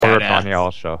Robert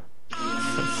Daniel show.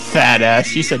 Fat ass.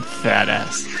 She said fat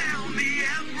ass.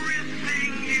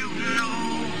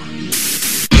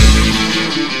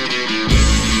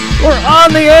 We're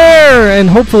on the air, and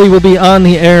hopefully we'll be on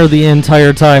the air the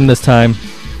entire time this time,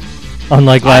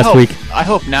 unlike last week. I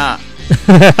hope not.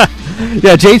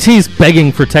 Yeah, JT's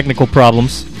begging for technical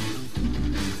problems.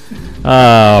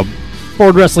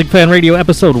 Board Wrestling Fan Radio,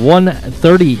 episode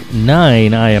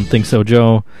 139. I am Think So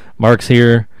Joe. Mark's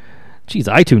here. Jeez,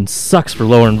 iTunes sucks for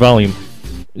lowering volume.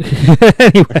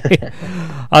 Anyway,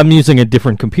 I'm using a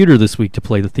different computer this week to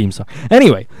play the theme song.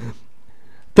 Anyway,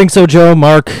 Think So Joe,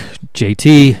 Mark,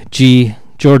 JT, G.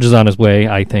 George is on his way,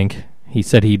 I think. He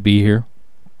said he'd be here.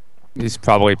 He's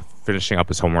probably finishing up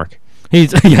his homework.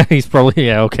 He's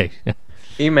probably, okay.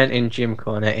 He meant in Jim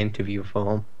Cornette interview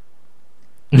form.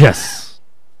 Yes.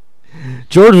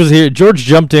 George was here. George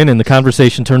jumped in, and the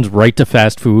conversation turns right to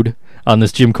fast food on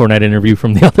this Jim Cornette interview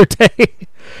from the other day,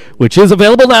 which is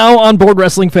available now on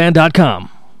BoardWrestlingFan.com.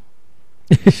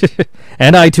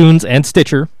 And iTunes and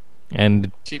Stitcher.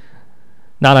 And Cheap.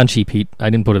 Not on Cheap Heat. I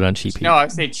didn't put it on Cheap Heat. No, I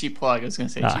said cheap plug. I was going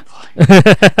to say cheap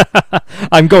plug.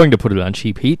 I'm going to put it on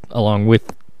Cheap Heat along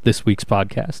with this week's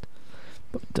podcast.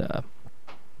 But,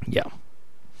 yeah.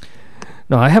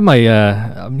 No, I have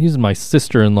I'm using my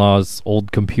sister-in-law's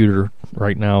old computer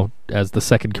right now as the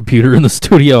second computer in the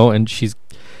studio, and she's,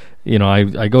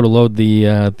 I go to load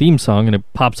the theme song, and it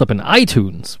pops up in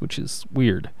iTunes, which is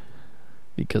weird,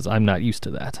 because I'm not used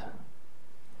to that.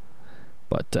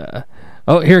 But,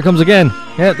 oh, here it comes again.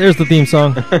 Yeah, there's the theme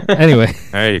song. Anyway.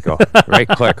 There you go. Right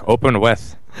click, open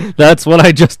with. That's what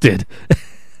I just did.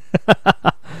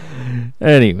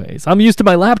 Anyways, I'm used to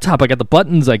my laptop. I got the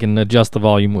buttons I can adjust the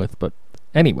volume with, but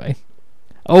anyway.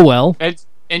 Oh, well.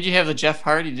 And you have the Jeff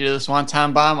Hardy do this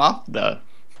one-time bomb off the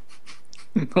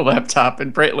laptop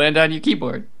and land on your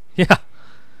keyboard. Yeah.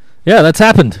 Yeah, that's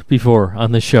happened before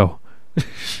on this show.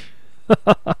 We're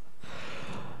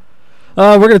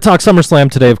going to talk SummerSlam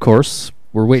today, of course.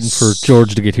 We're waiting for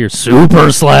George to get here.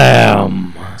 Super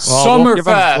Slam! Well,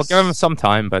 we'll give him some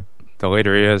time, but the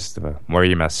later he is, the more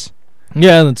you miss.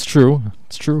 Yeah, that's true.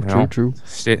 It's true, true.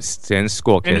 Stay in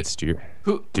school, kids.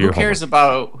 Who cares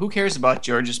about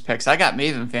George's picks? I got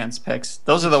Maven fans' picks.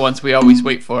 Those are the ones we always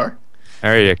wait for.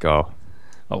 There you go.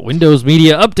 A Windows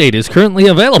Media Update is currently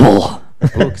available.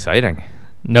 Oh, exciting.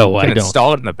 No, I don't.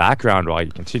 Install it in the background while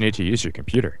you continue to use your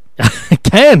computer. I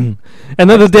can. And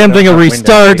then the damn thing will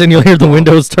restart, and you'll hear the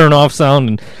Windows turn off sound.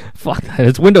 And fuck that.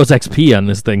 It's Windows XP on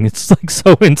this thing. It's like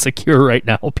so insecure right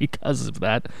now because of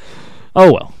that.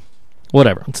 Oh, well.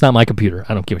 Whatever. It's not my computer.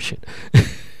 I don't give a shit.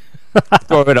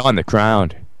 Throw it on the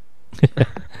ground.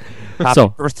 Happy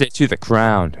birthday to the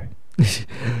ground.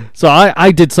 So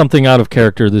I did something out of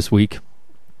character this week.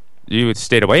 You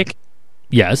stayed awake?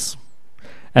 Yes.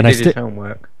 And I did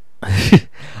homework.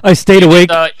 I stayed awake.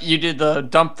 You did the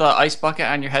dump the ice bucket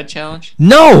on your head challenge?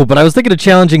 No, but I was thinking of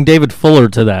challenging David Fuller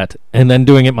to that and then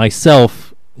doing it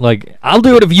myself. Like, I'll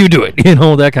do it if you do it.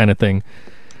 That kind of thing.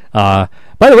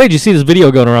 By the way, did you see this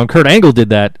video going around? Kurt Angle did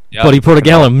that, but he put a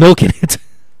gallon of milk in it.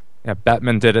 Yeah,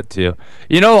 Batman did it too.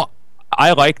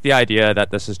 I like the idea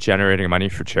that this is generating money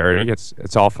for charity.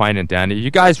 It's all fine and dandy. You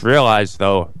guys realize,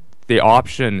 though, the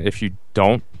option if you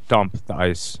don't dump the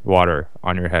ice water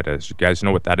on your head is. You guys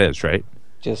know what that is, right?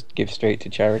 Just give straight to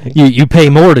charity. You pay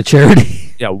more to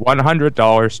charity. Yeah,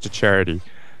 $100 to charity.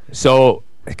 So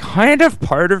kind of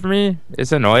part of me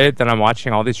is annoyed that I'm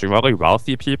watching all these really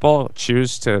wealthy people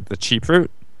choose the cheap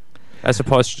route as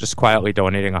opposed to just quietly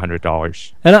donating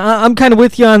 $100. And I'm kind of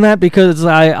with you on that because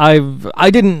I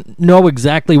didn't know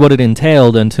exactly what it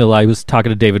entailed until I was talking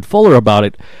to David Fuller about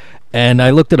it, and I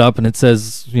looked it up, and it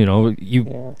says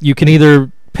you can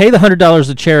either pay the $100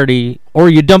 to charity or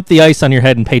you dump the ice on your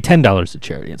head and pay $10 to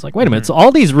charity. It's like, wait a minute, so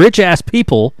all these rich ass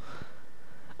people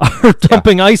are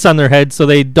dumping ice on their head so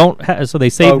they so they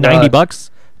save $90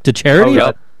 to charity.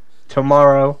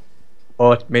 Tomorrow,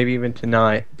 or maybe even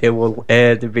tonight, they will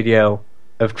air the video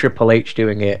of Triple H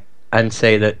doing it and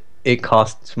say that it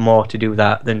costs more to do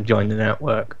that than join the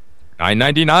network.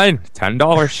 $9.99,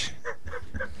 $10.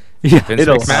 Yeah, Vince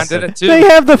McMahon did it too. They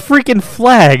have the freaking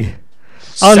flag.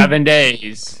 7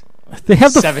 days. They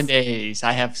have 7 days.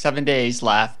 I have 7 days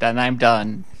left, and I'm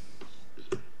done.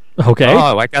 Okay.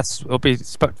 Oh, I guess it'll be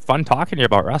fun talking to you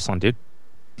about wrestling, dude.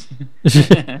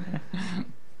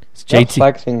 That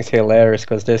flag thing is hilarious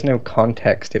because there's no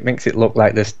context. It makes it look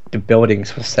like the building's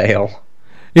for sale.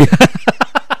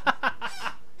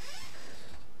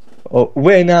 Oh,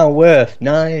 we're now worth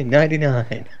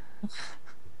 $9.99.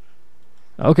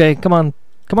 Okay, come on,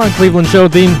 Cleveland show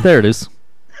theme. There it is.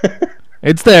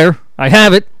 It's there. I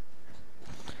have it.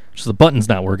 Just the button's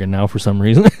not working now for some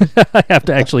reason. I have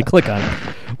to actually click on it.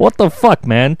 What the fuck,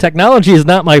 man? Technology is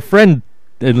not my friend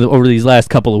over these last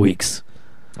couple of weeks.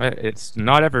 It's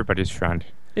not everybody's friend.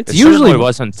 It's It usually certainly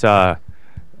wasn't the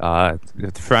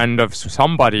friend of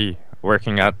somebody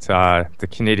working at the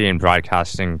Canadian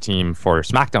broadcasting team for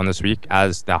SmackDown this week.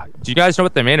 Do you guys know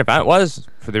what the main event was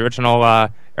for the original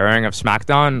airing of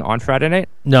SmackDown on Friday night?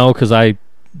 No, because I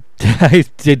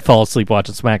did fall asleep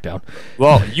watching SmackDown.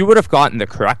 Well, you would have gotten the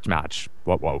correct match.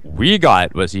 What we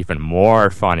got was even more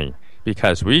funny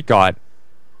because we got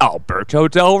Alberto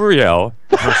Del Rio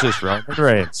versus Roman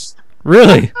Reigns.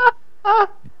 Really?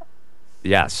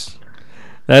 Yes.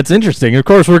 That's interesting. Of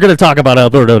course, we're going to talk about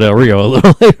Alberto Del Rio a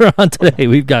little later on today.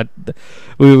 We've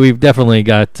definitely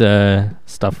got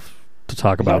stuff to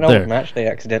talk Is that about an there. old match they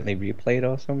accidentally replayed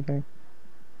or something?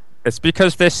 It's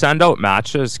because they send out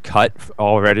matches cut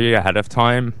already ahead of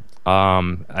time.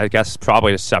 I guess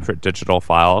probably separate digital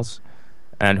files,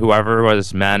 and whoever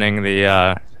was manning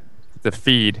the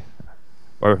feed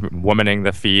or womaning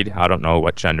the feed, I don't know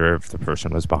what gender of the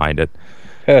person was behind it.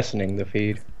 Personing the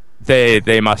feed.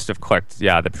 They must have clicked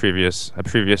a previous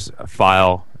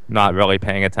file, not really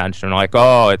paying attention. Like,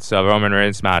 oh, it's a Roman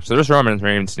Reigns match. There's Roman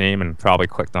Reigns' name, and probably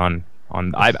clicked on.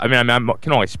 I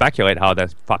can only speculate how they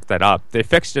fucked that up. They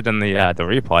fixed it in the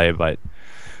replay, but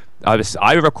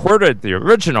I recorded the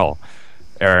original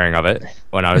airing of it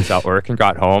when I was at work and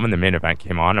got home, and the main event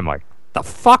came on. I'm like, the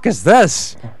fuck is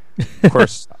this? Of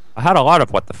course, I had a lot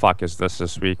of what the fuck is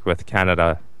this week with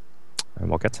Canada, and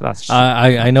we'll get to that.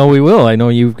 I know we will. I know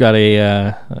you've got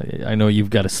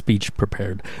a speech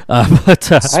prepared. But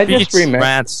I just remember.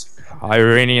 France,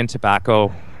 Iranian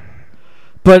tobacco.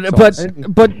 But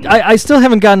I still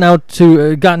haven't gotten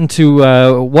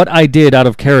to what I did out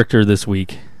of character this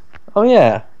week. Oh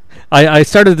yeah. I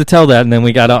started to tell that, and then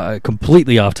we got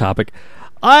completely off topic.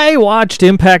 I watched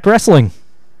Impact Wrestling.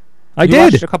 I You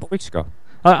did watched a couple weeks ago.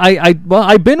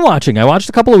 I've been watching. I watched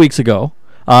a couple of weeks ago.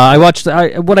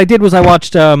 What I did was I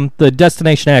watched the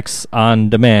Destination X on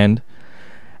demand,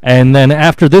 and then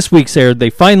after this week's aired, they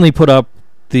finally put up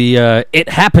the It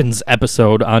Happens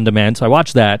episode on demand. So I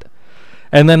watched that,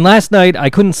 and then last night I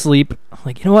couldn't sleep. I'm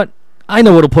like, you know what? I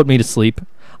know what'll put me to sleep.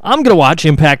 I'm gonna watch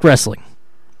Impact Wrestling.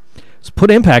 So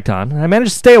put Impact on, and I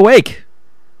managed to stay awake.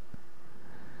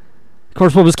 Of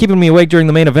course, what was keeping me awake during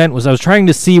the main event was I was trying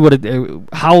to see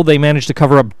how they managed to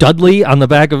cover up Dudley on the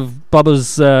back of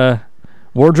Bubba's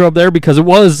wardrobe there, because it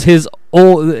was his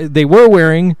old. They were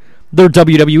wearing their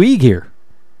WWE gear.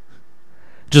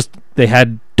 Just they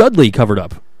had Dudley covered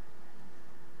up,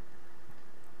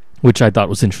 which I thought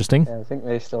was interesting. Yeah, I think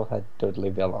they still had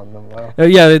Dudleyville on them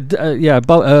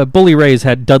though. Bully Ray's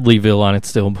had Dudleyville on it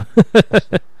still.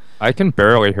 I can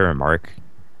barely hear Mark.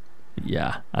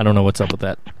 Yeah, I don't know what's up with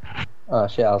that. Oh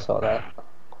shit, I saw that.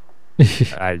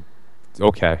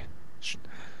 Okay.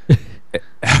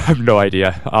 I have no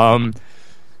idea.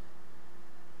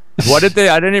 What did they?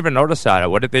 I didn't even notice that.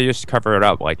 What did they use to cover it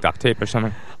up? Like duct tape or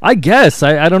something? I guess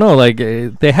I don't know. Like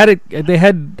they had it. They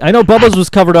had. I know Bubba's was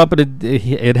covered up, but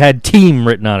it had team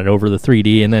written on it over the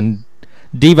 3D, and then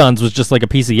Devon's was just like a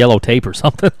piece of yellow tape or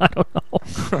something. I don't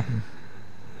know.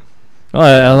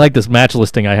 I like this match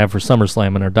listing I have for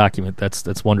SummerSlam in our document.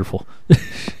 That's wonderful.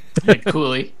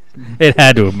 Cooley. It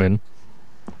had to have been.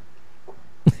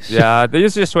 Yeah, the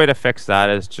easiest way to fix that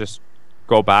is just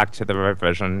go back to the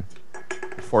revision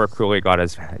before Cooley got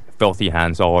his filthy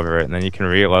hands all over it, and then you can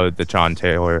reload the John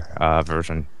Taylor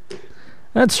version.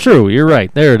 That's true. You're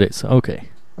right. There it is. Okay.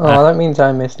 Oh, that means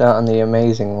I missed out on the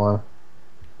amazing one.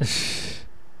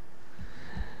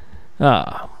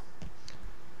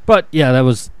 But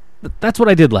yeah, that's what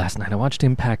I did last night. I watched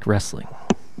Impact Wrestling.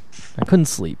 I couldn't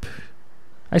sleep.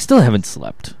 I still haven't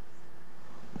slept.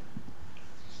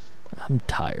 I'm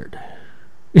tired.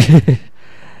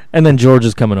 And then George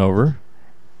is coming over,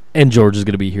 and George is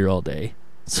going to be here all day.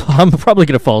 So I'm probably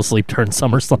going to fall asleep during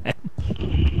SummerSlam.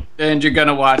 And you're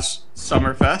gonna watch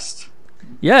Summerfest.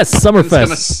 Yes,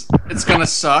 Summerfest. It's gonna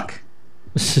suck.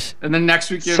 And then next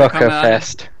week you're gonna come out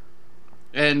Suckerfest.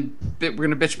 and we're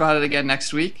gonna bitch about it again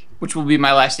next week, which will be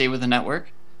my last day with the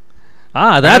network.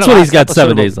 That's what he's got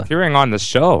 7 days left. Appearing on the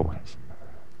show.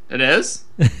 It is?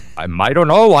 I don't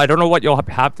know. I don't know what you'll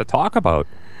have to talk about.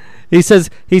 He said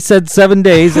 7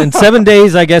 days, and 7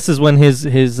 days I guess is when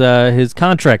his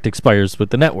contract expires with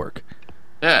the network.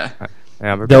 Yeah.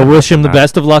 Yeah, They'll wish him the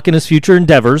best of luck in his future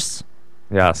endeavors.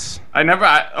 Yes.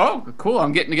 Oh, cool. I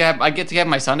get to have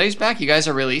my Sundays back. You guys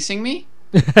are releasing me?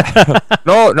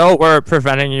 No, we're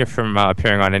preventing you from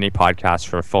appearing on any podcast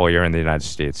for a full year in the United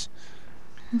States.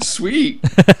 Sweet.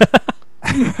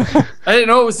 I didn't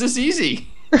know it was this easy.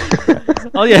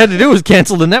 All you had to do was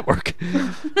cancel the network.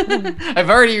 I've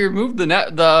already removed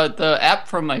the app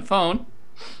from my phone.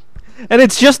 And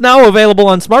it's just now available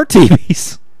on smart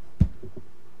TVs.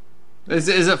 Is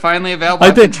it finally available? I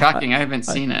I've been think- tracking. I haven't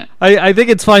seen it. I think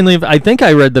it's finally. I think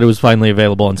I read that it was finally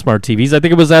available on smart TVs. I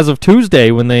think it was as of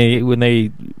Tuesday when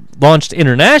they launched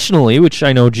internationally, which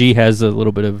I know G has a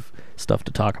little bit of stuff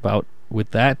to talk about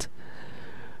with that.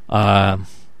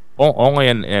 Only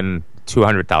in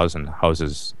 200,000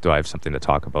 houses do I have something to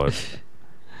talk about.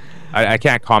 I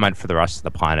can't comment for the rest of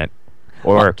the planet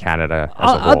or Canada as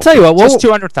a whole. I'll tell you what. Just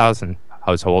 200,000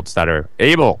 households that are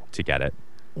able to get it.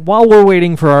 While we're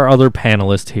waiting for our other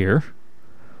panelist here,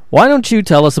 why don't you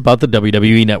tell us about the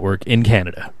WWE Network in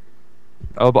Canada?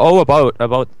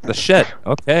 About the shit.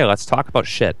 Okay, let's talk about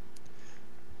shit.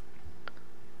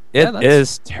 It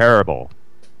is terrible.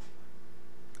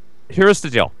 Here's the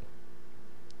deal.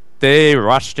 They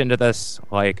rushed into this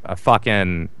like a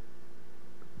fucking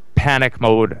panic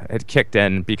mode had kicked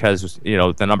in because,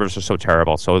 the numbers are so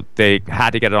terrible. So they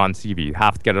had to get it on TV.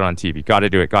 Have to get it on TV. Got to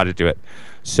do it.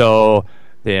 So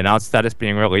they announced that it's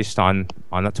being released on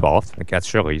the 12th. It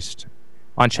gets released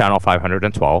on channel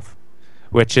 512,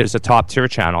 which is a top-tier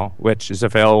channel, which is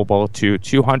available to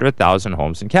 200,000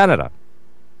 homes in Canada.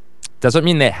 Doesn't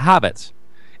mean they have it.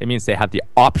 It means they have the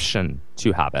option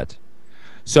to have it.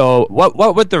 So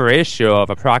what would the ratio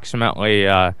of approximately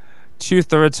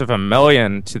 2/3 of a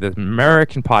million to the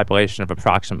American population of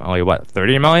approximately,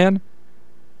 30 million?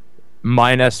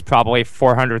 Minus probably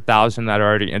 400,000 that are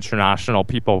already international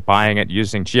people buying it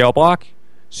using GeoBlock.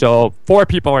 So 4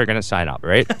 people are going to sign up,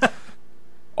 right?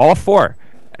 All 4.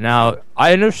 Now,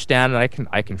 I understand and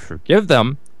I can forgive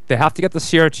them. They have to get the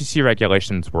CRTC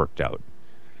regulations worked out.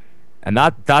 And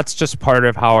that's just part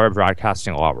of how our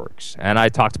broadcasting law works. And I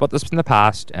talked about this in the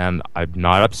past, and I'm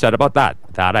not upset about that.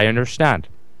 That I understand.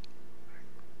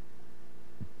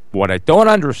 What I don't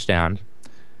understand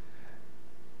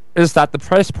is that the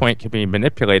price point can be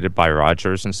manipulated by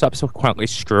Rogers and subsequently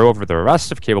screw over the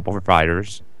rest of cable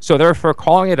providers. So therefore,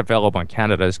 calling it available in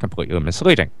Canada is completely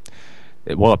misleading.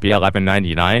 Will it be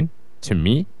 $11.99 to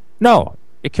me? No,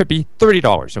 it could be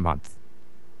 $30 a month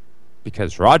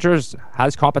because Rogers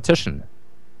has competition.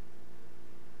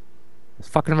 It's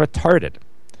fucking retarded.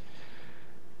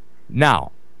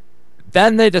 Now,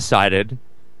 then they decided,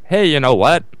 hey, you know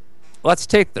what? Let's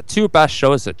take the 2 best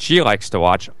shows that G likes to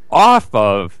watch off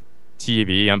of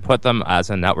TV and put them as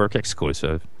a network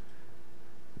exclusive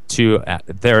to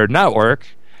their network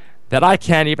that I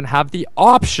can't even have the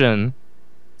option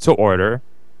to order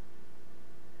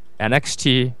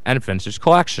NXT and Vintage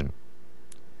Collection.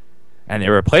 And they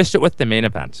replaced it with the Main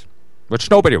Event,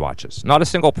 which nobody watches. Not a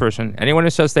single person. Anyone who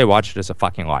says they watch it is a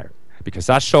fucking liar because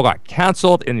that show got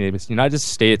canceled in the United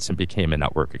States and became a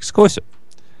network exclusive.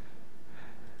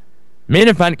 Main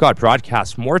Event got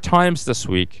broadcast more times this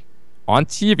week on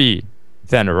TV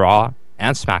than Raw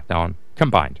and SmackDown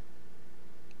combined.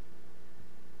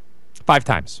 5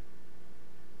 times.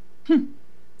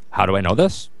 How do I know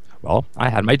this? Well, I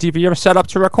had my DVR set up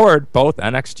to record both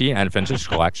NXT and Vintage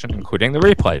Collection, including the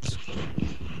replays.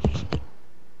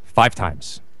 5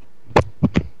 times.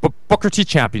 Booker T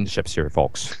Championships here,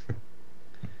 folks.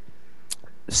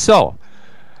 So,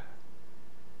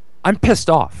 I'm pissed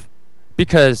off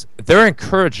because they're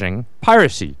encouraging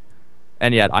piracy,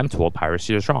 and yet I'm told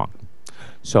piracy is wrong.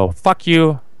 So, fuck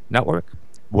you, network.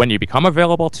 When you become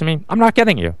available to me, I'm not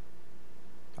getting you.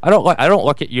 I don't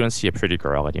look at you and see a pretty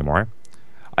girl anymore.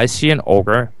 I see an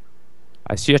ogre.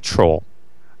 I see a troll.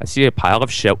 I see a pile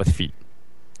of shit with feet.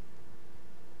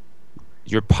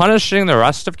 You're punishing the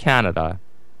rest of Canada.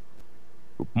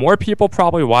 More people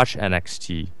probably watch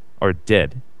NXT, or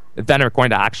did, than are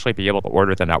going to actually be able to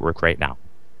order the network right now.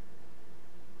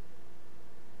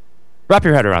 Wrap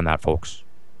your head around that, folks.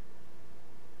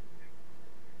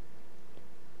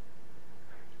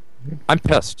 I'm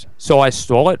pissed. So I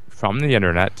stole it from the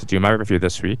internet to do my review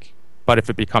this week. But if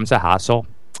it becomes a hassle,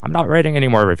 I'm not writing any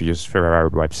more reviews for our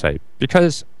website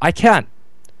because I can't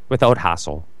without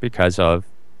hassle because of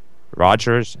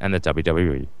Rogers and the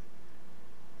WWE.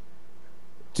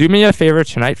 Do me a favor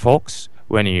tonight, folks,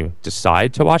 when you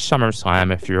decide to watch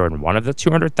SummerSlam, if you're in one of the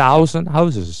 200,000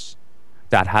 houses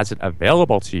that has it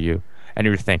available to you, and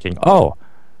you're thinking, oh,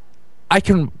 I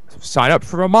can sign up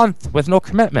for a month with no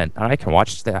commitment, and I can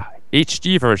watch the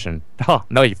HD version. Oh,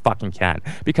 no, you fucking can't.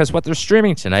 Because what they're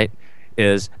streaming tonight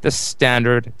is the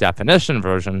standard definition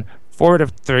version,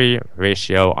 4:3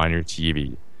 ratio on your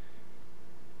TV.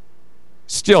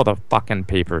 Steal the fucking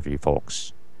pay-per-view,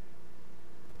 folks.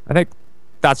 I think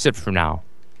that's it for now.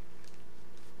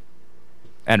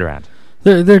 End rant.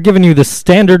 They're giving you the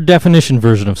standard definition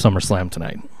version of SummerSlam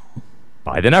tonight.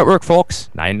 Buy the network, folks.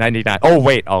 $9.99. Oh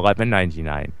wait,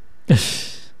 $11.99.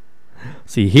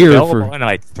 See here Available for in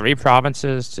like 3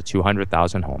 provinces to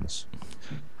 200,000 homes.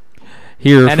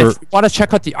 here And for if you want to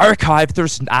check out the archive,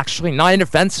 there's actually 9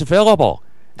 events available,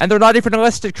 and they're not even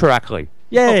listed correctly.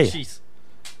 Yay!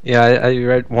 Yeah, I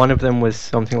read one of them was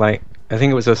something like, I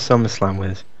think it was a SummerSlam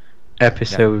with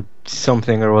episode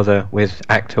something or other with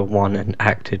Actor 1 and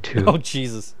Actor 2. Oh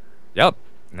Jesus! Yep.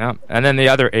 Yep. And then the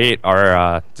other 8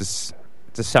 are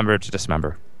December to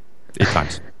Dismember. 8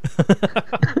 times.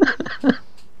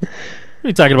 What are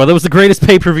you talking about? That was the greatest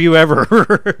pay-per-view ever.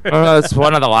 It's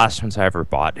one of the last ones I ever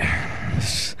bought.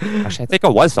 Actually, I think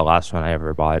it was the last one I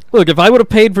ever bought. Look, if I would have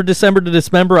paid for December to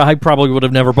Dismember, I probably would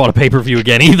have never bought a pay-per-view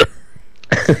again either.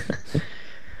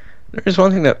 There's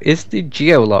one thing though, is the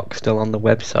geolock still on the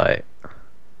website?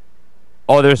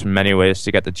 Oh, there's many ways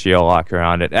to get the geolock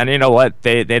around it. And you know what?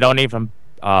 They don't even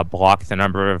block the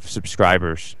number of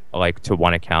subscribers like to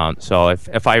one account. So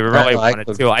if I really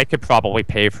wanted to, I could probably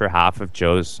pay for half of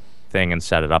Joe's thing and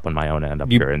set it up on my own end up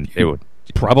here, and it would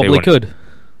Probably could.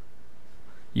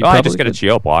 You I probably just get a could.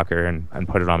 geo blocker and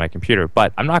put it on my computer.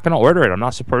 But I'm not going to order it. I'm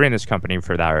not supporting this company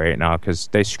for that right now because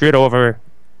they screwed over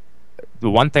the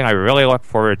one thing I really look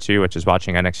forward to, which is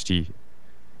watching NXT.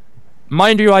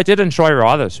 Mind you, I did enjoy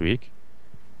Raw this week,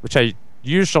 which I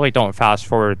usually don't fast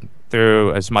forward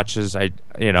through as much as I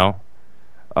didn't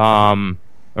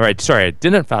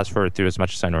fast forward through as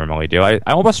much as I normally do. I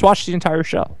almost watched the entire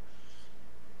show.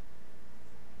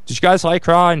 Did you guys like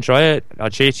Raw? Enjoy it?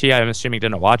 JT, I'm assuming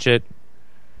didn't watch it.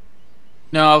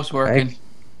 No, I was working.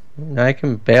 I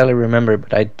can barely remember,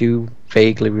 but I do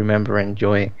vaguely remember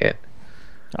enjoying it.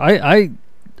 I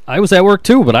was at work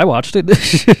too, but I watched it.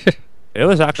 It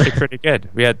was actually pretty good.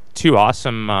 We had 2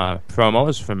 awesome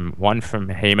promos, one from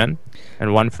Heyman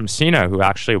and one from Cena, who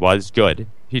actually was good.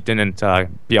 He didn't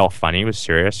be all funny. He was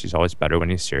serious. He's always better when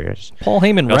he's serious. Paul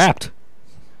Heyman rapped.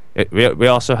 We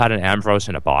also had an Ambrose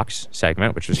in a box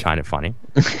segment, which was kind of funny.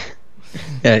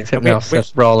 Yeah, except now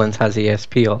Seth Rollins has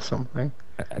ESP or something.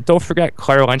 Don't forget,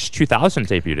 Claire Lynch 2000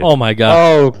 debuted. Oh my god!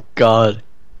 Oh god.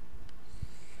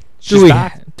 She's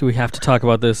back. Do we have to talk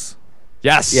about this?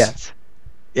 Yes.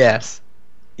 Yes.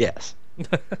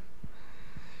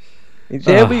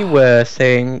 There we were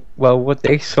saying, well, would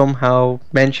they somehow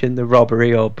mention the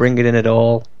robbery or bring it in at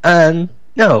all? And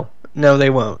no, they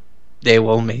won't. They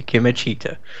will make him a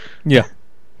cheater. Yeah.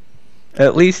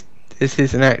 At least this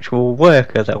is an actual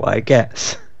worker, though, I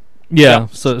guess. Yeah.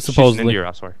 So supposedly. She's an indie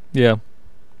wrestler. Yeah.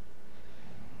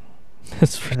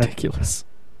 That's ridiculous.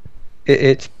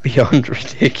 It's beyond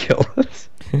ridiculous.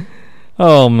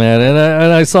 Oh man,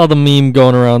 and I saw the meme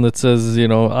going around that says,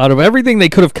 out of everything they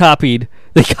could have copied,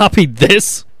 they copied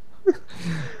this.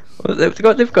 Well,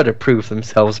 they've got to prove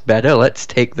themselves better. Let's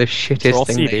take the shittest Control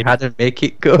thing C, they baby. had and make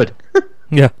it good.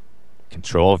 Yeah.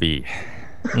 Control V.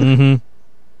 Mm-hmm.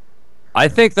 I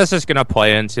think this is going to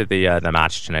play into the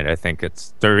match tonight. I think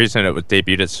it's the reason it was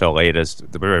debuted so late is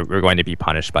we're going to be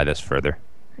punished by this further.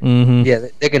 Mm-hmm. Yeah,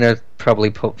 they're gonna probably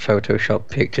put Photoshop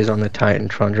pictures on the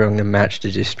Titantron during the match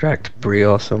to distract Brie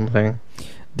or something.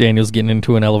 Daniel's getting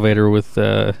into an elevator with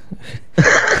whatever.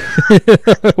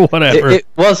 It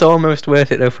was almost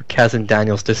worth it though for Kaz and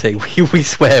Daniels to say we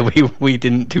swear we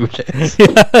didn't do this.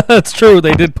 Yeah, that's true.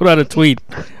 They did put out a tweet.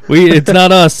 It's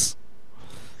not us.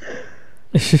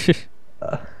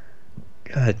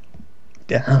 God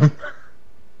damn.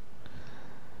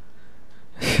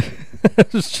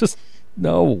 It's just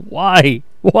no. Why?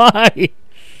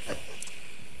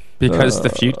 Because the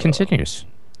feud continues.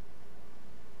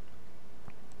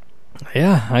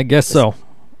 Yeah, I guess so.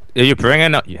 You bring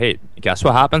in hey, guess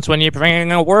what happens when you bring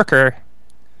in a worker?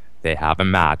 They have a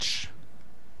match.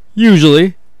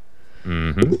 Usually,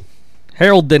 Mm-hmm.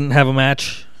 Harold didn't have a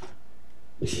match.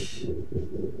 I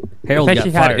Harold think got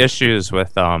he fired. had issues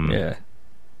with Yeah,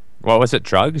 what was it,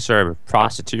 drugs or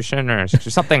prostitution or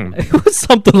something? it was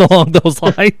something along those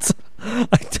lines.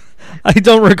 I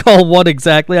don't recall what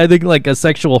exactly. I think like a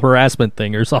sexual harassment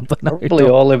thing or something. I Probably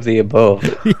don't- all of the above.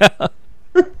 Yeah.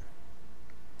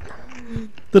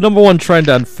 The number one trend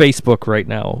on Facebook right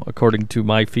now, according to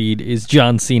my feed, is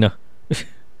John Cena.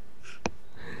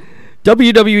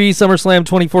 WWE SummerSlam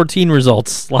 2014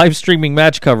 results. Live streaming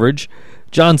match coverage.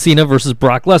 John Cena versus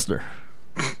Brock Lesnar.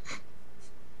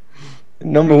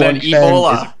 Number Then one trend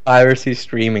Ebola. is piracy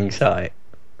streaming site.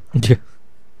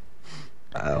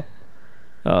 Wow.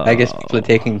 I guess people are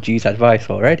taking G's advice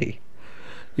already.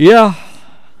 Yeah.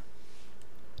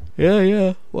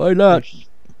 Yeah. Why not?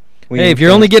 We Hey, if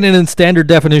you're only getting it in standard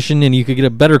definition and you could get a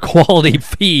better quality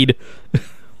feed,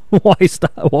 why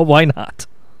stop? Well, why not?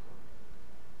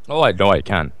 Oh, I know I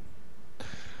can.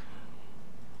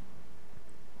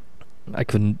 I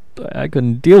couldn't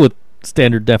deal with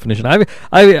standard definition.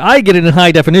 I get it in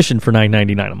high definition for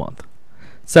 $9.99 a month.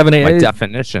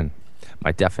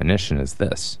 My definition is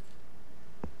this.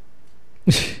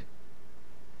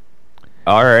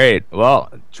 All right. Well,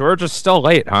 George is still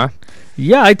late, huh?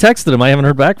 Yeah, I texted him. I haven't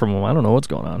heard back from him. I don't know what's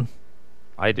going on.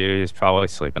 I do. He's probably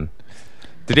sleeping.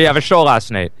 Did he have a show last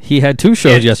night? He had 2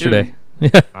 shows yesterday.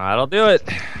 Yeah. That'll do it.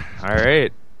 All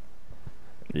right.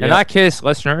 In that case,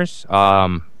 listeners,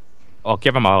 I'll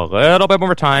give him a little bit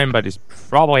more time, but he's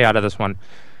probably out of this one.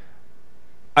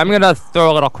 I'm going to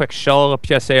throw a little quick show, a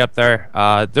PSA up there.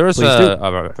 There was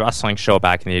a wrestling show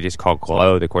back in the 80s called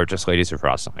Glow, the Gorgeous Ladies of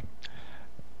Wrestling.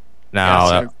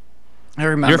 Now, yes, I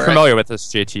remember. You're familiar with this,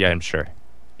 JT, I'm sure.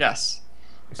 Yes.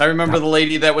 I remember the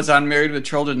lady that was on Married with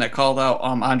Children that called out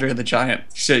Andre the Giant.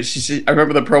 She said, I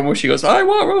remember the promo. She goes, I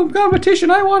want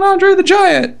competition. I want Andre the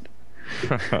Giant.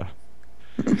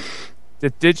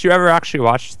 Did you ever actually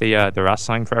watch the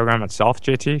wrestling program itself,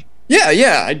 JT?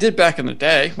 Yeah, I did back in the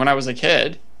day when I was a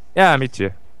kid. Yeah, me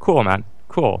too. Cool, man.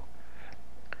 Cool.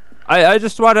 I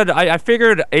just wanted... I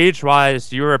figured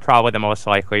age-wise, you were probably the most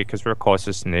likely, because we're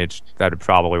closest in age, that had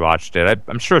probably watched it.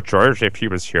 I'm sure George, if he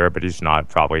was here, but he's not,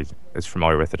 probably is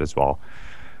familiar with it as well.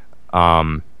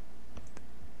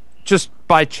 Just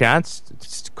by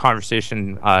chance,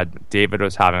 conversation David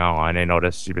was having online, I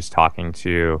noticed he was talking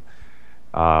to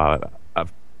a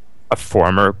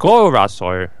former Glow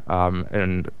wrestler,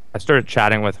 and I started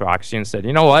chatting with Roxy and said,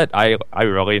 you know what, I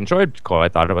really enjoyed Glow. I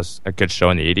thought it was a good show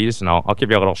in the 80s, and I'll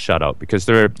give you a little shout out, because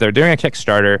they're doing a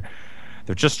Kickstarter.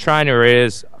 They're just trying to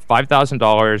raise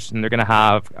 $5,000, and they're going to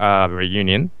have a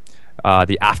reunion,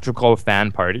 the Afterglow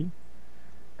fan party.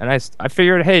 And I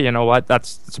figured, hey, you know what,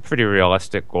 that's a pretty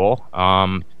realistic goal.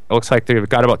 It looks like they've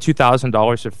got about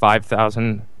 $2,000 of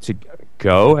 $5,000 to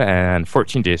go and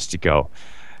 14 days to go.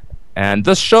 And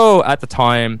this show at the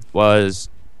time was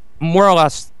more or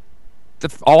less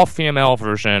the all-female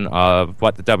version of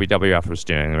what the WWF was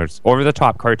doing. It was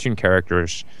over-the-top cartoon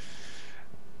characters,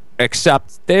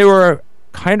 except they were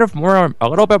kind of a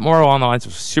little bit more along the lines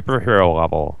of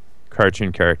superhero-level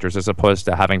cartoon characters as opposed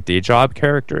to having day-job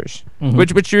characters. Mm-hmm.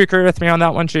 Would you agree with me on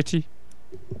that one, JT?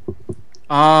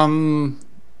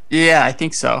 Yeah, I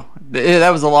think so. That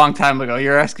was a long time ago.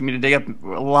 You're asking me to dig up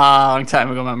a long time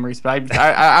ago memories, but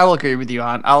I will agree with you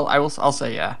on. I'll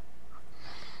say yeah.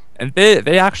 And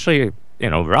they actually,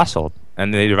 wrestled,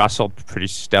 and they wrestled pretty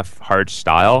stiff, hard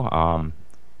style.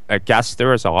 I guess there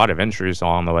was a lot of injuries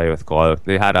along the way with Glow.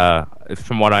 They had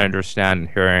from what I understand,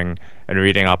 hearing and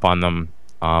reading up on them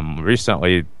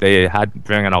recently, they had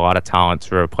bring in a lot of talent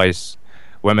to replace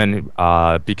women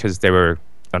because they were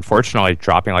unfortunately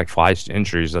dropping like flies to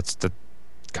injuries. That's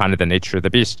kind of the nature of the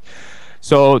beast.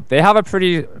 So they have a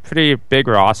pretty big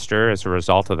roster as a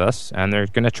result of this, and they're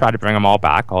going to try to bring them all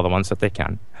back, all the ones that they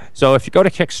can. So if you go to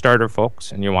Kickstarter,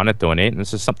 folks, and you want to donate, and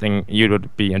this is something you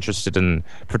would be interested in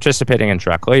participating in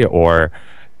directly or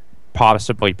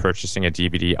possibly purchasing a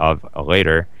DVD of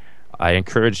later, I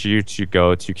encourage you to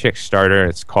go to Kickstarter.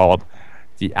 It's called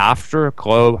the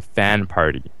Afterglow Fan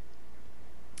Party.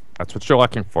 That's what you're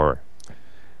looking for.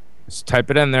 Just type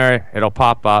it in there. It'll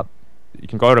pop up. You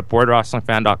can go to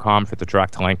boardwrestlingfan.com for the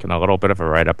direct link and a little bit of a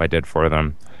write-up I did for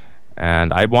them.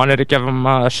 And I wanted to give them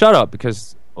a shout-out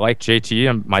because, like JT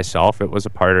and myself, it was a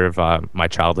part of my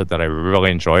childhood that I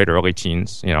really enjoyed, early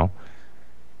teens,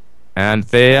 And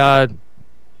they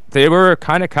were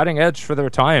kind of cutting edge for their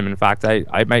time. In fact,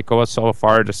 I might go so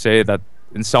far to say that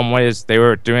in some ways they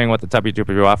were doing what the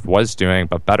WWF was doing,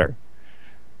 but better.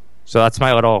 So that's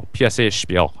my little PSA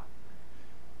spiel.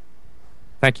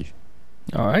 Thank you.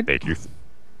 All right. Thank you.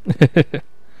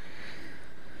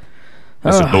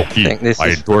 I endorse you. I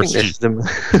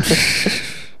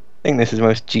think this is the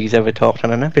most G's ever talked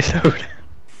on an episode.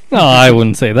 No, I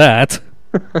wouldn't say that.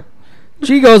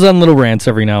 G goes on little rants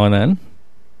every now and then.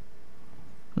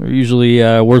 They're usually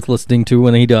worth listening to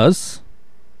when he does.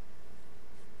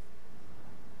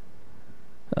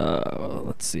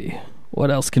 Let's see. What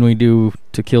else can we do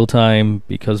to kill time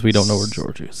because we don't know where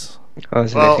George is? Is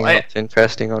there anything else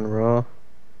interesting on Raw?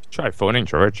 Try phoning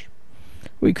George.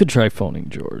 We could try phoning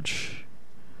George.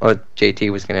 Oh, JT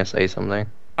was going to say something.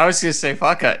 I was going to say,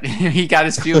 fuck it. He got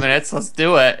his few minutes. Let's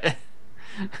do it.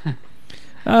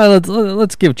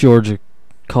 Let's give George a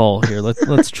call here.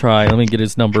 Let's try. Let me get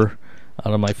his number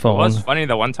out of my phone. Well, it's funny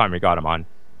the one time we got him on.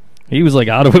 He was like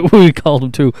out of it when we called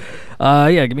him too.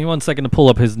 Yeah, give me 1 second to pull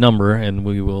up his number and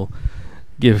we will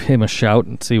give him a shout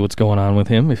and see what's going on with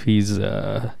him. If he's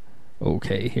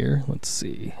okay here. Let's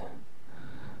see.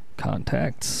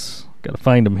 Contacts. Gotta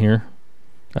find him here.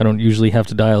 I don't usually have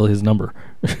to dial his number.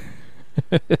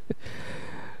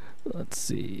 Let's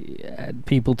see. Add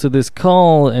people to this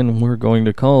call, and we're going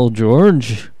to call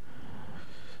George.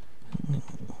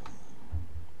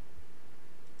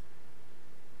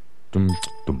 If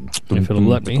it'll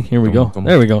let me. Here we go.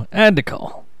 There we go. Add to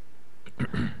call.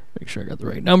 Make sure I got the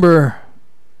right number.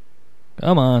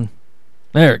 Come on.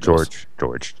 There it goes.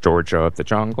 Georgia of the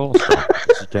jungle. Strong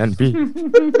as you can be.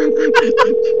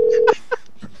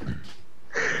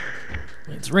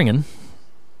 It's ringing.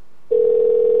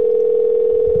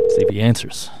 See if he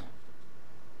answers.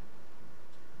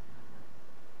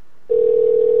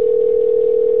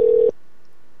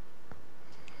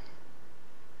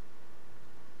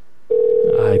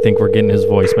 I think we're getting his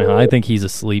voicemail. I think he's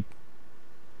asleep.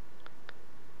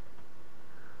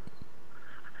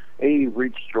 Hey, you've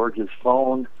reached George's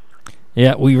phone.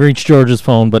 Yeah, we reached George's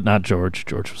phone, but not George.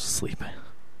 George was asleep.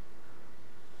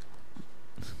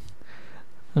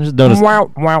 I just noticed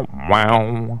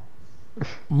Wow.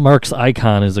 Mark's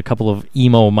icon is a couple of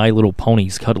emo My Little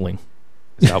Ponies cuddling.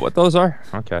 Is that what those are?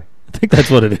 Okay. I think that's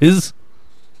what it is.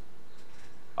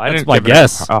 I That's didn't my give it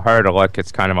guess. a hard look.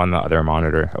 It's kind of on the other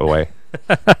monitor away.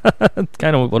 That's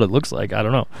kind of what it looks like. I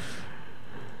don't know.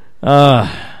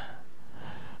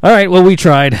 All right, well, we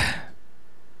tried.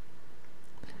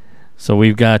 So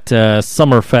we've got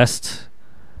Summerfest.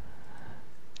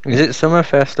 Is it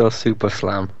Summerfest or Super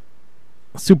Slam?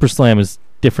 Super Slam is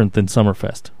different than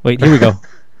Summerfest. Wait, here we go.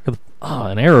 Oh,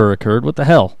 an error occurred. What the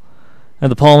hell?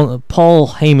 And the Paul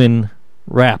Heyman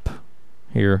rap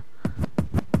here.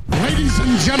 Ladies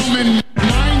and gentlemen,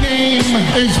 my name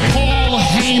is Paul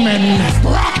Heyman.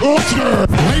 Brock Lesnar.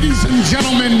 Ladies and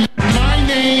gentlemen, my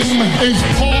name is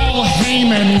Paul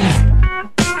Heyman.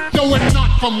 No, we're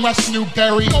not from West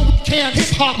Newbury. No, we can't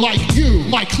hip-hop like you.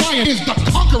 My client is the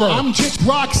conqueror. I'm just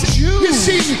Brock's Jew. You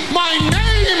see, my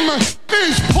name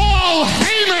is Paul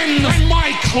Heyman, and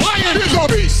my client is a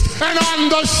beast. And on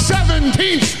the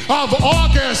 17th of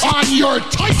August, on your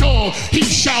title, he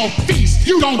shall feast.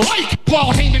 You don't like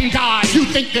Paul Heyman guy. You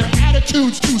think their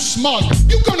attitude's too smug.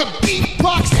 You gonna beat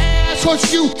Brock's ass,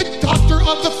 cause you the doctor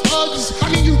of the thugs.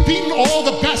 I mean, you've beaten all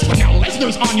the best, but now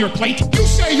Lesnar's on your plate. You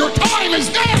say your time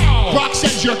is now. Brock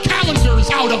says your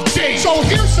calendar's out of date. So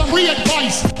here's some free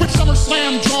advice. With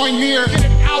SummerSlam drawing near, get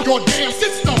it out your damn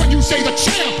system when you say the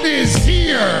champ is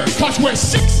here. Because we're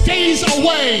 6 days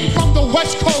away from the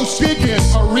West Coast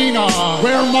biggest arena,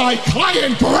 where my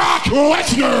client Brock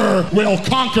Lesnar will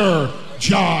conquer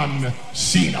John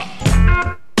Cena.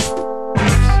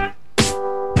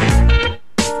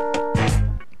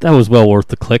 That was well worth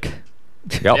the click.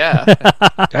 Yep. Yeah.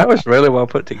 That was really well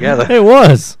put together. It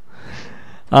was.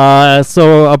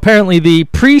 So apparently the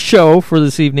pre-show for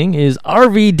this evening is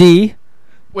RVD.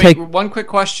 Wait, one quick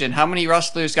question. How many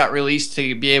wrestlers got released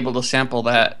to be able to sample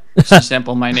that? To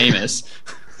sample My Name Is.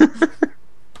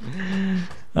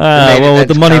 Well, with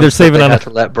the money they're saving on had to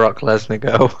let Brock Lesnar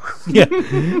go. yeah.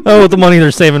 Oh, with the money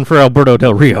they're saving for Alberto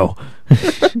Del Rio.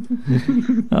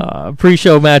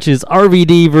 Pre-show matches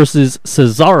RVD versus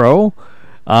Cesaro,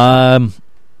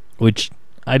 which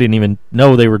I didn't even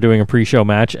know they were doing a pre-show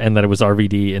match and that it was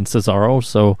RVD and Cesaro.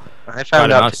 So I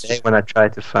found out today when I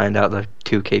tried to find out the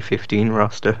 2K15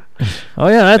 roster. Oh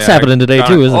yeah, that's happening today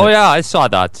too, isn't it? Oh yeah, I saw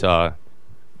that.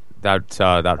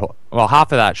 That whole, well,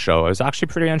 half of that show. It was actually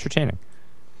pretty entertaining.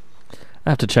 I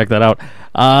have to check that out.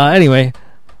 Anyway,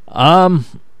 I'm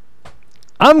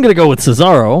gonna go with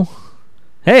Cesaro.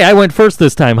 Hey, I went first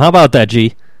this time. How about that,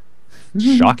 G?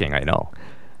 Shocking, I know.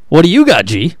 What do you got,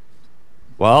 G?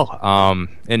 Well,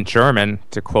 in German,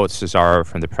 to quote Cesaro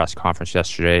from the press conference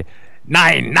yesterday,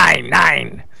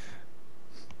 999.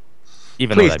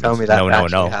 Even Please though that tell means me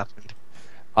that no. happened.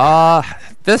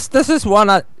 This is one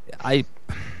I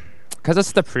because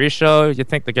it's the pre-show. You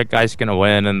think the good guy's gonna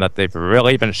win, and that they've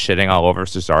really been shitting all over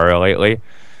Cesaro lately,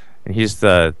 and he's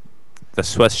the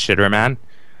Swiss shitter man.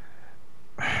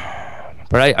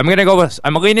 But I'm leaning towards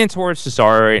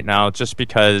Cesaro right now, just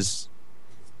because.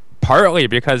 Partly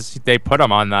because they put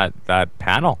him on that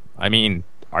panel. I mean,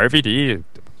 RVD,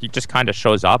 he just kind of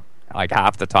shows up like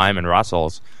half the time and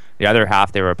wrestles. The other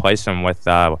half, they replace him with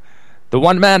the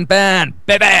one-man band,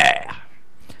 baby!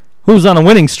 Who's on a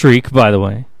winning streak, by the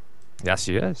way. Yes,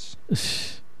 he is.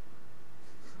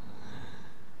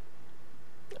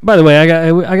 By the way, I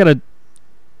got to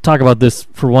talk about this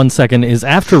for 1 second. Is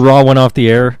after Raw went off the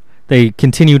air, they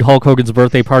continued Hulk Hogan's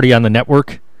birthday party on the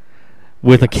network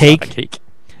with a cake.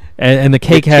 And the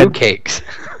cake had 2 cakes.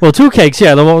 Well, 2 cakes,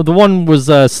 yeah. The one was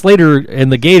Slater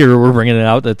and the Gator were bringing it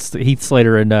out. That's Heath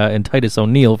Slater and Titus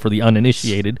O'Neil for the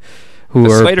uninitiated, who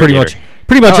The are Slater pretty Gator.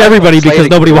 much everybody because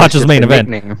nobody watches main event.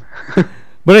 Nickname.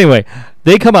 But anyway,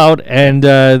 They come out and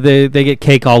they get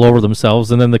cake all over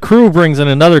themselves, and then the crew brings in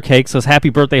another cake, says "Happy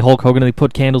Birthday, Hulk Hogan," and they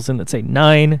put candles in that say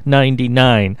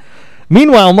 $9.99.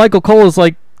 Meanwhile, Michael Cole is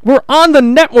like, "We're on the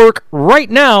network right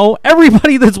now.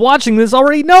 Everybody that's watching this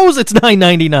already knows it's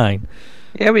 $9.99."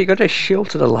 Yeah, but you got to show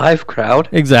to the live crowd.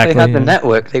 Exactly. If they had the yeah.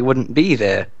 network, they wouldn't be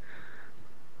there.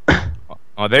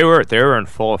 Oh, they were in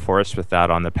full force with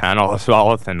that on the panel as well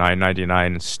with the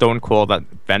 $9.99. Stone Cold that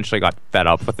eventually got fed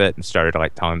up with it and started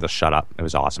like telling them to shut up. It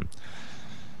was awesome.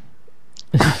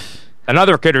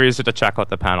 Another good reason to check out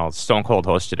the panel. Stone Cold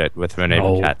hosted it with Renee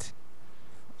Paquette.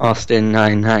 Austin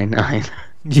 999.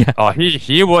 Yeah. Oh,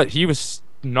 he was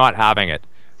not having it.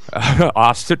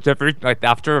 Austin, like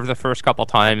after the first couple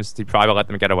times, he probably let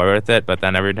them get away with it, but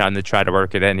then every time they tried to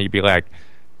work it in, he'd be like,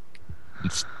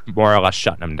 more or less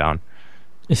shutting them down.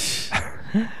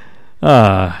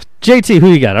 JT, who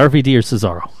you got, RVD or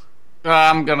Cesaro?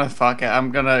 I'm gonna fuck it. I'm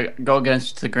gonna go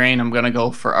against the grain. I'm gonna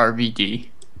go for RVD.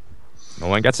 No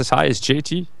one gets as high as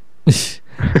JT.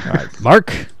 All right,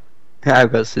 Mark.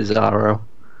 I've got Cesaro.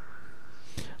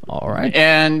 All right.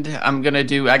 And I'm gonna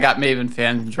do. I got Maven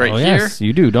fans right here. Yes,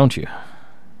 you do, don't you?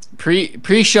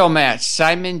 Pre-show match.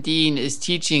 Simon Dean is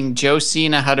teaching Joe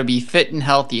Cena how to be fit and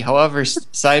healthy. However,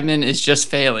 Simon is just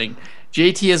failing.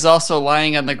 JT is also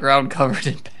lying on the ground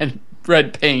covered in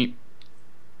red paint.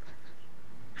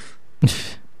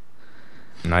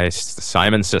 Nice, the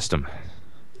Simon system.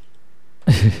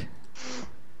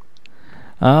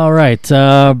 All right,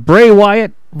 Bray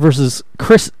Wyatt versus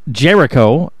Chris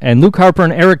Jericho, and Luke Harper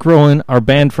and Eric Rowan are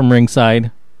banned from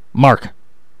ringside. Mark.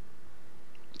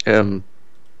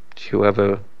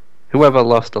 Whoever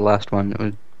lost the last one, it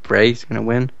was Bray's gonna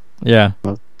win. Yeah.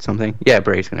 Or something. Yeah,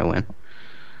 Bray's gonna win.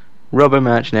 Rubber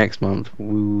match next month.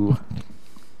 Woo.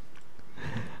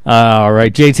 All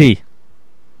right, JT.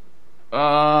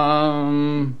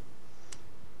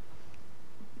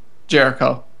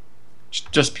 Jericho.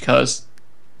 Just because.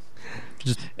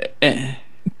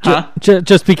 Huh?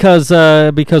 Just because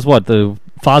what? The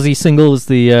Fozzy single is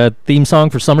the theme song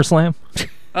for SummerSlam?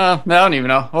 I don't even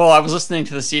know. Well, I was listening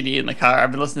to the CD in the car.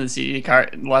 I've been listening to the CD in the car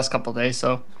the last couple of days,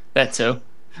 so that too.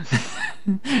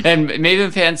 And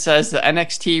Maven Fan says the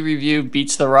NXT review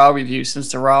beats the Raw review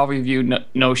since the Raw review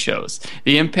no shows.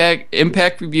 The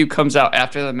Impact review comes out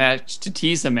after the match to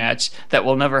tease the match that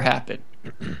will never happen.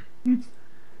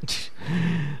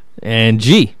 And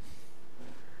G.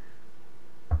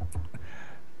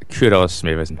 Kudos,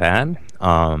 Maven Fan.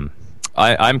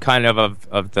 I'm kind of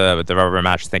the rubber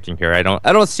match thinking here. I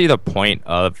don't see the point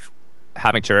of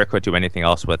having Jericho do anything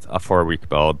else with a 4-week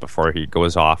build before he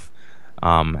goes off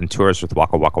and tours with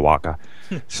Waka Waka Waka.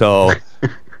 So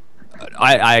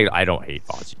I don't hate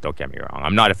Fozzy. Don't get me wrong.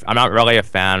 I'm not really a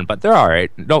fan, but they're all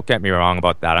right. Don't get me wrong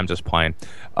about that. I'm just playing.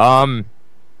 I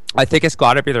think it's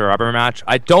got to be the rubber match.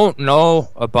 I don't know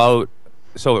about.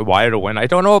 So Wyatt to win. I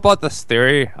don't know about this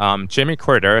theory. Jimmy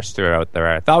Corderas threw it out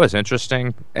there. I thought it was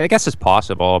interesting. I guess it's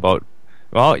possible about.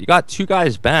 Well, you got 2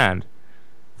 guys banned.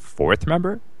 4th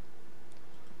member.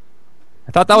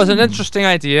 I thought that was an interesting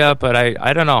idea, but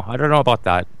I don't know. I don't know about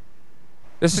that.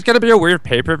 This is going to be a weird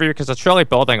pay-per-view because it's really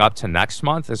building up to next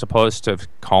month as opposed to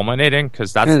culminating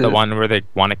because that's the one where they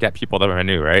want to get people to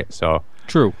renew, right? So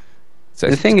True. So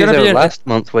The thing is that last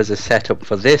month was a setup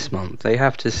for this month. They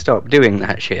have to stop doing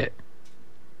that shit.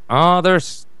 Oh,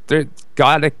 they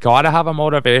gotta have a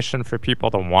motivation for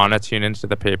people to want to tune into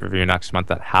the pay-per-view next month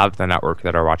that have the network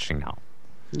that are watching now.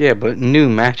 Yeah, but new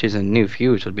matches and new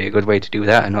feuds would be a good way to do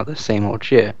that and not the same old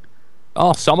shit.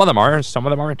 Oh, some of them are, some of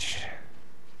them aren't.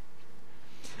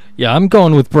 Yeah, I'm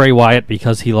going with Bray Wyatt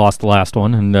because he lost the last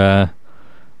one, and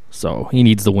so he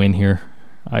needs the win here.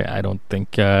 I don't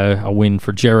think a win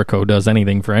for Jericho does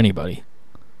anything for anybody.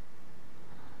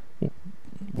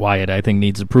 Wyatt, I think,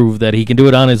 needs to prove that he can do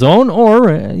it on his own, or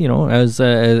as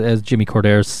Jimmy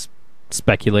Corderas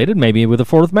speculated, maybe with a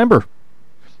 4th member.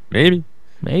 Maybe.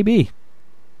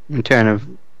 In turn of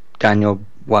Daniel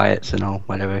Wyatt's and all,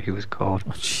 whatever he was called.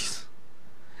 Oh, jeez.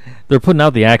 They're putting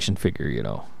out the action figure,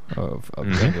 of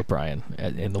Daniel Bryan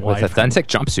in the with Wyatt authentic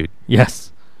jumpsuit.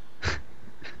 Yes.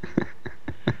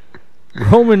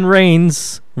 Roman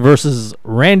Reigns versus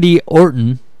Randy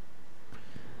Orton.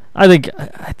 I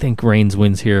think Reigns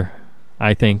wins here.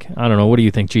 I don't know. What do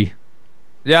you think, G?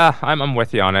 Yeah, I'm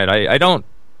with you on it. I don't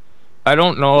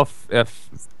know if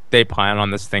they plan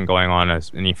on this thing going on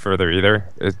any further either.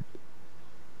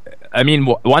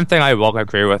 One thing I will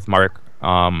agree with Mark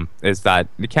is that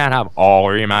you can't have all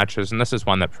rematches, and this is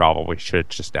one that probably should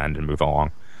just end and move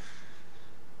along.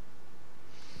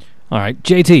 All right,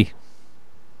 JT.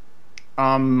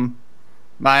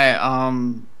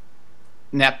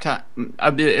 nap time.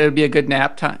 It would be a good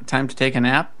nap time to take a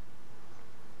nap.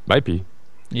 Might be.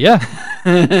 Yeah.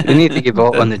 They need to give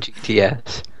out on the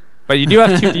GTS. But you do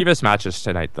have 2 Divas matches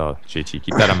tonight, though, JT.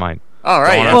 Keep that in mind. All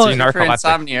right, Don't wanna that's see for Narcoleptic.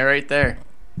 insomnia right there.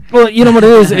 Well, you know what it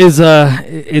is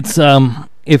it's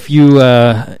if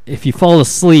you fall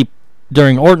asleep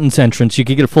during Orton's entrance, you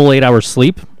could get a full 8 hours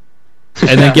sleep,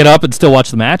 and then get up and still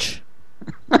watch the match.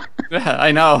 Yeah,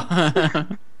 I know.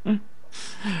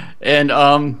 And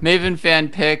Maven fan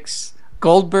picks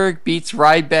Goldberg beats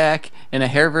Ryback in a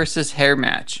hair versus hair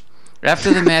match.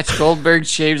 After the match, Goldberg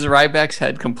shaves Ryback's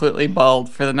head completely bald.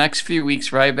 For the next few weeks,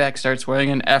 Ryback starts wearing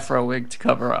an afro wig to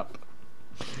cover up.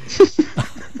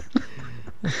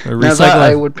 Now that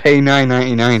I would pay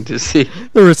 $9.99 to see.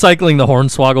 They're recycling the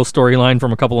Hornswoggle storyline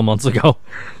from a couple of months ago.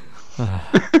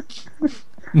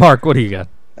 Mark, what do you got?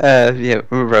 Yeah,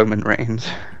 Roman Reigns.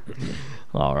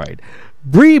 All right.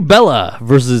 Brie Bella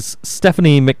versus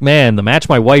Stephanie McMahon. The match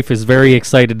my wife is very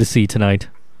excited to see tonight.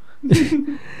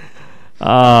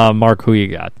 Mark, who you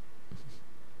got?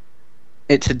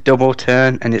 It's a double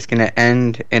turn, and it's going to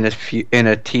end in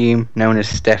a team known as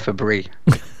Steph Brie.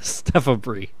 Steph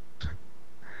Brie.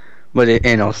 But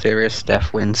in all serious,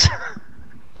 Steph wins.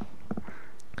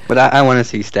 But I want to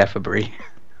see Steph Brie.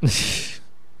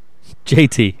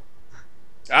 JT.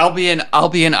 I'll be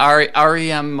in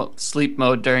REM sleep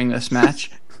mode during this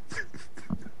match.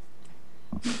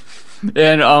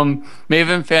 And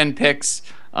Maven fan picks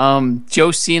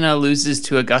Joe Cena loses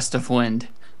to a gust of wind.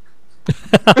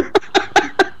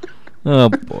 Oh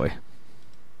boy.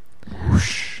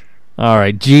 All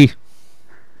right, G.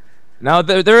 Now,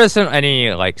 there isn't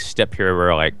any like step here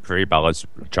where like Brie Bella's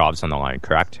job's on the line,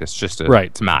 correct? It's just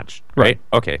it's a match, right?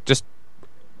 Okay, just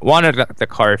wanted the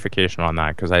clarification on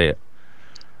that because I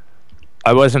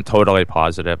wasn't totally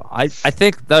positive. I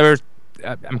think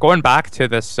I'm going back to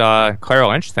this Claire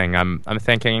Lynch thing. I'm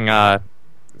thinking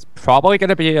it's probably going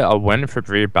to be a win for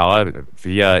Brie Bella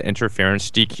via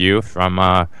interference DQ from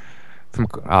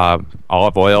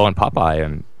Olive Oil and Popeye,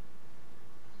 and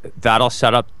that'll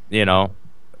set up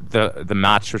the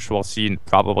match which we'll see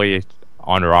probably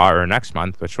on Raw or next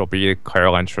month, which will be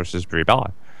Claire Lynch versus Brie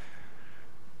Bella.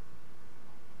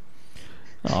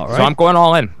 All right. So I'm going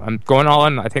all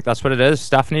in. I think that's what it is.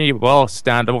 Stephanie will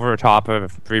stand over top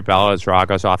of Brie Bella as Raw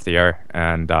goes off the air,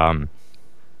 and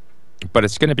but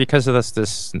it's going to be because of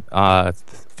this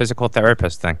physical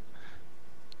therapist thing.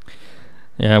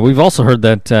 Yeah, we've also heard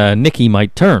that Nikki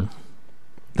might turn.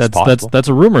 That's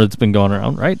a rumor that's been going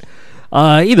around, right?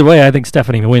 Either way, I think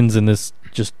Stephanie wins, and this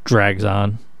just drags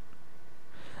on.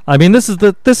 I mean, this is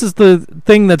the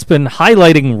thing that's been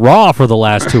highlighting Raw for the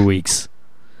last 2 weeks.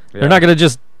 Yeah. They're not going to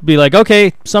just be like,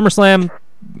 okay, SummerSlam,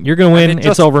 you're going to win,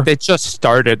 it's over. They just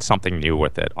started something new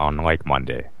with it on like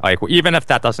Monday. Like even if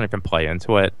that doesn't even play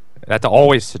into it, that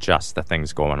always suggests that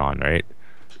thing's going on, right?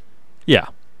 Yeah.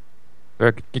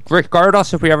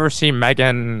 Regardless if we ever see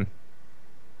Megan,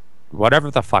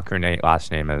 whatever the fuck her last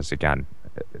name is again,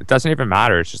 it doesn't even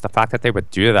matter. It's just the fact that they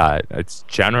would do that. It's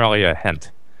generally a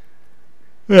hint.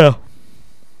 Yeah.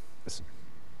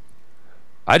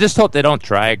 I just hope they don't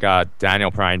drag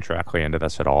Daniel Bryan directly into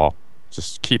this at all.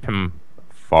 Just keep him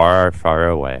far, far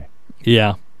away.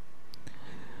 Yeah.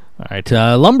 All right.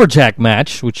 Lumberjack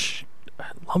match,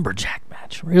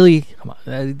 really? Come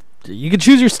on. You can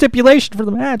choose your stipulation for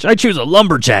the match. I choose a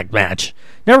lumberjack match.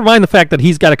 Never mind the fact that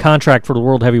he's got a contract for the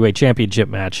World Heavyweight Championship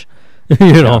match.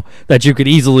 That you could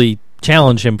easily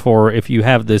challenge him for if you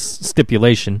have this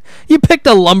stipulation. You picked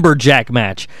a lumberjack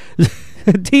match.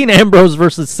 Dean Ambrose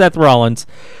versus Seth Rollins,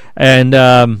 and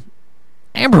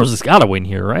Ambrose has got to win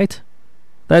here, right?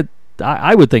 That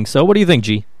I would think so. What do you think,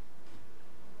 G?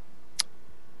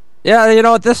 Yeah,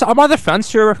 I'm on the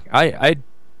fence here. I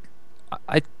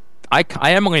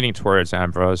am leaning towards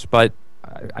Ambrose, but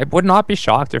I would not be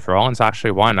shocked if Rollins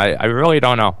actually won. I really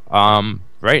don't know.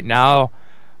 Right now,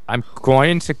 I'm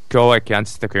going to go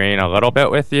against the grain a little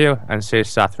bit with you and say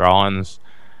Seth Rollins,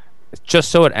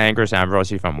 just so it angers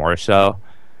Ambrose even more so,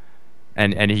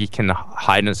 and he can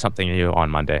hide in something new on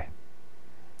Monday.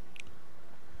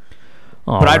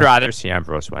 But I'd rather see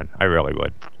Ambrose win. I really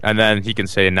would. And then he can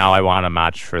say, now I want a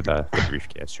match for the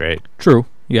briefcase, right? True,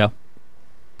 yeah.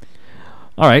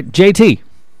 All right, JT.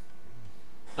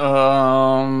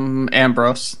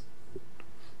 Ambrose.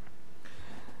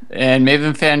 And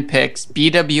Maven fan picks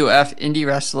BWF Indie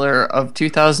Wrestler of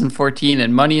 2014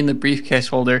 and Money in the Briefcase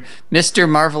holder, Mr.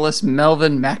 Marvelous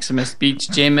Melvin Maximus beats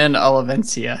Jamin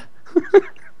Olivencia.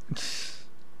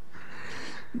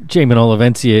 Jamin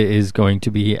Olivencia is going to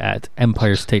be at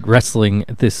Empire State Wrestling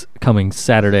this coming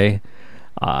Saturday.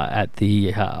 at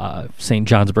the St.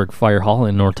 Johnsburg Fire Hall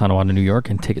in North Tonawanda, New York,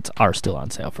 and tickets are still on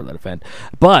sale for that event.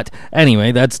 But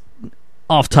anyway, that's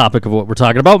off topic of what we're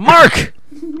talking about. Mark!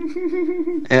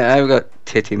 Yeah, I've got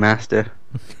Titty Master.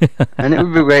 And it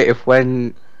would be great if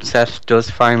when Seth does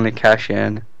finally cash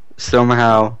in,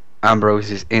 somehow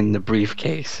Ambrose is in the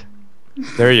briefcase.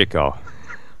 There you go.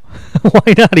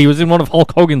 Why not? He was in one of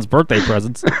Hulk Hogan's birthday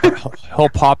presents. He'll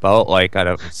pop out like out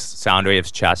of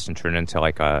Soundwave's chest and turn into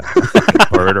like a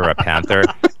bird or a panther.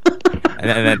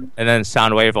 And then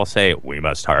Soundwave will say, "We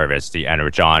must harvest the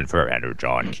Energon for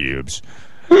Energon cubes."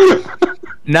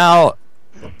 Now,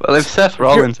 Well, if Seth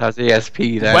Rollins has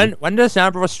ESP, then when does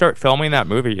Ambrose start filming that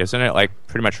movie? Isn't it like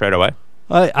pretty much right away?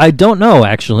 I don't know,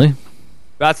 actually.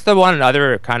 That's the one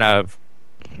other kind of,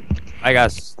 I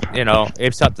guess,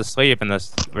 apes up the sleeve in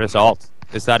this result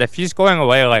is that if he's going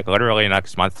away like literally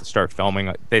next month to start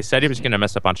filming, they said he was going to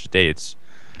miss a bunch of dates.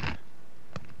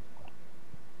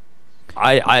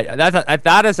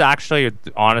 That is actually,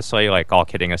 honestly, like all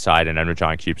kidding aside, and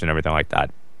Energon cubes and everything like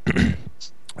that.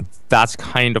 That's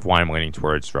kind of why I'm leaning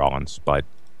towards Rollins, but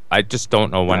I just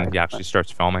don't know when he actually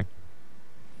starts filming.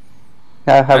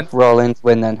 have Rollins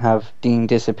win, then have Dean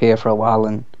disappear for a while,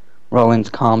 and Rollins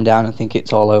calm down and think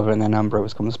it's all over, and then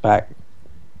Ambrose comes back.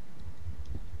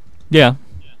 Yeah,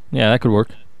 that could work.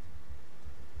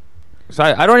 So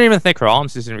I don't even think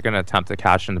Rollins is going to attempt to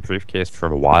cash in the briefcase for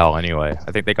a while anyway.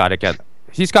 I think they got to get...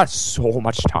 He's got so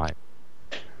much time.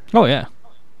 Oh, yeah.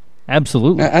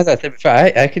 Absolutely. As I said before,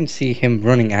 I can see him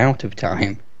running out of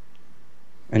time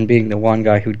and being the one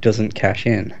guy who doesn't cash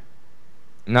in.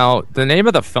 Now, the name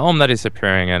of the film that he's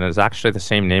appearing in is actually the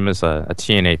same name as a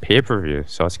TNA pay-per-view,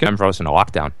 so it's getting Ambrose into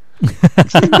lockdown.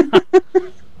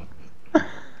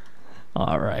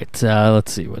 All right,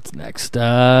 let's see what's next.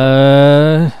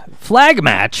 Flag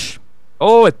match.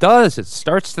 Oh, it does. It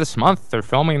starts this month. They're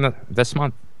filming this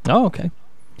month. Oh, okay.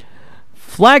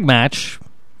 Flag match.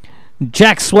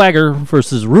 Jack Swagger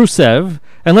versus Rusev,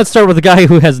 and let's start with a guy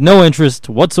who has no interest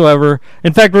whatsoever.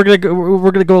 In fact, we're gonna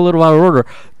go a little out of order.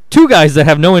 Two guys that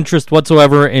have no interest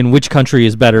whatsoever in which country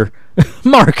is better.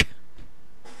 Mark.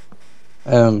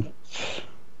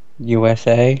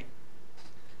 USA.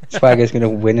 Swagger's gonna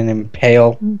win and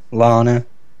impale Lana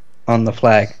on the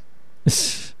flag.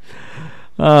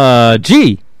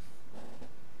 G.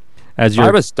 As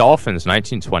I was Dolphins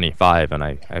 1925, and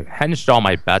I hinged all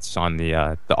my bets on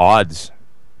the odds.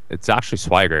 It's actually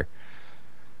Swagger,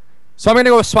 so I'm gonna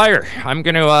go with Swagger. I'm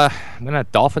gonna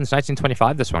Dolphins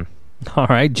 1925 this one. All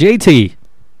right, JT.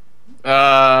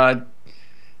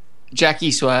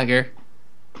 Jackie Swagger.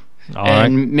 All right.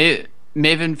 And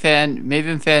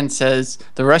Maven fan says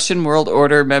the Russian World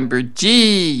Order member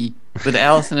G with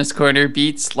Alice in his corner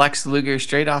beats Lex Luger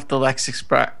straight off the Lex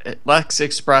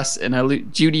Express in a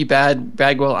Judy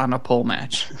Bagwell on a pole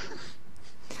match.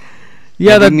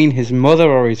 Yeah, that mean his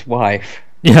mother or his wife?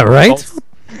 Yeah, right.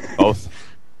 Both.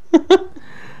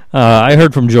 I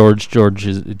heard from George. George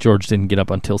didn't get up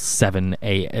until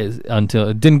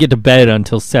didn't get to bed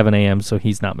until 7 a.m. So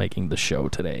he's not making the show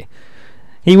today.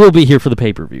 He will be here for the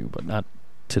pay-per-view, but not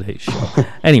today's show.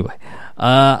 Anyway,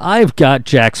 I've got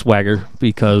Jack Swagger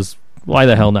because why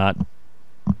the hell not?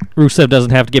 Rusev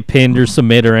doesn't have to get pinned or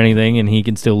submit or anything, and he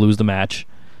can still lose the match.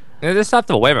 You just have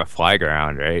to wave a flag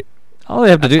around, right? All they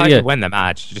have to do, how you win the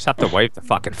match. You just have to wave the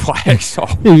fucking flag. So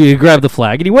you grab the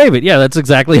flag and you wave it. Yeah, that's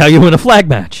exactly how you win a flag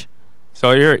match.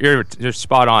 So you're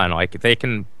spot on. Like they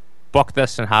can book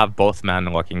this and have both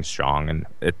men looking strong, and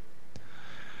it.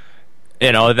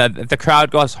 The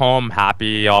crowd goes home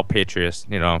happy, all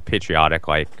patriotic.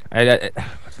 Like,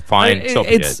 fine. So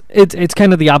it's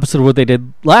kind of the opposite of what they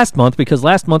did last month, because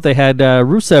last month they had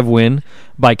Rusev win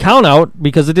by countout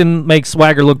because it didn't make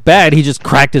Swagger look bad. He just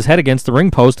cracked his head against the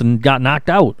ring post and got knocked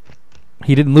out.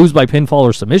 He didn't lose by pinfall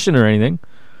or submission or anything.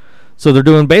 So they're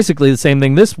doing basically the same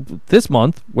thing this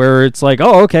month, where it's like,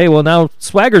 oh, okay, well now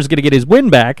Swagger's going to get his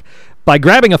win back by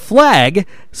grabbing a flag,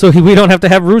 so we don't have to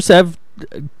have Rusev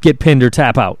get pinned or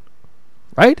tap out,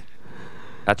 right?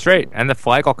 That's right, and the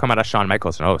flag will come out of Shawn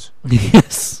Michaels' nose.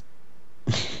 Yes.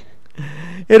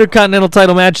 Intercontinental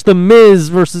title match: The Miz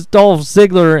versus Dolph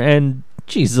Ziggler, and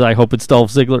Jesus, I hope it's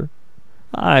Dolph Ziggler.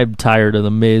 I'm tired of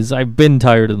The Miz. I've been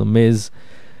tired of The Miz.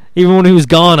 Even when he was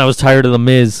gone, I was tired of The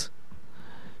Miz.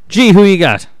 Gee, who you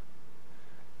got?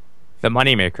 The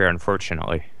moneymaker,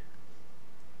 unfortunately.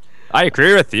 I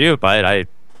agree with you, but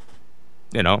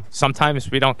sometimes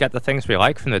we don't get the things we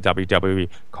like from the WWE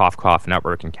cough cough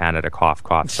network in Canada. Cough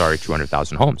cough. Sorry,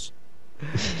 200,000 homes.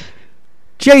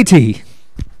 JT.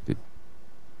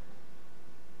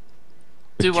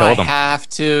 Do I have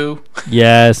to?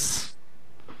 Yes.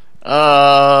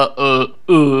 Oh,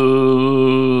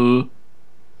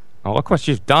 look what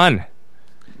you've done.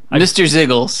 Mr.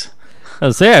 Ziggles. I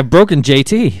was say I've broken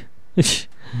JT.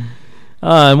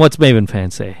 And what's Maven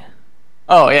Fan say?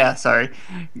 Oh yeah, sorry.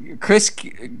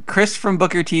 Chris from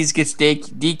Booker T's gets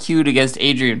DQ'd against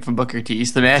Adrian from Booker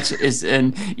T's. The match is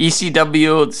an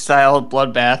ECW style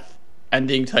bloodbath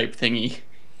ending type thingy.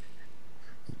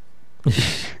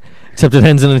 Except it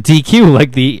ends in a DQ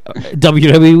like the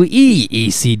WWE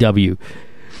ECW.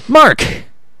 Mark.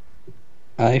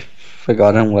 I've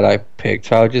forgotten what I picked,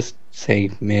 so I'll just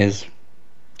say Miz.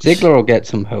 Ziggler will get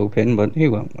some hope in, but he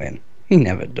won't win. He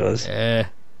never does.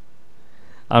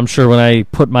 I'm sure when I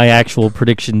put my actual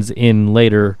predictions in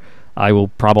later, I will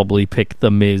probably pick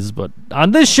The Miz. But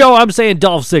on this show, I'm saying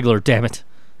Dolph Ziggler, damn it.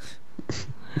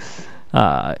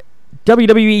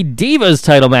 WWE Divas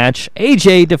title match.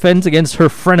 AJ defends against her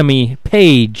frenemy,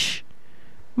 Paige.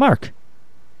 Mark.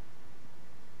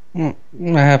 I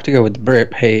have to go with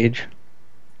Britt Page.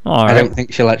 All I right. don't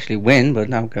think she'll actually win,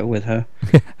 but I'll go with her.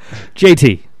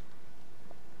 JT.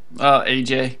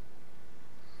 AJ.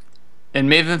 And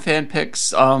Maven Fan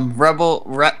picks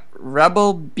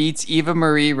Rebel beats Eva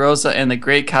Marie, Rosa, and the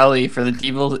Great Khali for the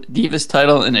Divas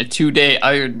title in a 2-day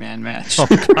Iron Man match.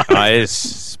 Nice.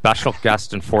 Special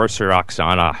guest enforcer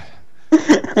Oksana.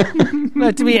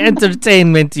 Let me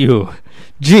entertainment you.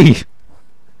 Gee.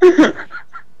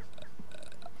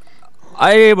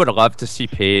 I would love to see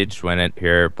Paige win it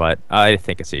here, but I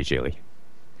think it's AJ Lee.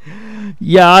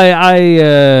 Yeah,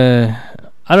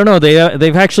 I don't know.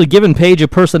 They've actually given Paige a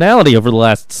personality over the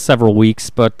last several weeks,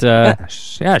 but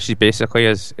Yeah, she basically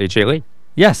is AJ Lee.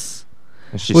 yes.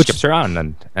 And she Which- skips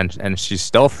around, and she's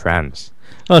still friends.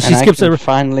 Oh, she and skips I can her.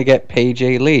 finally get Paige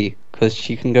A. Lee, because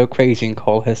she can go crazy and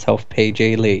call herself Paige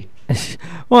A. Lee.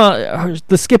 Well,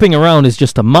 the skipping around is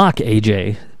just to mock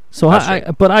AJ. So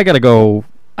That's but I gotta go.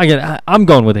 I'm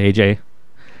going with AJ.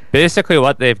 Basically,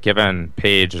 what they've given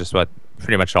Paige is what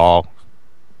pretty much all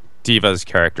Divas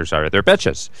characters are. They're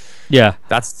bitches. Yeah,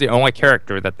 That's the only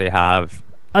character that they have.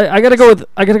 I gotta go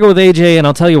with AJ, and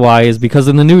I'll tell you why. Is because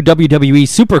in the new WWE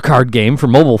Supercard game for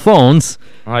mobile phones,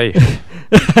 Ay,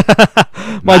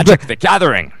 my Magic the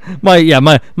Gathering.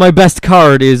 my best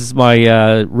card is my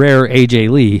rare AJ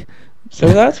Lee. So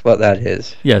that's what that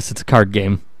is. Yes, it's a card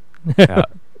game. Yeah.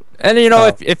 And you know,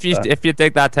 Oh, if you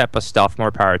dig that type of stuff,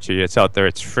 more power to you. It's out there.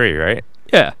 It's free, right?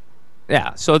 Yeah.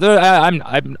 Yeah. So I'm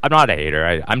not a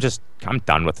hater. I'm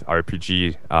done with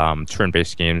RPG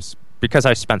turn-based games because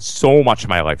I spent so much of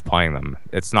my life playing them.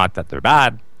 It's not that they're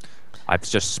bad. I've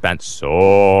just spent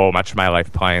so much of my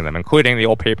life playing them, including the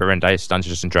old paper and dice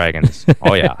Dungeons and Dragons.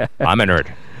 Oh yeah, I'm a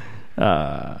nerd.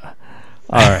 All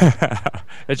right.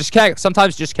 It just can't.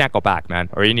 Sometimes you just can't go back, man.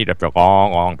 Or you need a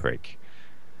long break.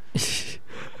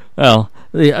 Well,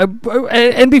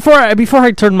 and before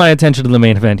I turn my attention to the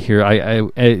main event here,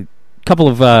 a couple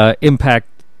of an Impact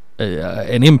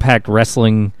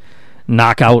Wrestling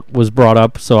knockout was brought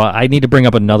up, so I need to bring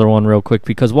up another one real quick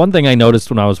because one thing I noticed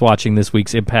when I was watching this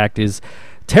week's Impact is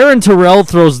Taryn Terrell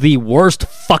throws the worst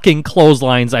fucking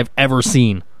clotheslines I've ever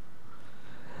seen.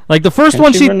 Like the first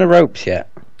one, Can she run the ropes yet?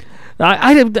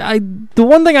 the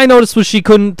one thing I noticed was she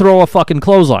couldn't throw a fucking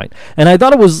clothesline, and I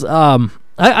thought it was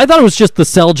I thought it was just the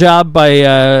sell job by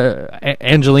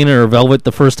Angelina or Velvet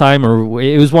the first time, or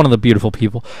it was one of the beautiful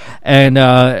people. And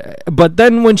but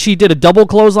then when she did a double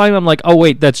clothesline, I'm like, oh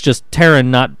wait, that's just Taryn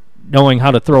not knowing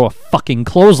how to throw a fucking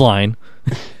clothesline.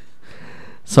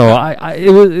 So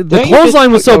the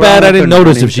clothesline was so bad I didn't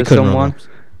notice if she couldn't run.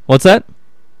 What's that?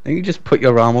 You just put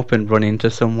your arm up and run into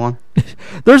someone.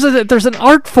 There's an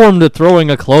art form to throwing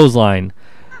a clothesline.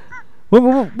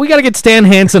 We got to get Stan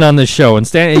Hansen on this show, and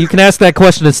you can ask that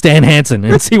question to Stan Hansen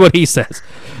and see what he says.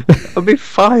 I'll be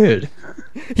fired.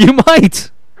 You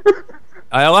might.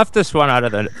 I left this one out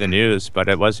of the news, but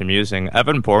it was amusing.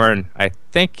 Evan Bourne, I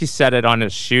think he said it on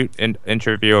his shoot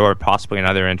interview or possibly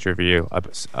another interview. He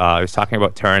was talking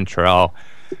about Taryn Terrell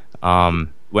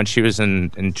when she was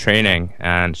in training,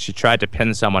 and she tried to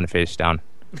pin someone face down.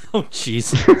 Oh,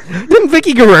 jeez. Didn't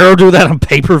Vicky Guerrero do that on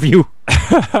pay-per-view?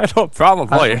 I don't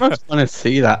probably. I almost want to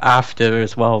see that after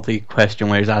as well. The question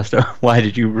where he's asked, "Why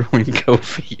did you ruin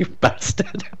Kofi, you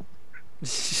bastard?"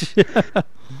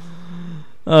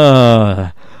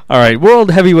 All right,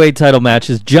 World Heavyweight title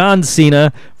matches: John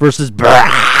Cena versus Brock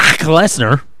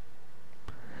Lesnar.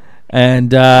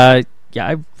 And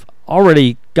I've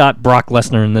already got Brock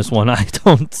Lesnar in this one. I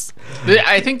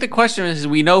think the question is,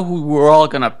 we know who we're all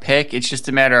going to pick. It's just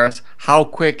a matter of how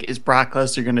quick is Brock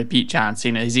Lesnar going to beat John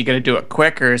Cena? Is he going to do it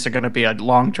quick, or is it going to be a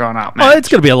long, drawn-out match? Oh, it's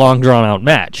going to be a long, drawn-out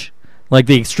match. Like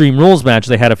the Extreme Rules match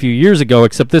they had a few years ago,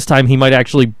 except this time he might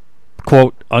actually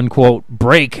quote unquote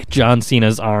break John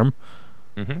Cena's arm.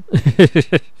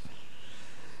 Mm-hmm.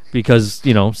 Because,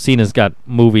 Cena's got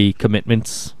movie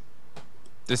commitments.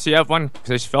 Does he have one?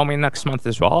 He's filming next month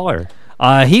as well, or?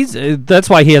 That's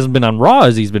why he hasn't been on Raw,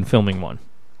 as he's been filming one.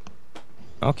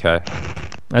 Okay.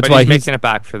 That's but why he's making it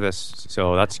back for this,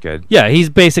 so that's good. Yeah, he's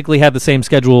basically had the same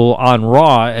schedule on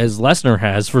Raw as Lesnar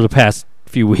has for the past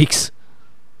few weeks.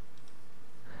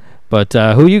 But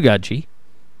who you got, G?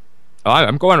 Oh,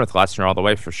 I'm going with Lesnar all the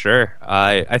way for sure.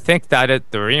 I think that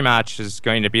the rematch is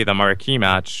going to be the marquee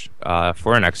match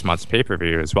for next month's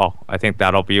pay-per-view as well. I think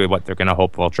that'll be what they're going to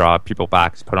hope will draw people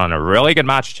back to put on a really good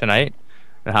match tonight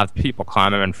and have people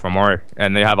climbing for more.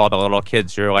 And they have all the little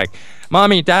kids who are like,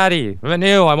 Mommy, Daddy,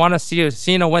 Manu, I want to see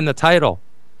Cena win the title.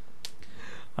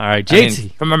 All right,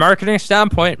 JT. From a marketing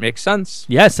standpoint, makes sense.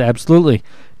 Yes, absolutely.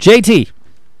 JT.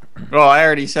 Well, I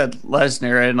already said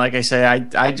Lesnar, and like I say,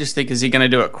 I just think, is he going to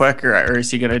do it quicker, or is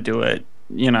he going to do it,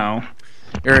 or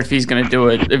if he's going to do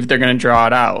it, if they're going to draw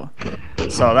it out.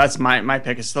 So that's my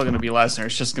pick is still going to be Lesnar.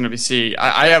 It's just going to be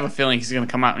I have a feeling he's going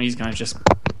to come out and he's going to just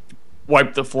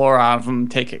wipe the floor out of him,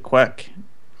 take it quick.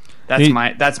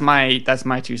 That's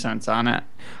my 2 cents on it.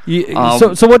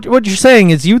 So what you're saying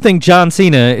is you think John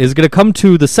Cena is going to come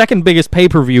to the second biggest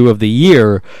pay-per-view of the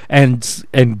year and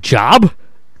job?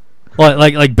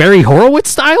 Like Barry Horowitz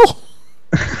style?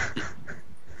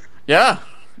 Yeah.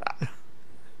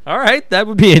 All right, that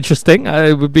would be interesting.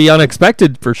 It would be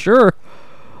unexpected for sure.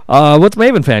 What's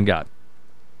Maven Fan got?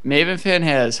 Maven Fan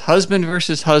has husband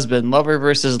versus husband, lover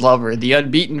versus lover, the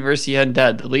unbeaten versus the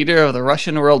undead, the leader of the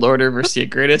Russian world order versus the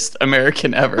greatest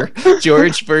American ever,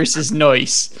 George versus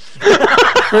Noyce.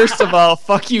 First of all,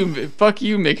 fuck you,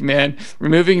 McMahon.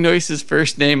 Removing Noyce's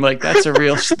first name that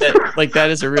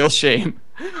is a real shame.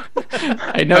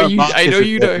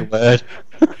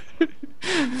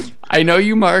 I know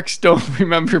you Marks don't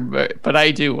remember, but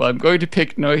I do. I'm going to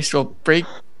pick Noyce will break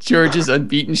George's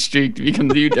unbeaten streak to become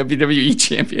the new WWE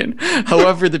champion.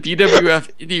 However, the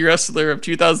BWF Indie Wrestler of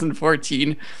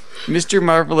 2014, Mr.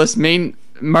 Marvelous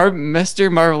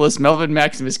Melvin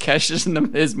Maximus cashes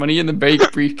in his Money in the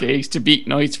Bank briefcase to beat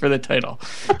Noyce for the title.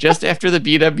 Just after the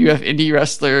BWF Indie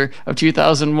Wrestler of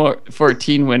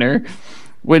 2014 winner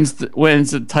wins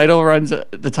the title,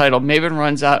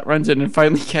 Maven runs in and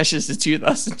finally cashes the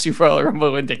 2002 Royal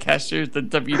Rumble win to cash the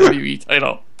WWE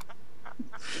title.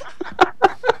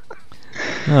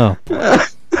 Oh, boy.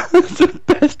 That's the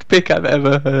best pick I've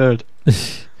ever heard.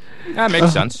 That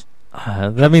makes sense.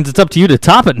 That means it's up to you to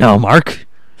top it now, Mark.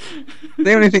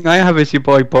 The only thing I have is your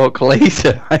boy Bork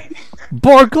Laser.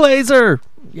 Bork Laser!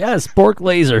 Yes, Bork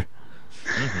Laser.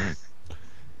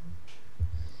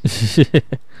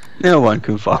 Mm-hmm. No one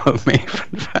can follow me.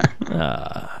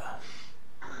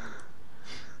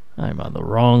 I'm on the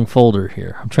wrong folder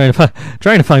here. I'm trying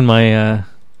to find my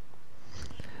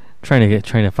trying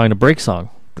to find a break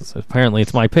song because apparently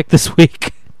it's my pick this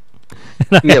week.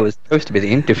 Yeah, it was supposed to be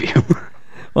the interview.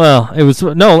 Well, I was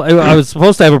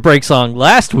supposed to have a break song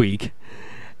last week,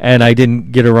 and I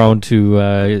didn't get around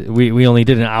to. We only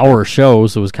did an hour show,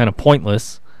 so it was kind of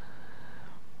pointless.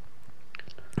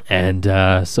 And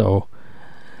so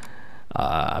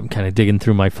I'm kind of digging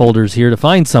through my folders here to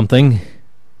find something.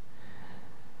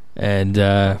 And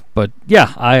but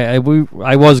yeah, I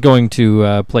was going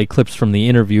to play clips from the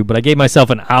interview, but I gave myself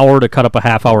an hour to cut up a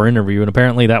half-hour interview, and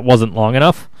apparently that wasn't long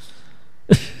enough.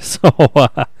 So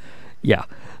yeah,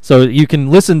 so you can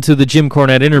listen to the Jim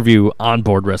Cornette interview on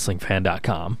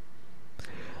BoardWrestlingFan.com,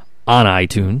 on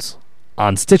iTunes,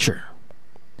 on Stitcher,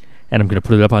 and I'm going to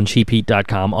put it up on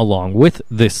CheapHeat.com along with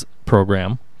this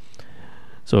program.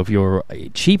 So if you're a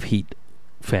Cheap Heat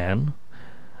fan,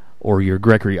 or you're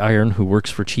Gregory Iron who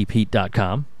works for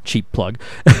CheapHeat.com, cheap plug,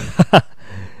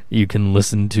 you can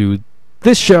listen to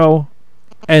this show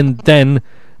and then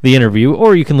the interview,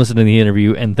 or you can listen to the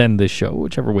interview and then this show,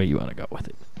 whichever way you want to go with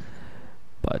it.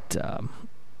 But,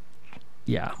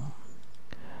 yeah.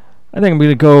 I think I'm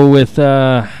going to go with,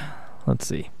 let's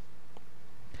see.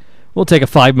 We'll take a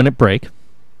 5-minute break.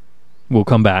 We'll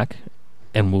come back,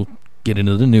 and we'll get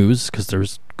into the news, because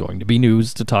there's going to be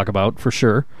news to talk about for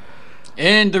sure.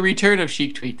 And the return of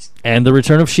Chic Tweets.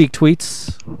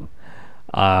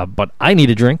 But I need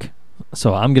a drink,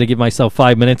 so I'm going to give myself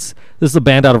 5 minutes. This is a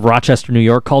band out of Rochester, New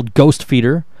York called Ghost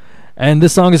Feeder, and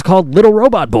this song is called Little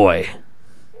Robot Boy.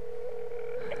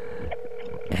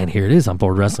 And here it is on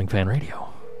Board Wrestling Fan Radio.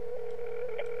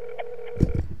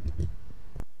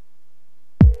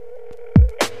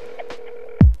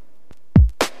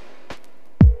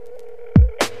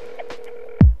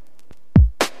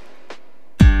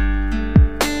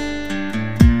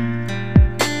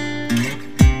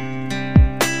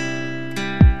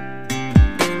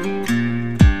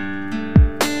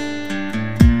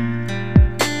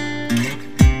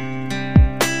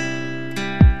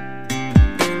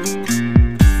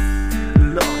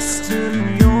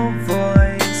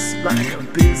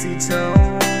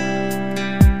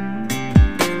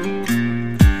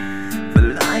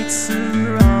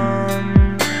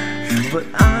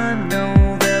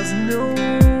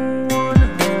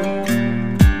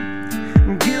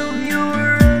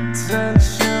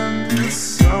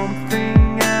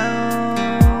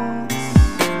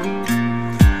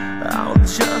 I'll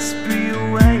just be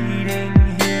waiting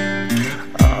here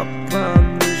up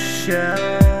on the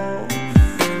shelf.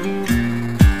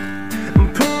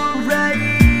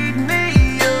 Parade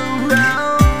me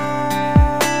around.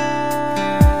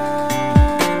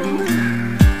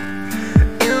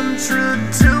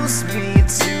 Introduce me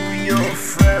to your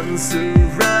friends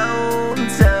around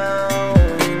town.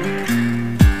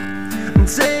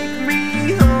 Take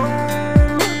me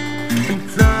home and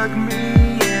plug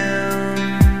me in.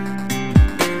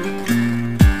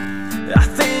 I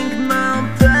think my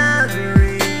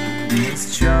battery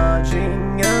needs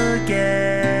charging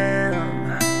again.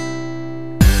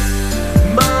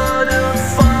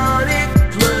 Monophonic,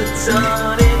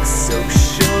 platonic,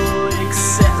 social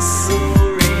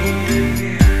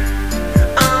accessory.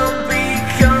 I'm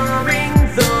becoming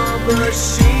the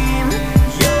machine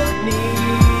you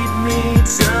need me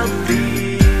to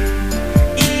be.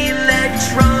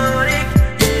 Electronic,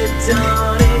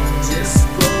 hedonic,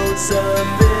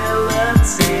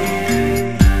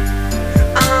 disposability.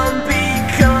 I'm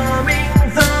becoming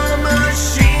the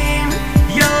machine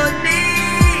you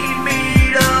need me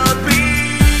to be.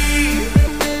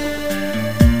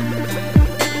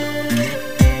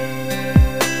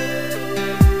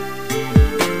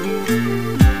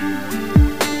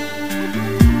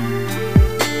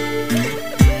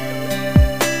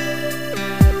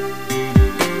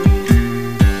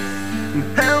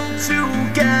 Held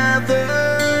together,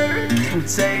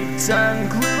 taped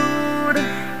unglued.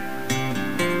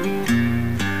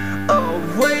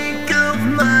 Awake of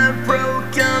my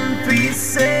broken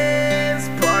pieces,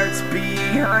 parts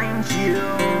behind you.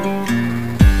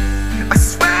 I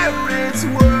swear it's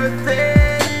worth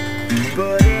it,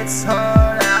 but it's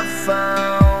hard I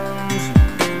found.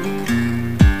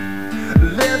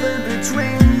 Living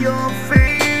between your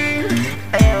feet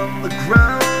and the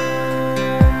ground.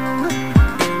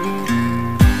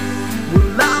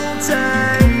 Well, I'll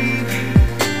take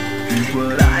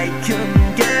what I can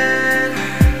get,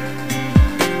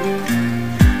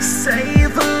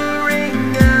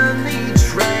 savoring any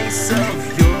trace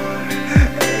of your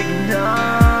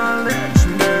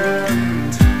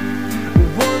acknowledgement.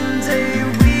 One day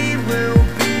we will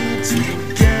be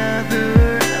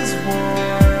together as one.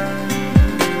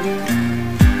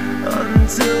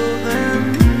 Until then,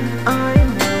 I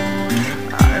know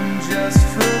I'm just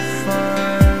for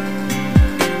fun.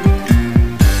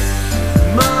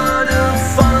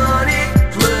 Monophonic,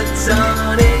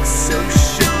 platonic,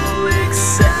 social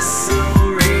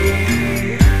accessory.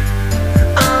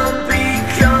 I'm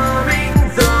becoming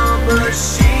the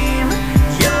machine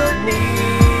you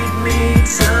need me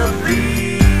to be.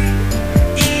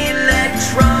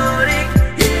 Electronic,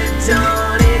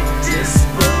 hedonic,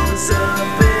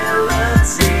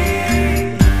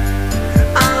 disposability.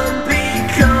 I'm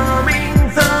becoming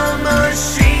the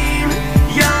machine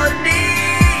you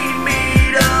need me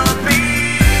to be.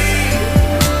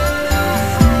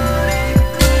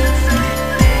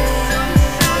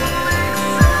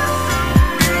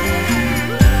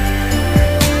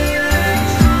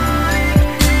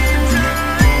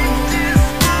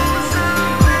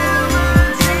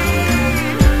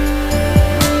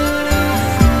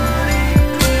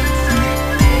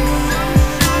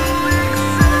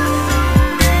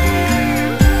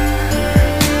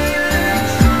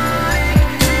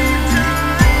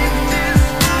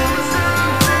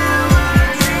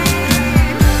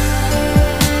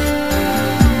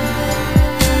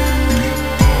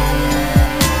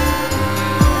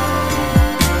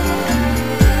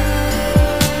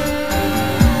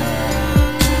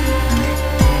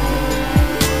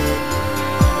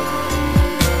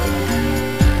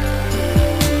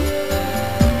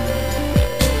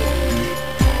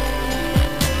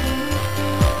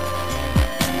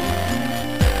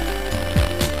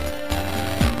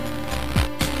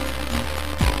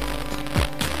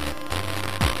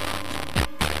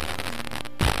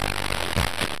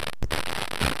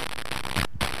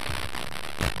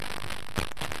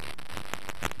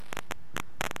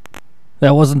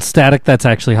 That wasn't static. That's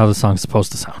actually how the song's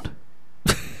supposed to sound.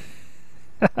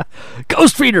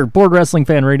 Ghost Reader, Board Wrestling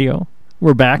Fan Radio.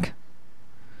 We're back.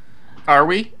 Are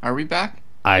we? Are we back?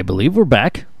 I believe we're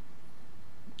back.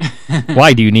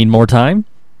 Why, do you need more time?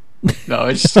 No,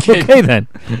 it's just kidding. Okay, then.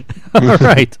 All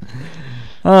right.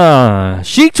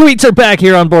 Chic Tweets are back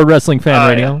here on Board Wrestling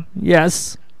Fan Radio. Yeah.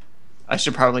 Yes. I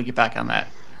should probably get back on that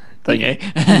thing, eh?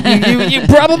 you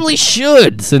probably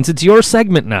should, since it's your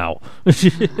segment now.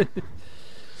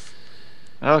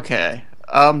 Okay.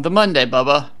 The Monday,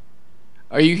 Bubba.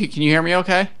 Can you hear me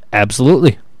okay?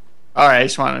 Absolutely. All right, I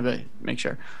just wanted to make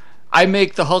sure. I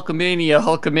make the Hulkamania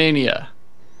Hulkamania.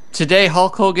 Today,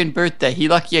 Hulk Hogan birthday. He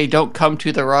lucky I don't come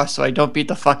to the Raw, so I don't beat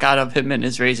the fuck out of him in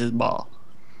his raises ball.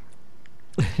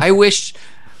 I wish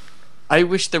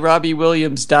the Robbie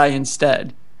Williams die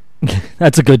instead.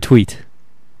 That's a good tweet.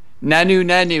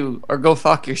 Nanu, or go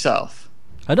fuck yourself.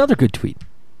 Another good tweet.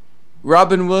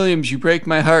 Robin Williams, you break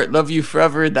my heart. Love you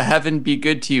forever. The heaven be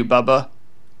good to you, Bubba.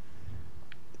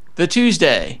 The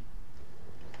Tuesday.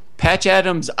 Patch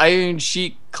Adams Iron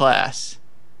Sheik class.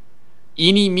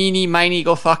 Eeny, meeny, miny,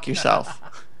 go fuck yourself.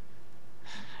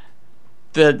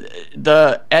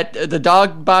 The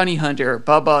dog bounty hunter,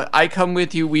 Bubba, I come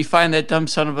with you. We find that dumb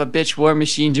son of a bitch, War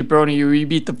Machine Jabroni. We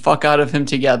beat the fuck out of him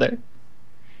together.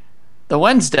 The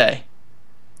Wednesday.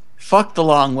 Fuck the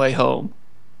long way home.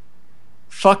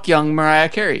 Fuck young Mariah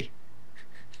Carey.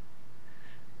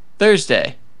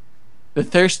 Thursday. The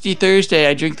thirsty Thursday.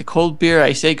 I drink the cold beer.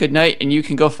 I say goodnight, and you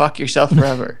can go fuck yourself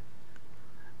forever.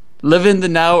 Live in the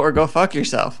now or go fuck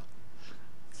yourself.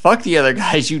 Fuck the other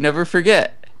guys you never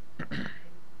forget.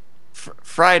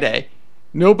 Friday.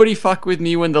 Nobody fuck with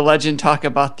me when the legend talk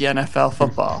about the NFL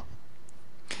football.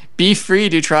 Be free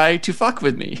to try to fuck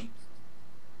with me.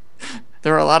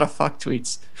 There are a lot of fuck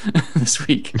tweets this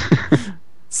week.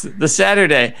 The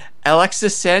Saturday.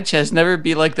 Alexis Sanchez never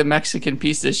be like the Mexican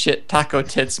piece of shit taco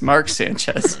tits Mark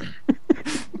Sanchez.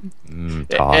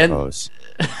 Tacos.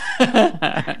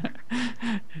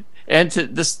 And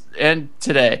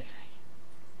today,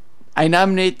 I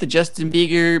nominate the Justin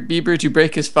Bieber to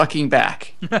break his fucking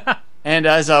back. And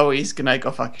as always, good night,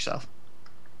 go fuck yourself.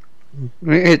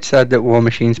 It's sad that War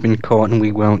Machine's been caught and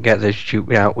we won't get this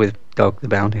shootout with Dog the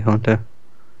Bounty Hunter.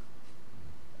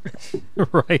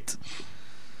 Right.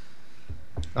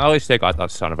 At least they got that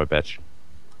son of a bitch.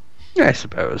 I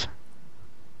suppose.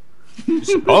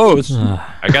 Suppose.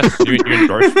 I guess you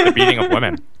endorse the beating of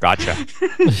women. Gotcha.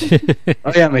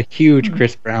 I am a huge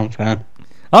Chris Brown fan.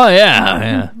 Oh,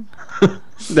 yeah.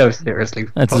 No, seriously.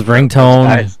 That's his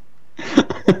ringtone.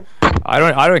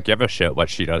 I don't give a shit what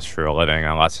she does for a living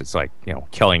unless it's like,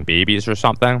 killing babies or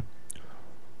something.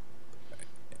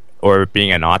 Or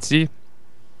being a Nazi.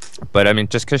 But I mean,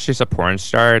 just because she's a porn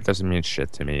star, it doesn't mean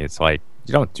shit to me. It's like,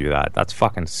 you don't do that. That's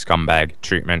fucking scumbag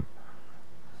treatment.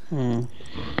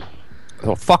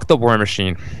 So fuck the War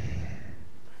Machine.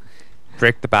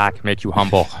 Break the back, make you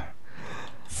humble.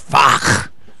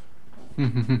 Fuck.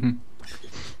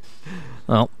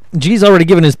 Well, G's already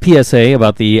given his PSA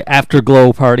about the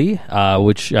Afterglow party,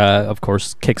 which, of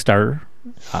course, Kickstarter.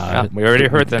 We already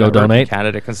heard that. Go donate.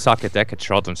 Canada can suck a dick. A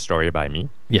children's story by me.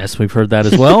 Yes, we've heard that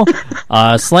as well.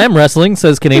 Slam Wrestling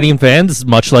says Canadian fans,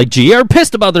 much like G, are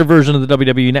pissed about their version of the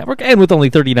WWE Network, and with only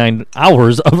 39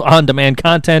 hours of on-demand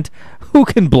content, who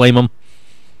can blame them?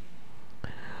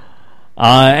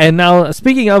 And now,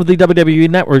 speaking of the WWE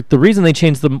Network, the reason they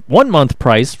changed the 1-month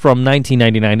price from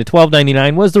 $19.99 to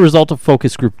 $12.99 was the result of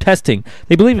focus group testing.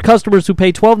 They believe customers who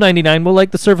pay $12.99 will like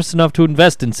the service enough to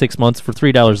invest in 6 months for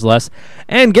 $3 less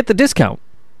and get the discount.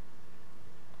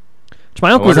 Which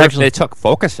my uncle was actually... they took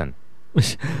focusing.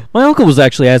 My uncle was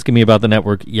actually asking me about the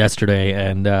network yesterday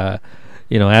and,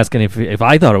 asking if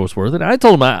I thought it was worth it. I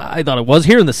told him I thought it was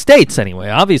here in the States anyway.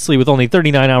 Obviously, with only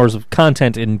 39 hours of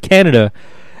content in Canada...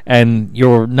 And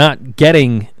you're not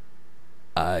getting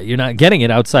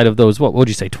it outside of those. What would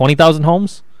you say? 20,000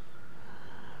 homes,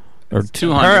 or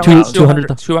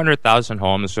 200,000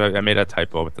 homes. I made a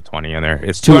typo with the 20 in there.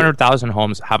 It's 200,000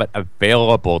 homes have it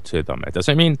available to them. It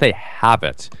doesn't mean they have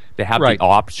it. They have the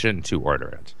option to order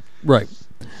it. Right.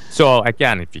 So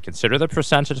again, if you consider the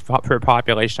percentage per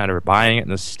population that are buying it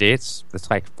in the States, it's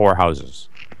like 4 houses.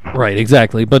 Right.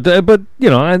 Exactly. But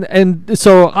and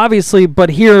so obviously,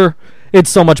 but here. It's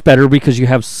so much better because you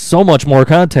have so much more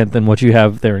content than what you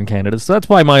have there in Canada. So that's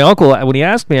why my uncle, when he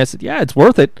asked me, I said, "Yeah, it's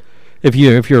worth it if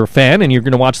you're a fan and you're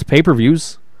going to watch the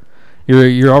pay-per-views.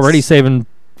 You're already saving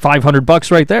 $500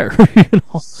 right there."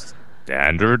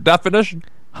 Standard definition.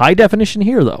 High definition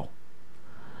here, though.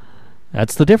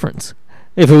 That's the difference.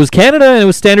 If it was Canada and it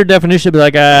was standard definition, it'd be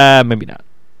like, maybe not.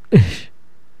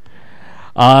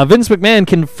 Vince McMahon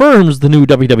confirms the new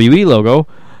WWE logo,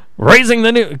 raising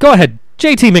the new. Go ahead.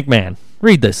 JT McMahon,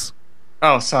 read this.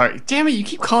 Oh, sorry. Damn it, you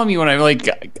keep calling me when I'm,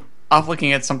 off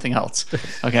looking at something else.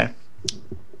 Okay.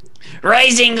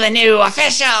 Raising the new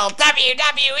official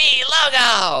WWE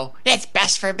logo. It's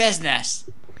best for business.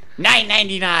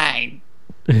 $9.99.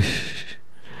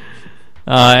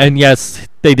 And yes,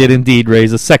 they did indeed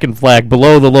raise a second flag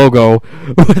below the logo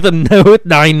with a note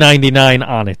 $9.99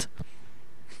 on it.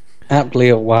 Aptly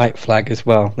a white flag as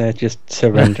well. They're just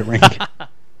surrendering.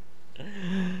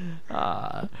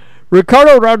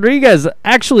 Ricardo Rodriguez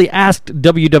actually asked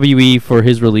WWE for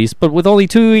his release, but with only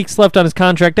 2 weeks left on his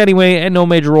contract anyway and no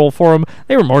major role for him,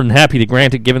 they were more than happy to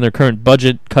grant it given their current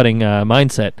budget-cutting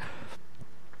mindset.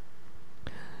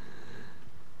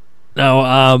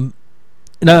 Now,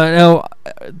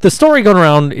 the story going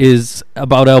around is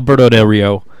about Alberto Del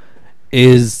Rio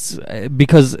is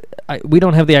because we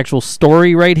don't have the actual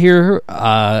story right here.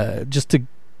 Just to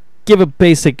give a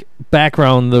basic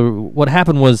background, what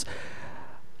happened was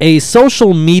a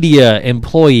social media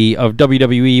employee of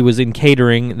WWE was in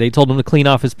catering. They told him to clean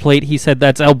off his plate. He said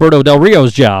that's Alberto Del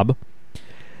Rio's job.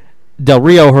 Del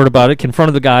Rio heard about it,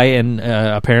 confronted the guy, and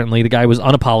apparently the guy was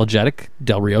unapologetic.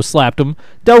 Del Rio slapped him.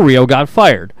 Del Rio got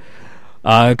fired.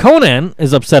 Conan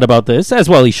is upset about this, as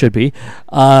well he should be,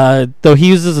 though he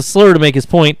uses a slur to make his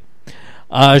point.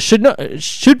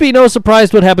 Should be no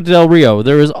surprise what happened to Del Rio.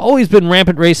 There has always been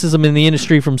rampant racism in the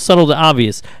industry from subtle to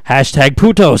obvious. Hashtag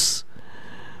putos.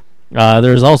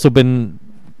 There has also been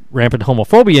rampant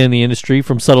homophobia in the industry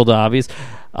from subtle to obvious.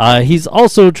 He's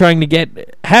also trying to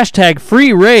get hashtag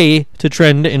free Rey to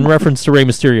trend in reference to Rey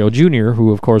Mysterio Jr.,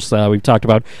 who, of course, we've talked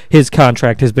about. His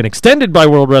contract has been extended by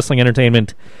World Wrestling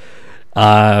Entertainment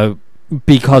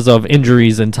because of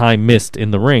injuries and time missed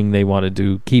in the ring. They wanted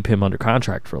to keep him under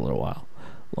contract for a little while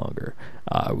longer,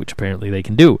 which apparently they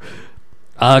can do.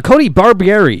 Cody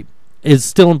Barbieri is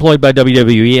still employed by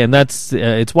WWE, and that's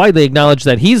it's widely acknowledged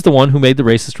that he's the one who made the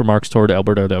racist remarks toward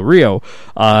Alberto Del Rio.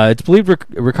 It's believed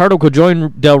Ricardo could join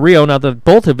Del Rio now that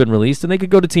both have been released, and they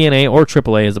could go to TNA or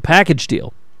AAA as a package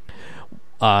deal.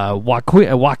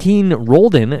 Joaquin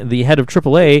Roldan, the head of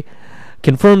AAA,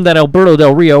 confirmed that Alberto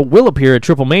Del Rio will appear at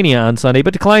Triple Mania on Sunday,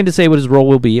 but declined to say what his role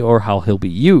will be or how he'll be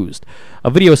used. A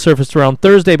video surfaced around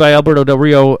Thursday by Alberto Del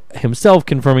Rio himself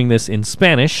confirming this in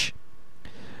Spanish.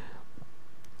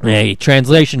 A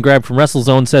translation grab from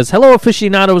WrestleZone says, "Hello,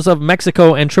 aficionados of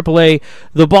Mexico and AAA.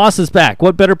 The boss is back.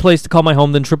 What better place to call my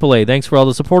home than AAA? Thanks for all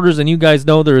the supporters, and you guys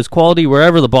know there is quality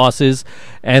wherever the boss is,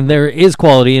 and there is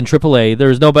quality in AAA.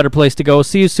 There is no better place to go.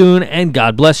 See you soon, and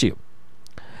God bless you."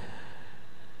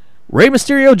 Rey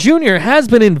Mysterio Jr. has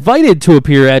been invited to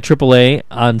appear at AAA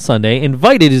on Sunday.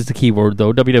 Invited is the key word,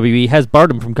 though. WWE has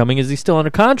barred him from coming as he's still under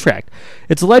contract.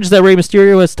 It's alleged that Rey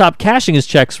Mysterio has stopped cashing his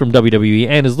checks from WWE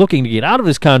and is looking to get out of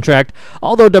his contract,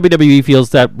 although WWE feels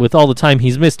that with all the time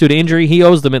he's missed due to injury, he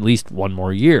owes them at least one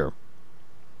more year.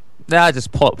 Yeah,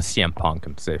 just pull up with CM Punk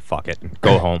and say, fuck it, and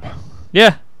go home.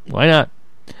 Yeah, why not?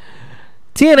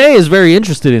 TNA is very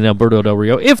interested in Alberto Del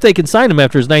Rio. If they can sign him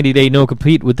after his 90-day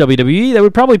no-compete with WWE, they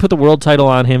would probably put the world title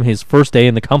on him his first day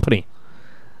in the company.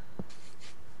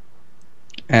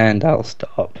 And I'll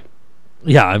stop.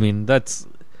 Yeah, I mean, that's...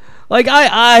 Like,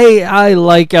 I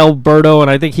like Alberto,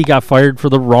 and I think he got fired for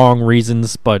the wrong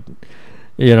reasons, but,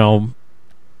 you know,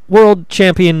 world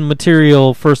champion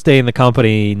material first day in the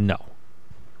company, no.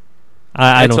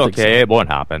 I don't think so. It's okay, it won't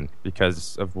happen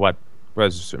because of what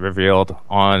was revealed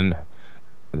on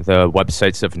the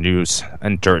websites of news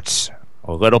and dirts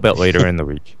a little bit later in the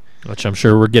week, which I'm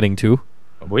sure we're getting to.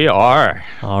 We are.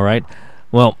 All right.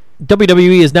 Well,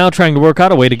 WWE is now trying to work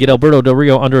out a way to get Alberto Del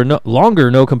Rio under a longer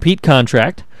no-compete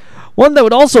contract, one that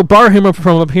would also bar him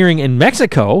from appearing in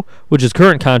Mexico, which his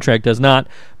current contract does not,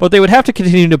 but they would have to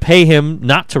continue to pay him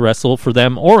not to wrestle for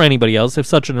them or anybody else if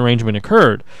such an arrangement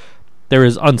occurred. There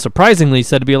is unsurprisingly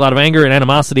said to be a lot of anger and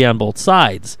animosity on both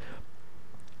sides.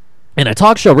 In a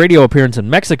talk show radio appearance in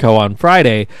Mexico on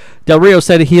Friday, Del Rio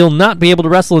said he'll not be able to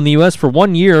wrestle in the U.S. for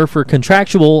 1 year for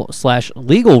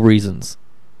contractual/legal reasons.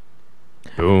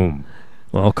 Boom.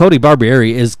 Well, Cody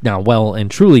Barbieri is now well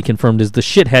and truly confirmed as the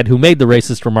shithead who made the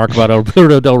racist remark about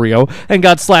Alberto Del Rio and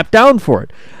got slapped down for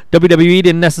it. WWE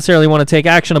didn't necessarily want to take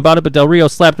action about it, but Del Rio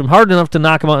slapped him hard enough to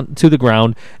knock him to the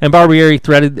ground, and Barbieri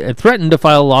threatened to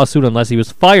file a lawsuit unless he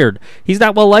was fired. He's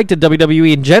not well liked at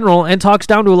WWE in general and talks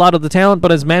down to a lot of the talent,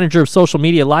 but as manager of social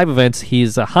media live events,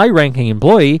 he's a high-ranking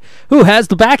employee who has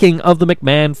the backing of the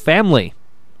McMahon family.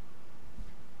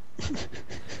 Here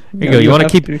you go. You want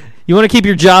to keep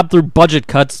your job through budget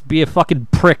cuts? Be a fucking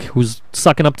prick who's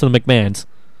sucking up to the McMahons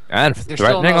and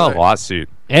threatening a lawsuit.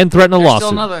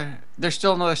 There's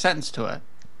still another sentence to it.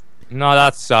 No,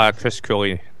 that's Chris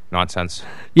Cooley nonsense.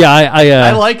 Yeah,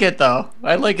 I like it though.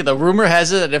 Rumor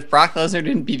has it that if Brock Lesnar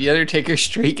didn't beat the Undertaker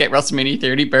streak at WrestleMania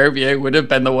 30, Barbieri would have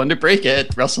been the one to break it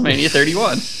at WrestleMania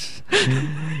 31.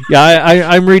 Yeah,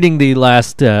 I'm reading the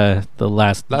last.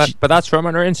 But that's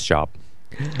Roman Reigns' job.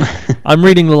 I'm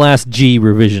reading the last G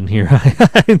revision here.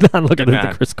 I'm not looking at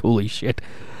the Chris Cooley shit.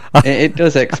 It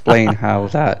does explain how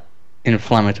that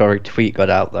inflammatory tweet got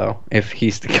out, though, if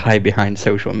he's the guy behind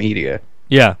social media.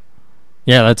 Yeah,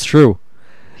 that's true.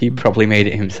 He probably made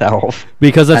it himself.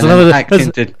 Because that's and then another hacked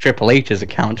into Triple H's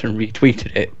account and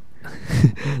retweeted it.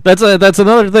 that's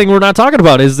another thing we're not talking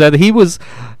about, is that he was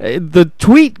the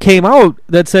tweet came out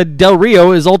that said Del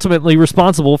Rio is ultimately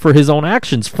responsible for his own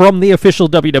actions from the official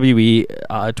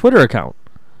WWE Twitter account.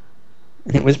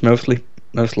 And it was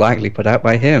most likely put out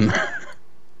by him.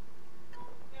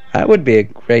 That would be a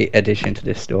great addition to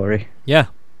this story. Yeah.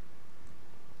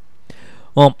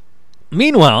 Well,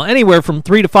 meanwhile, anywhere from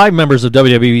 3 to 5 members of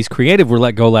WWE's creative were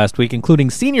let go last week, including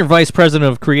Senior Vice President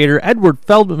of Edward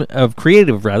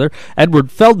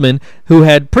Feldman, who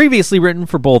had previously written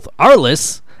for both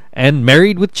Arliss and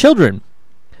Married with Children.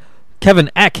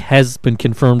 Kevin Eck has been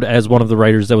confirmed as one of the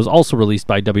writers that was also released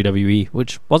by WWE,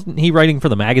 which wasn't he writing for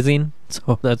the magazine?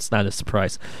 So that's not a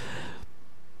surprise.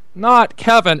 Not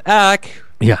Kevin Eck.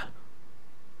 Yeah.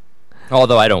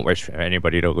 Although I don't wish for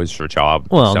anybody to lose their job.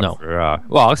 Well, except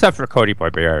no. Except for Cody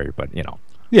Barbieri, but you know.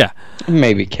 Yeah.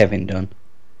 Maybe Kevin Dunn.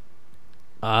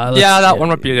 That one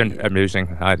would be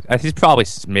amusing. He's probably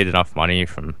made enough money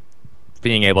from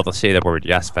being able to say the word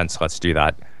yes, Vince, let's do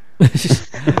that.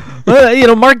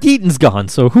 Mark Eaton's gone,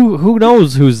 so who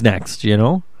knows who's next, you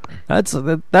know?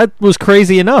 That was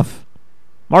crazy enough.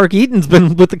 Mark Eaton's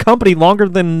been with the company longer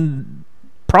than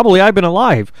probably I've been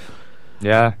alive.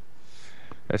 Yeah.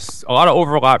 There's a lot of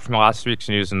overlap from last week's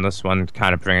news and this one,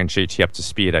 kind of bringing JT up to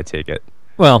speed, I take it.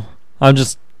 Well, I'm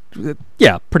just...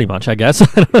 Yeah, pretty much, I guess.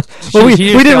 Well, we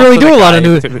didn't really do a lot of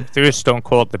news. Threw Stone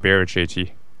Cold the beer with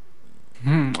JT.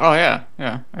 Oh, yeah.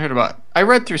 I heard about it. I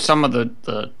read through some of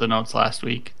the notes last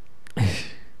week.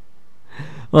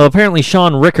 Well, apparently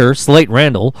Sean Ricker, Slate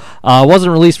Randall,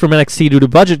 wasn't released from NXT due to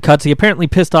budget cuts. He apparently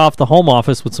pissed off the Home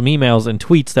Office with some emails and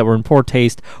tweets that were in poor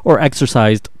taste or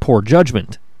exercised poor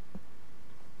judgment.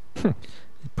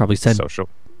 Probably sent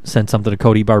something to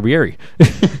Cody Barbieri.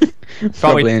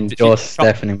 Probably endorsed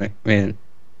Stephanie McMahon.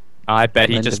 I bet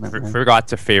he just forgot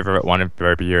to favorite one of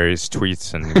Barbieri's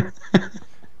tweets, and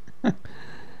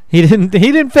he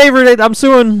didn't favorite it. I'm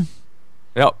suing.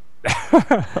 Yep.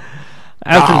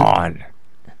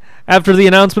 After the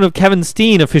announcement of Kevin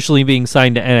Steen officially being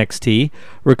signed to NXT,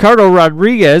 Ricardo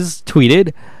Rodriguez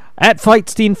tweeted, "At Fight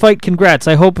Steen Fight, congrats.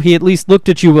 I hope he at least looked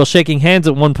at you while shaking hands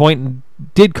at one point and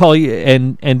did call you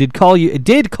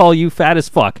fat as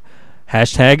fuck.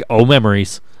 Hashtag oh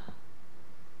memories."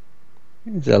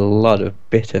 There's a lot of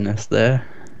bitterness there.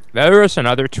 There was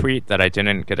another tweet that I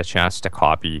didn't get a chance to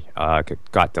copy,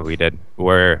 got deleted,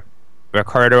 where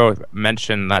Ricardo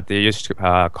mentioned that they used to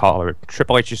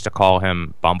Triple H used to call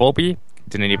him Bumblebee.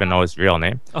 Didn't even know his real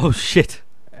name. Oh shit!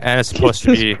 And it's supposed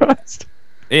to be. Christ.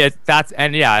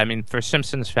 I mean, for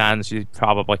Simpsons fans, you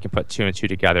probably can put 2 and 2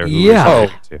 together. Oh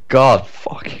God,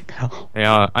 fucking hell!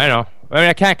 Yeah, I know. I mean,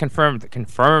 I can't confirm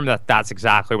that that's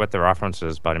exactly what the reference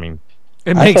is, but I mean,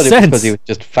 it makes sense. It was because he was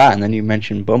just fat, and then you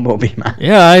mentioned Bumblebee Man.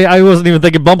 Yeah, I wasn't even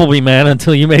thinking Bumblebee Man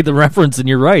until you made the reference, and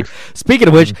you're right. Speaking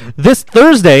of which, this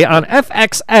Thursday on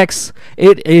FXX,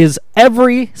 it is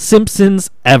Every Simpsons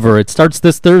Ever. It starts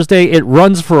this Thursday. It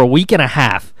runs for a week and a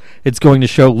half. It's going to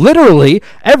show literally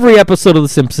every episode of The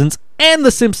Simpsons and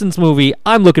The Simpsons movie.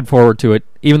 I'm looking forward to it,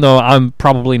 even though I'm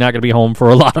probably not going to be home for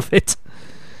a lot of it.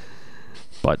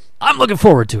 But I'm looking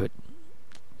forward to it.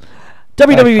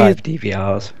 WWE... 5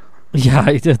 DVRs.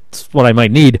 Yeah, that's what I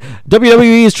might need.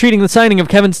 WWE is treating the signing of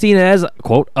Kevin Steen as,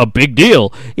 quote, a big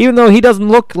deal. Even though he doesn't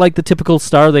look like the typical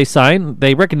star they sign,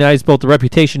 they recognize both the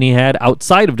reputation he had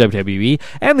outside of WWE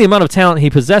and the amount of talent he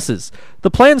possesses.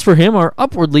 The plans for him are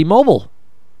upwardly mobile.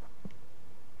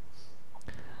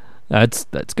 That's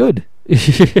good.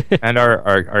 And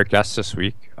our guest this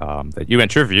week that you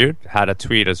interviewed had a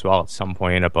tweet as well at some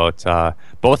point about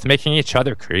both making each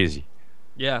other crazy.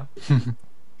 Yeah.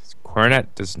 Cornette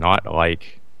does not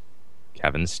like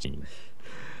Kevin Steen.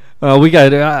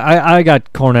 I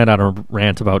got Cornette on a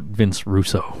rant about Vince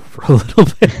Russo for a little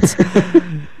bit.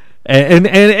 and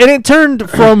it turned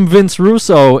from Vince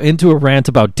Russo into a rant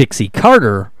about Dixie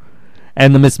Carter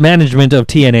and the mismanagement of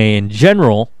TNA in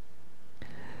general.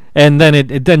 And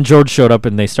then then George showed up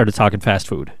and they started talking fast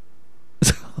food.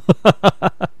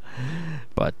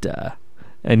 But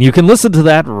and you can listen to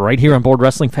that right here on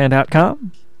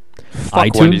BoardWrestlingFan.com. Fuck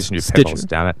iTunes, Wendy's new Stitcher. pickles,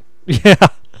 damn it.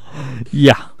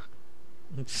 Yeah.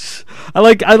 I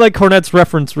like Cornette's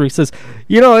reference where he says,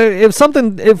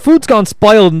 if food's gone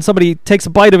spoiled and somebody takes a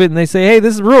bite of it and they say, "Hey,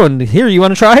 this is ruined. Here, you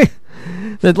want to try?"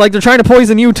 They're trying to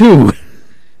poison you too.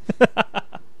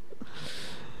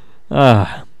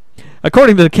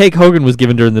 According to the cake Hogan was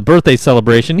given during the birthday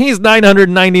celebration, he's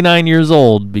 999 years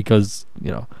old because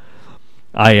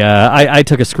I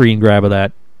took a screen grab of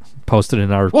that, posted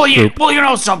in our Well, group. you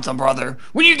know something, brother.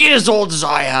 When you get as old as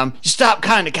I am, you stop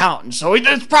kind of counting. So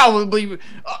it's probably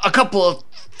a couple of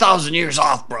thousand years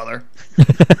off, brother.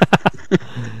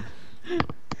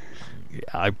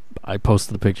 I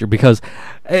posted the picture because,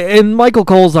 and Michael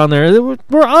Cole's on there.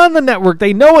 We're on the network.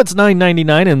 They know it's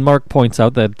 $9.99, and Mark points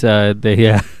out that they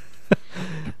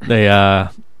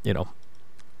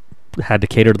had to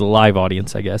cater to the live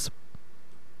audience, I guess.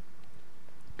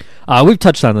 We've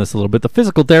touched on this a little bit. The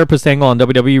physical therapist angle on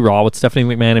WWE Raw with Stephanie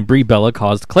McMahon and Brie Bella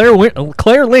caused Claire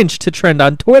Lynch to trend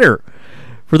on Twitter.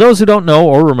 For those who don't know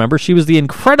or remember, she was the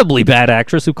incredibly bad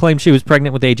actress who claimed she was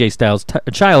pregnant with AJ Styles'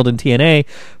 child in TNA,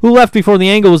 who left before the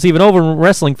angle was even over.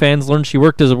 Wrestling fans learned she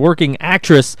worked as a working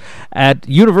actress at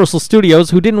Universal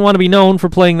Studios who didn't want to be known for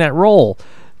playing that role.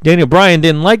 Daniel Bryan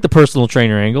didn't like the personal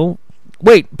trainer angle.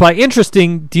 Wait, by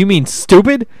interesting, do you mean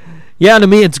stupid? Yeah, to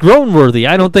me it's grown-worthy.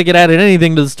 I don't think it added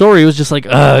anything to the story. It was just like,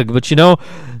 ugh, but you know,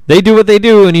 they do what they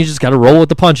do, and you just got to roll with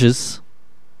the punches.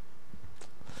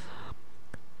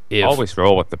 Always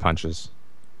roll with the punches.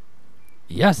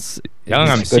 Yes. Young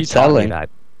It's MC good taught me selling. that.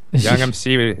 Young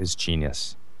MC is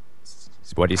genius. It's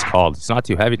what he's called. It's not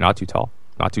too heavy, not too tall.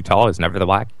 Not too tall is never the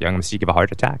whack. Young MC give a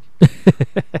heart attack.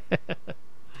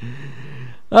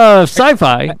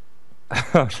 Sci-fi.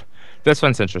 This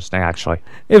one's interesting, actually.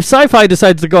 If Sci-Fi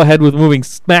decides to go ahead with moving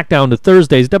SmackDown to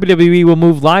Thursdays, WWE will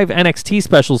move live NXT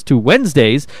specials to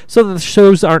Wednesdays so that the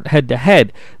shows aren't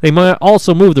head-to-head. They might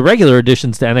also move the regular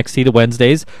editions to NXT to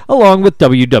Wednesdays, along with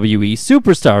WWE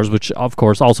Superstars, which, of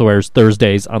course, also airs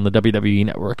Thursdays on the WWE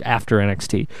Network after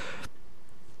NXT.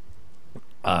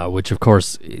 Which, of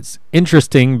course, is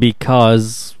interesting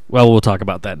because, well, we'll talk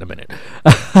about that in a minute.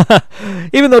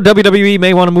 Even though WWE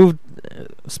may want to move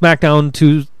SmackDown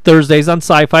to Thursdays on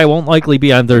Sci-Fi, won't likely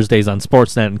be on Thursdays on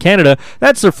Sportsnet in Canada.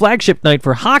 That's their flagship night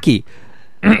for hockey.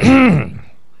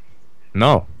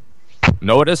 No,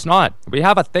 it is not. We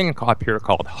have a thing up here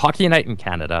called Hockey Night in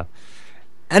Canada,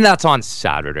 and that's on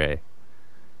Saturday.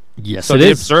 Yes, So it the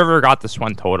is. Observer got this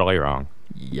one totally wrong.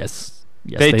 Yes,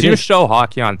 They do show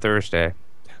hockey on Thursday,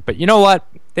 but you know what?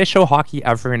 They show hockey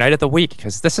every night of the week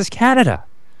because this is Canada.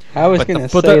 I was But the- going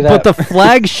to But say the that.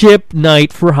 flagship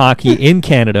night for hockey in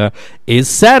Canada is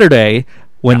Saturday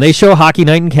when they show Hockey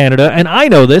Night in Canada, and I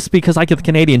know this because I get the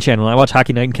Canadian channel. I watch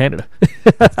Hockey Night in Canada.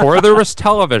 Before there was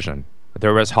television,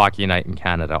 there was Hockey Night in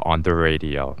Canada on the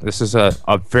radio. This is a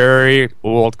very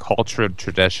old cultural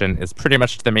tradition. It's pretty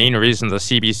much the main reason the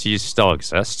CBCs still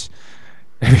exist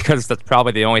because that's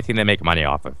probably the only thing they make money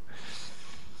off of.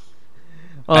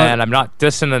 And I'm not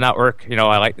dissing the network. You know,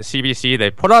 I like the CBC.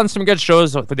 They put on some good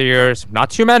shows over the years. Not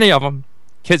too many of them.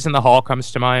 Kids in the Hall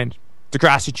comes to mind.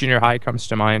 Degrassi Junior High comes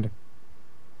to mind.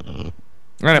 And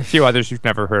a few others you've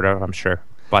never heard of, I'm sure.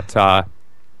 But,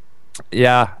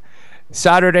 yeah.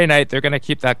 Saturday night, they're going to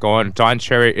keep that going. Don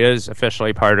Cherry is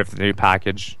officially part of the new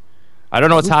package. I don't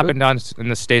know what's happened in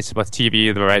the States with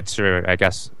TV. The rights are, I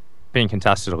guess, being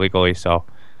contested illegally. So,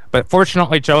 but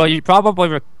fortunately, Joe, you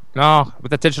probably... No,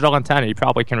 with the digital antenna, you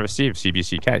probably can receive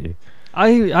CBC, can't you?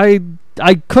 I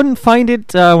couldn't find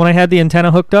it when I had the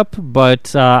antenna hooked up,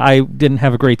 but I didn't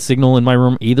have a great signal in my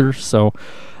room either, so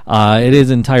it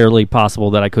is entirely possible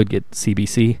that I could get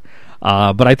CBC.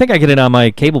 But I think I get it on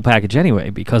my cable package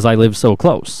anyway because I live so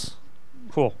close.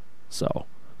 Cool. So,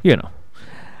 you know.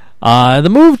 The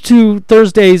move to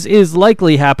Thursdays is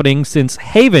likely happening since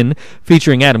Haven,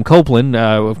 featuring Adam Copeland,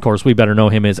 of course we better know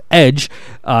him as Edge,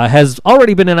 has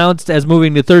already been announced as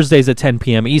moving to Thursdays at 10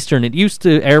 p.m. Eastern. It used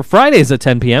to air Fridays at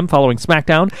 10 p.m. following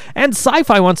SmackDown, and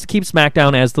Sci-Fi wants to keep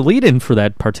SmackDown as the lead-in for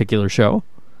that particular show.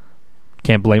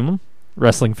 Can't blame them.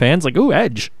 Wrestling fans like, ooh,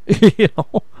 Edge. You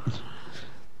know.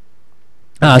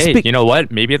 Hey, you know what?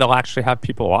 Maybe they'll actually have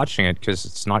people watching it because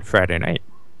it's not Friday night.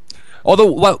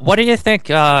 Although, what do you think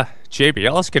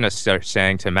JBL is going to start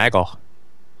saying to Maggle?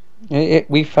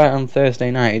 We fight on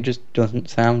Thursday night. It just doesn't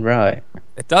sound right.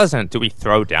 It doesn't. Do we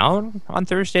throw down on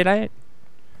Thursday night?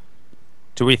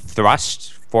 Do we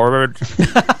thrust forward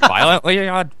violently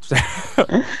on?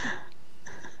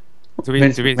 do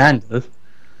we? Man does.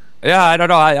 Yeah, I don't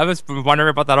know. I was wondering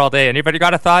about that all day. Anybody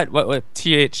got a thought? What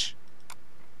TH?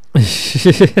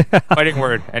 Fighting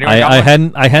word. Anyone got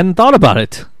one? I hadn't thought about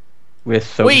it. We're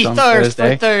so We on thirst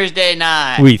Thursday. for Thursday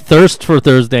night. We thirst for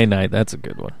Thursday night. That's a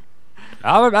good one.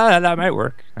 That might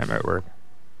work. That might work.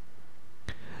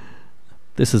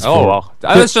 This is Oh for, well,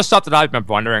 that was just something I've been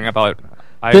wondering about.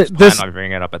 I was this- planning on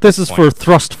bringing it up at This this is point. for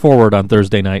Thrust Forward on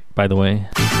Thursday night, by the way.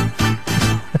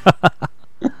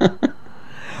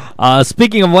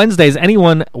 Speaking of Wednesdays,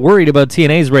 anyone worried about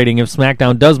TNA's rating if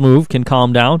SmackDown does move can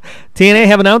calm down. TNA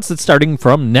have announced that starting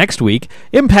from next week,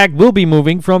 Impact will be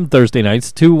moving from Thursday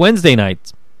nights to Wednesday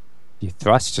nights. He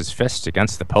thrusts his fist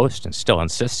against the post and still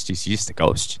insists he sees the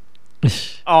ghost.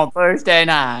 On Thursday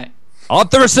night. On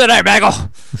Thursday night, Bagel!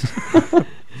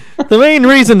 The main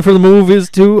reason for the move is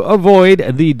to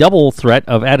avoid the double threat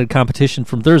of added competition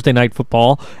from Thursday Night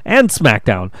Football and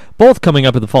SmackDown, both coming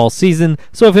up in the fall season,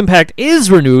 so if Impact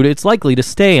is renewed, it's likely to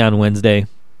stay on Wednesday.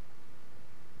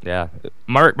 Yeah,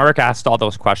 Mark asked all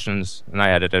those questions, and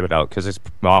I edited it out because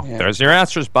there's your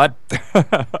answers, bud.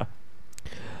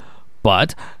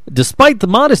 But despite the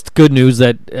modest good news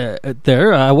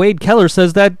that Wade Keller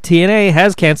says that TNA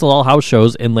has canceled all house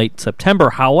shows in late September.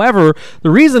 However,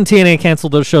 the reason TNA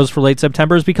canceled those shows for late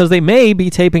September is because they may be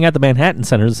taping at the Manhattan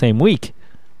Center the same week.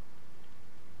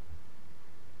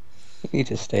 You need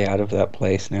to stay out of that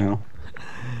place now.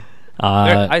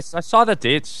 I saw the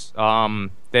dates.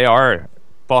 They are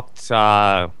booked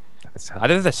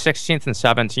either the 16th and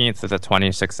 17th or the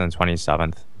 26th and 27th.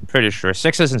 I'm pretty sure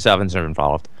 6s and 7s are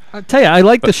involved. I tell you, I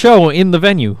like the show in the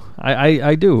venue.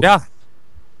 I do. Yeah.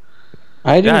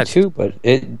 I do too, but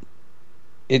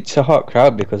it's a hot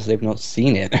crowd because they've not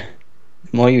seen it. The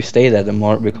more you stay there, the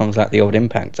more it becomes like the old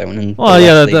Impact Zone, and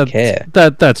they care.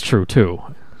 That's true too.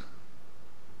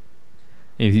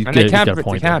 They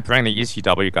can't bring the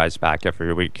ECW guys back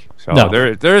every week. So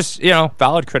there's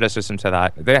valid criticism to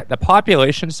that. The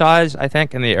population size, I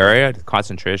think, in the area, the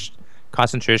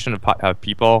concentration of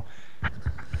people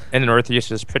in the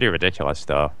Northeast is pretty ridiculous,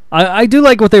 though. I do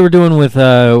like what they were doing with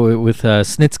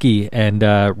Snitsky and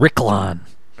Ricklon,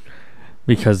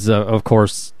 because of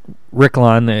course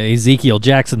Ricklon, Ezekiel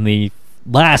Jackson, the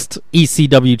last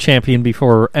ECW champion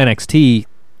before NXT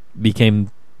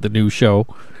became the new show,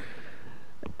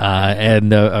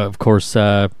 and of course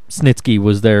Snitsky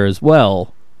was there as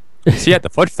well. He had the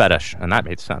foot fetish, and that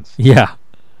made sense. Yeah.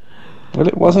 Well,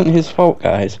 it wasn't his fault,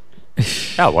 guys.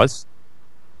 Yeah, it was.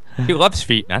 He loves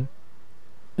feet, man.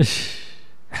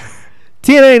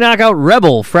 TNA Knockout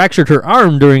Rebel fractured her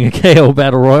arm during a KO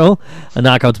Battle Royal. A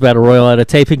Knockouts Battle Royal at a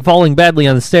taping, falling badly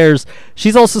on the stairs.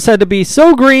 She's also said to be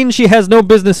so green she has no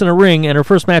business in a ring, and her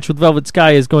first match with Velvet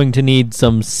Sky is going to need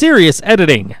some serious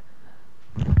editing.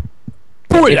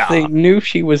 If they knew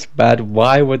she was bad,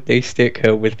 why would they stick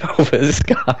her with Velvet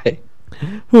Sky?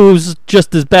 Who's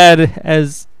just as bad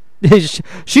as...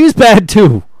 She's bad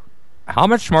too. How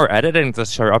much more editing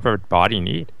does her upper body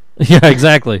need? Yeah,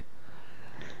 exactly.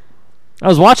 I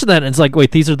was watching that and it's like,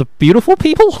 wait, these are the beautiful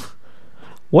people?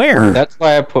 Where? That's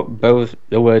why I put both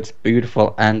the words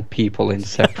beautiful and people in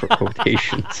separate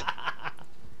quotations.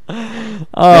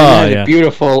 Oh, yeah.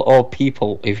 Beautiful or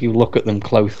people if you look at them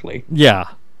closely. Yeah.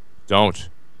 Don't.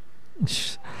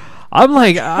 I'm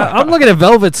like, I'm looking at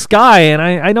Velvet Sky and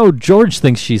I know George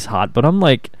thinks she's hot, but I'm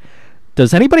like,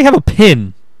 does anybody have a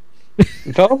pin?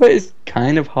 Velvet is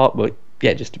kind of hot, but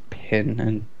yeah, just a pin.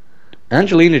 And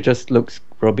Angelina just looks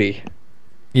grubby.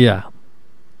 Yeah.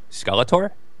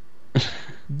 Skeletor?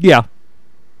 Yeah.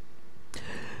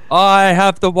 I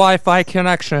have the Wi-Fi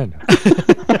connection.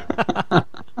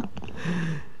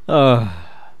 I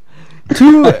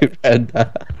read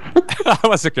that. That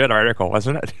was a good article,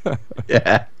 wasn't it?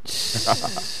 Yeah.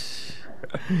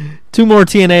 2 more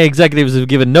TNA executives have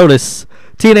given notice.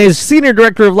 TNA's Senior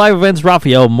Director of Live Events,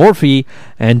 Raphael Morphy,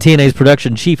 and TNA's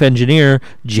Production Chief Engineer,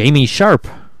 Jamie Sharp.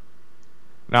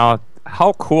 Now,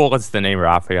 how cool is the name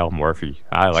Raphael Morphy?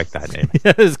 I like that name.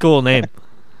 Yeah, it's a cool name.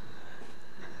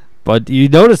 But you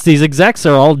notice these execs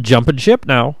are all jumping ship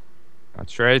now.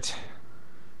 That's right.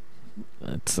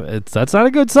 That's not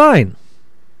a good sign.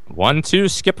 1, 2,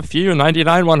 skip a few,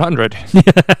 99, 100.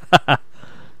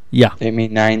 Yeah. They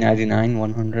mean 9.99,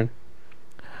 100.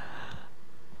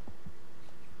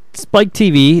 Spike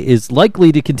TV is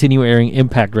likely to continue airing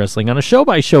Impact Wrestling on a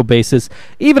show-by-show basis,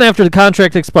 even after the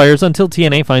contract expires, until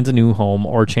TNA finds a new home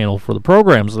or channel for the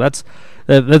program. So that's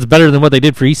better than what they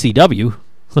did for ECW.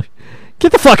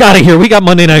 Get the fuck out of here! We got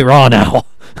Monday Night Raw now.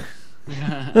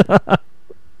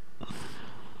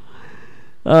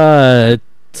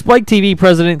 Spike TV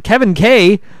president Kevin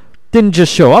Kay didn't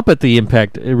just show up at the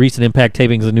recent Impact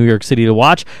tapings in New York City to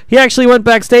watch. He actually went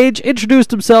backstage,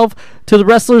 introduced himself to the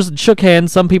wrestlers, and shook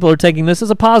hands. Some people are taking this as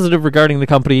a positive regarding the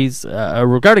company's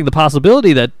regarding the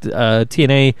possibility that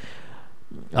TNA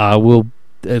that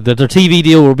their TV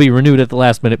deal will be renewed at the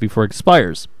last minute before it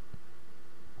expires.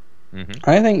 Mm-hmm.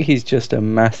 I think he's just a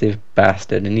massive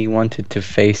bastard, and he wanted to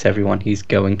face everyone he's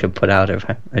going to put out of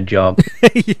a job.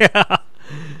 Yeah.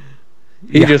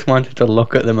 He just wanted to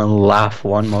look at them and laugh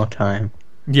one more time.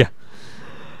 Yeah.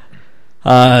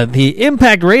 The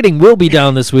Impact rating will be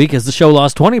down this week as the show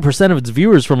lost 20% of its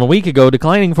viewers from a week ago,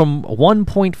 declining from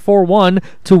 1.41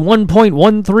 to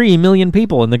 1.13 million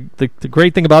people. And the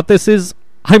great thing about this is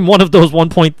I'm one of those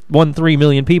 1.13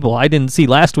 million people. I didn't see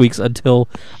last week's until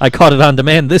I caught it on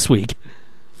demand this week.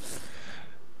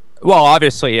 Well,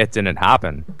 obviously it didn't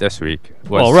happen this week.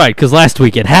 Well, right, because last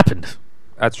week it happened.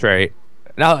 That's right.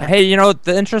 Now, hey,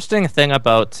 the interesting thing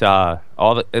about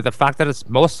all the fact that it's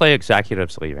mostly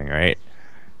executives leaving, right?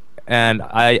 And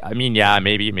I mean, yeah,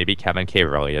 maybe Kevin K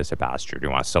really is a bastard who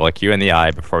wants to lick you in the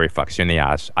eye before he fucks you in the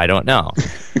ass. I don't know.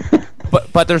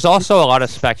 but there's also a lot of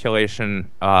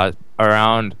speculation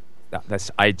around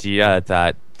this idea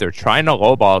that they're trying to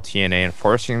lowball TNA and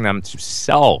forcing them to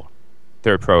sell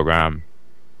their program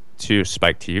to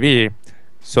Spike TV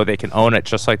so they can own it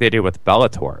just like they do with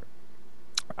Bellator.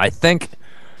 I think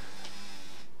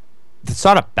it's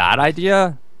not a bad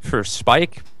idea for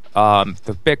Spike.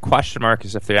 The big question mark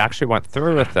is if they actually went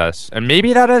through with this, and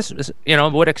maybe that is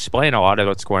would explain a lot of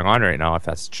what's going on right now if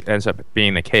that ends up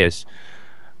being the case.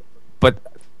 But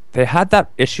they had that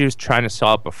issues trying to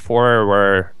sell it before,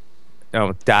 where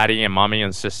Daddy and Mommy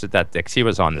insisted that Dixie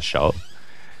was on the show,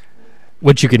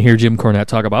 which you can hear Jim Cornette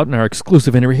talk about in our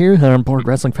exclusive interview here on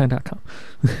BoardWrestlingFan.com.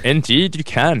 Indeed, you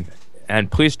can. And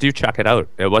please do check it out.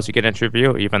 It was a good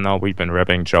interview, even though we've been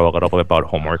ribbing Joe a little bit about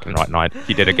homework and whatnot.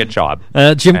 He did a good job.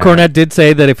 Jim Cornette did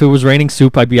say that if it was raining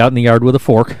soup, I'd be out in the yard with a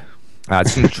fork.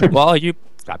 That's true. Well,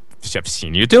 I've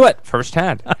seen you do it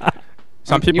firsthand.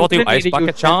 Some people do ice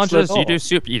bucket challenges. You do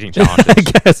soup eating challenges. I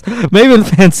guess. Maven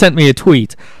Fan sent me a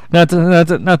tweet. Not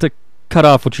to cut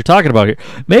off what you're talking about here.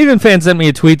 Maven Fan sent me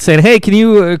a tweet saying, "Hey, can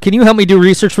you help me do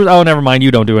research for?" Oh, never mind.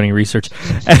 You don't do any research.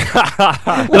 And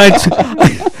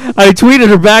I tweeted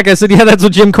her back. I said, "Yeah, that's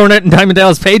what Jim Cornette and Diamond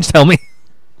Dallas Page tell me."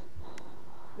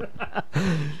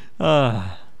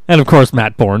 And of course,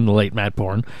 Matt Bourne, the late Matt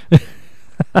Bourne.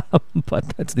 But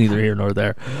that's neither here nor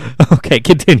there. Okay,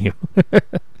 continue.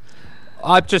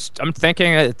 I'm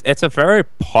thinking it's a very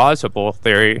plausible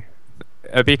theory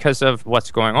because of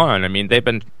what's going on. I mean, they've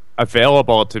been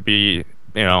available to be,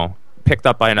 picked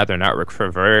up by another network for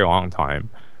a very long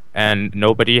time, and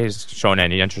nobody has shown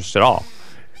any interest at all.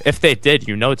 If they did,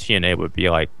 TNA would be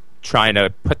like trying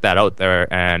to put that out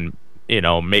there and,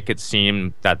 make it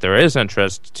seem that there is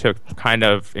interest to kind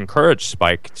of encourage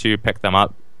Spike to pick them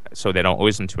up so they don't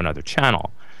lose them to another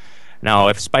channel. Now,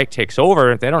 if Spike takes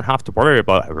over, they don't have to worry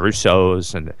about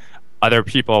Russos and other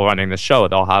people running the show.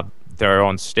 They'll have their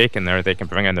own stake in there. They can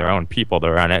bring in their own people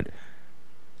to run it.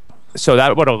 So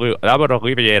that would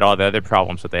alleviate all the other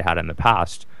problems that they had in the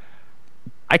past.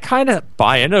 I kind of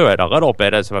buy into it a little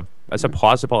bit as a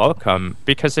plausible outcome,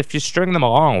 because if you string them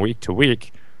along week to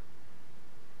week,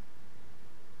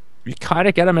 you kind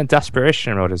of get them in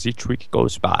desperation mode as each week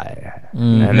goes by.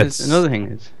 And it's another thing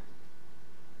is,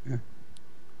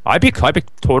 I'd be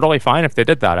totally fine if they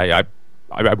did that.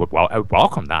 I would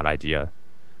welcome that idea.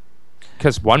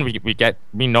 Because one,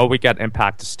 we know we get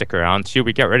Impact to stick around. Two,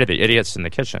 we get rid of the idiots in the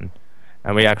kitchen,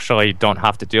 and we actually don't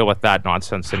have to deal with that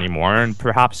nonsense anymore. And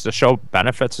perhaps the show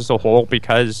benefits as a whole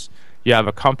because you have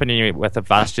a company with a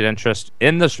vested interest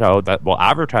in the show that will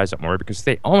advertise it more because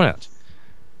they own it.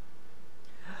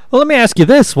 Well, let me ask you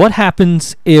this: what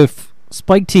happens if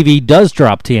Spike TV does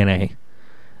drop TNA?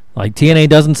 Like, TNA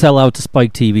doesn't sell out to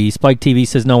Spike TV. Spike TV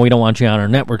says, "No, we don't want you on our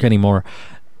network anymore."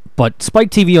 But Spike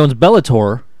TV owns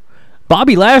Bellator.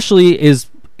 Bobby Lashley is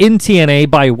in TNA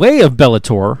by way of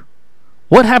Bellator.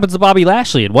 What happens to Bobby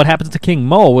Lashley, and what happens to King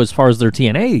Mo as far as their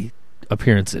TNA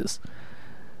appearances?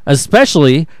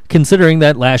 Especially considering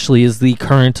that Lashley is the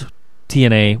current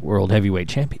TNA World Heavyweight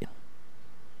Champion.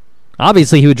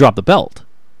 Obviously, he would drop the belt,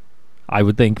 I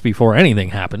would think, before anything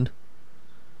happened.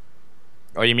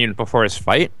 Oh, you mean before his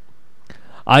fight?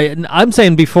 I'm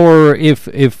saying before, if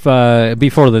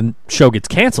before the show gets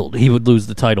canceled, he would lose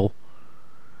the title.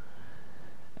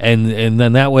 And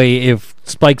then that way, if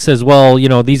Spike says, well,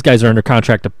 these guys are under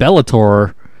contract to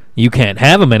Bellator, you can't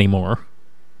have them anymore.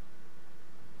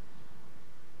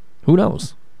 Who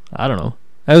knows? I don't know.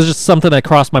 That was just something that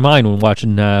crossed my mind when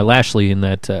watching Lashley in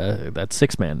that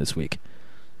six-man this week.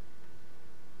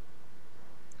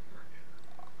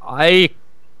 I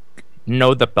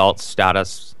know the belt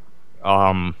status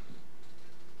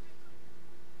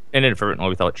inadvertently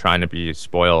without trying to be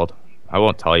spoiled. I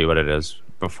won't tell you what it is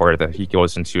before he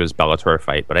goes into his Bellator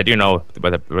fight, but I do know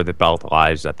where the belt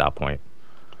lies at that point.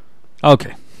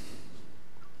 Okay.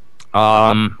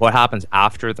 What happens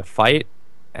after the fight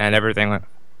and everything,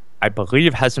 I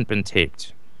believe, hasn't been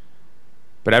taped.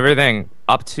 But everything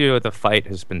up to the fight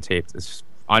has been taped. It's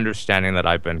understanding that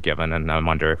I've been given, and I'm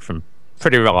under from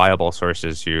pretty reliable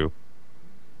sources who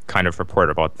kind of report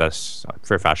about this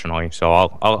professionally. So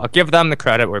I'll give them the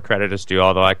credit where credit is due,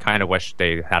 although I kind of wish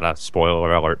they had a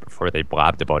spoiler alert before they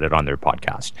blabbed about it on their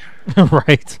podcast.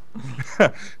 Right.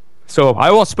 So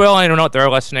I won't spoil anyone out there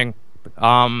listening.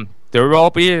 There will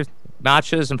be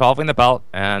matches involving the belt,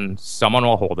 and someone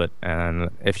will hold it. And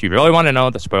if you really want to know,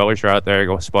 the spoilers are out there.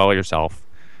 Go spoil yourself.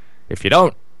 If you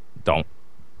don't. It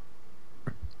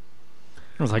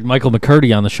was like Michael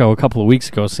McCurdy on the show a couple of weeks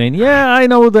ago saying, "Yeah, I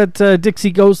know that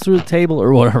Dixie goes through the table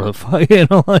or whatever the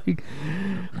fuck," like.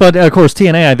 But of course,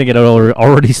 TNA, I think it had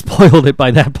already spoiled it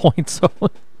by that point. So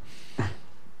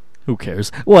who cares?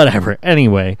 Whatever.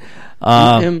 Anyway,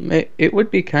 it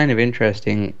would be kind of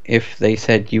interesting if they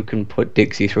said you can put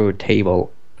Dixie through a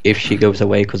table if she goes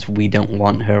away because we don't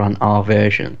want her on our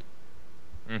version.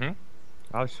 Mm-hmm.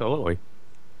 Absolutely.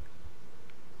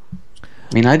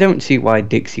 I mean, I don't see why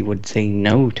Dixie would say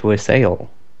no to a sale.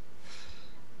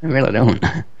 I really don't.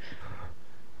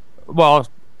 Well,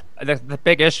 the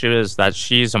big issue is that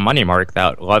she's a money mark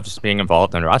that loves being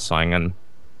involved in wrestling, and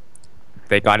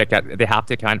they have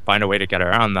to kind of find a way to get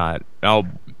around that.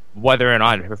 Whether or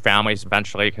not her family's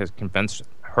eventually has convinced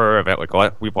her of it,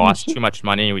 like, we've lost too much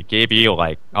money. We gave you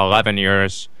like 11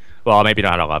 years. Well, maybe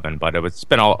not 11, but it's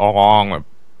been a long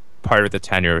part of the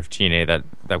tenure of TNA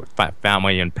that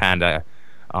family and Panda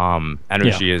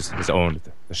Energy has owned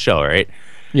the show, right?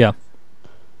 Yeah.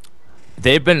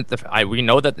 We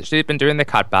know that they've been doing the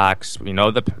cutbacks. We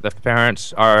know the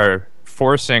parents are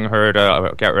forcing her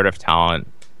to get rid of talent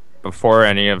before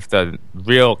any of the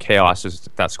real chaos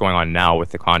that's going on now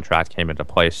with the contract came into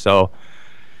place. So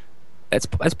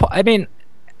I mean,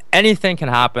 anything can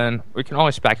happen. We can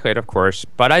only speculate, of course,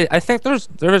 but I think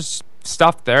there's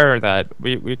stuff there that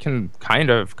we can kind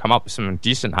of come up with some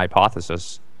decent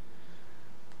hypothesis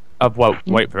of what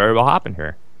might very well happen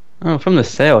here. Oh, from the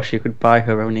sale, she could buy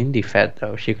her own indie fed,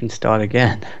 though. She can start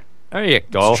again. There you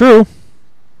go. It's true.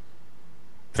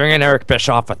 Bring in Eric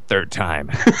Bischoff a third time.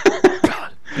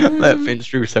 Let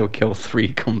Vince Russo kill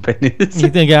 3 companies. You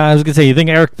think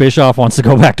Eric Bischoff wants to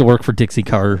go back to work for Dixie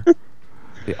Carter?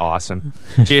 Be awesome.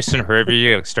 Jason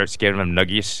Hervey starts giving him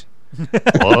nuggies.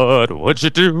 What would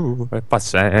you do if I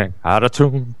sang out of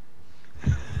tune?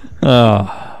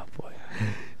 Oh boy,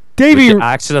 Davey.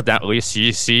 Accidentally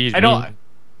see. I don't.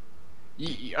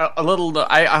 A little.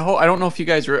 I don't know if you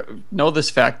guys know this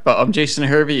fact, but Jason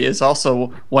Hervey is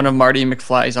also one of Marty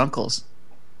McFly's uncles.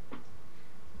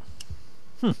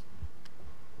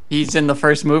 He's in the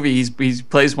first movie. He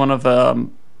plays one of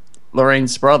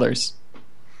Lorraine's brothers.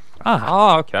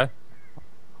 Oh, okay.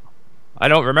 I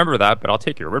don't remember that, but I'll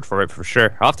take your word for it for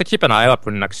sure. I'll have to keep an eye up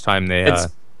when next time they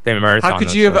marathon. How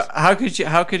could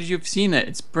you have seen it?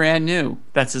 It's brand new.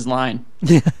 That's his line.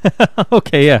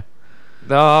 Okay, yeah.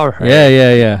 All right.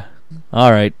 Yeah.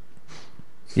 All right.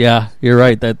 Yeah, you're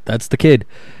right. That's the kid.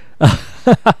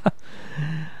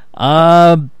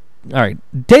 All right.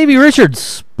 Davey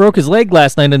Richards broke his leg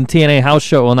last night in a TNA house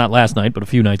show. Well, not last night, but a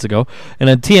few nights ago. In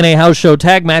a TNA house show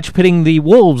tag match pitting the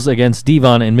Wolves against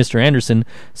Devon and Mr. Anderson,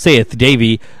 saith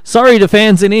Davey. Sorry to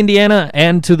fans in Indiana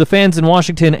and to the fans in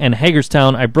Washington and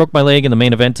Hagerstown. I broke my leg in the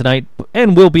main event tonight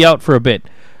and will be out for a bit.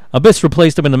 Abyss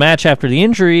replaced him in the match after the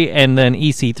injury, and then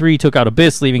EC3 took out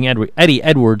Abyss, leaving Eddie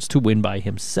Edwards to win by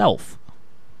himself.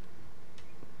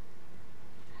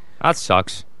 That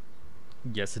sucks.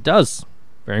 Yes, it does.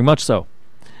 Very much so.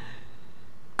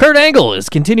 Kurt Angle is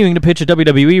continuing to pitch a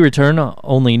WWE return,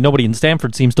 only nobody in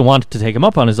Stamford seems to want to take him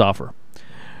up on his offer.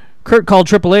 Kurt called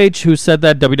Triple H, who said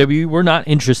that WWE were not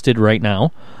interested right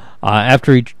now.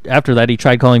 After that, he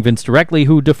tried calling Vince directly,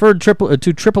 who deferred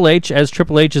to Triple H, as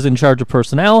Triple H is in charge of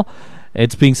personnel.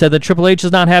 It's being said that Triple H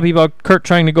is not happy about Kurt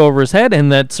trying to go over his head,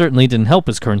 and that certainly didn't help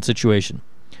his current situation.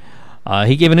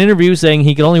 He gave an interview saying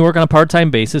he can only work on a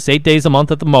part-time basis, 8 days a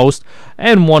month at the most,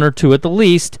 and 1 or 2 at the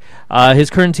least. His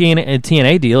current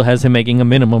TNA deal has him making a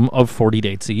minimum of 40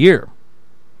 dates a year.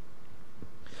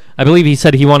 I believe he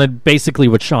said he wanted basically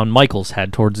what Shawn Michaels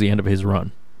had towards the end of his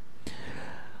run.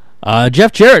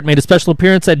 Jeff Jarrett made a special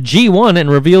appearance at G1 and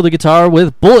revealed a guitar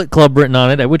with Bullet Club written on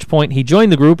it, at which point he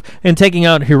joined the group in taking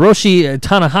out Hiroshi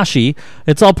Tanahashi.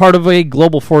 It's all part of a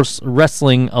Global Force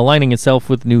Wrestling aligning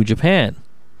itself with New Japan.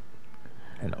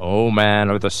 And oh man,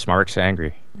 are the Smarks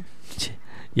angry.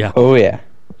 Yeah. Oh yeah.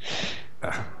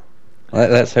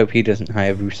 Let's hope he doesn't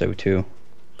hire Russo too.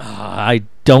 I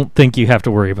don't think you have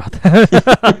to worry about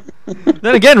that.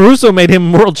 Then again, Russo made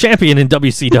him world champion in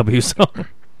WCW, so...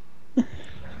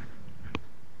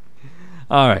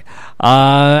 All right.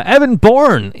 Evan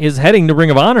Bourne is heading to Ring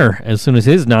of Honor as soon as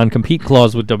his non-compete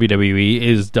clause with WWE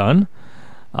is done,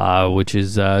 which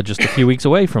is just a few weeks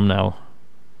away from now.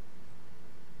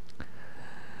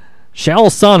 Chael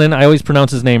Sonnen, I always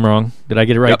pronounce his name wrong. Did I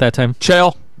get it right that time?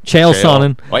 Chael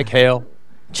Sonnen. Like hail.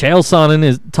 Chael Sonnen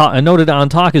is noted on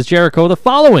Talk as Jericho the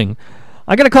following.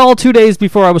 I got a call 2 days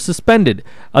before I was suspended.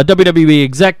 A WWE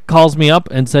exec calls me up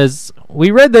and says,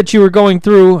 we read that you were going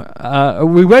through,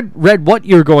 we read what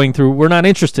you're going through. We're not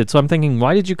interested. So I'm thinking,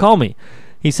 why did you call me?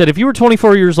 He said, if you were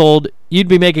 24 years old, you'd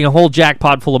be making a whole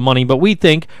jackpot full of money, but we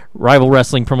think rival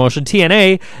wrestling promotion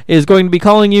TNA is going to be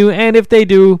calling you, and if they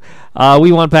do,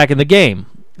 we want back in the game.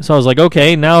 So I was like,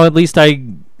 okay, now at least I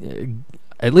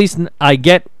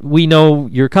get we know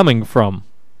you're coming from.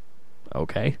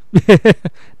 Okay.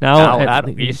 now at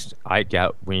least I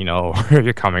get we know where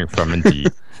you're coming from,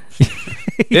 indeed.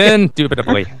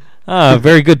 Indubitably.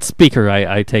 Very good speaker,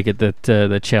 I take it that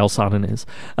Chael Sonnen is.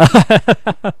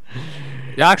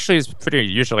 It actually is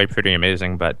usually pretty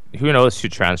amazing, but who knows who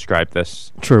transcribed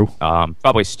this? True.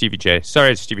 Probably Stevie J.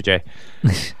 Sorry, Stevie J.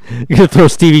 You're going to throw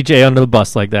Stevie J under the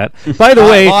bus like that. By the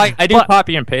way... Well, I do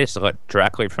copy and paste it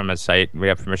directly from his site. We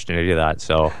have permission to do that,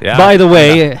 so yeah. By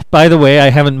the way, I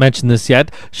haven't mentioned this yet.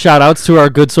 Shout-outs to our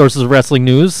good sources of wrestling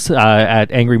news at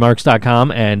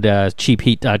angrymarks.com and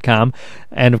cheapheat.com.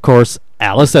 And, of course,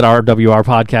 Alice at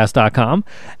rwrpodcast.com.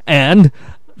 And...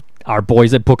 our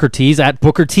boys at Booker Tees at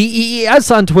Booker TEES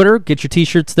on Twitter. Get your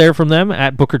t-shirts there from them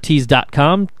at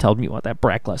bookertees.com. Tell them you want that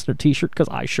Brock Lesnar t-shirt because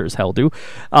I sure as hell do.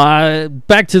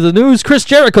 Back to the news. Chris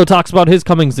Jericho talks about his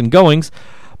comings and goings.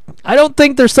 I don't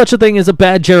think there's such a thing as a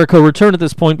bad Jericho return at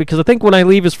this point because I think when I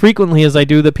leave as frequently as I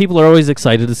do that people are always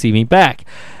excited to see me back.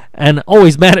 And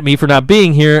always mad at me for not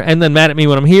being here and then mad at me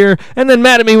when I'm here and then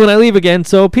mad at me when I leave again.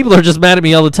 So people are just mad at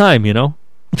me all the time, you know?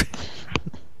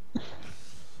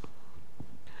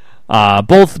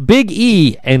 Both Big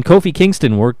E and Kofi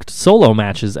Kingston worked solo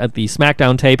matches at the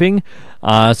SmackDown taping,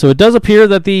 so it does appear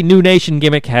that the New Nation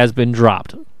gimmick has been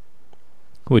dropped,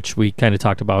 which we kind of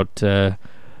talked about a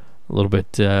little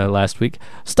bit last week.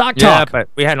 Stock Talk. Yeah, but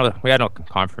we had no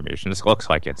confirmation. This looks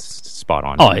like it's spot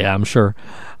on. Oh yeah, I'm sure.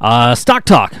 Stock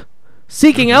Talk.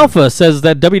 Seeking Alpha says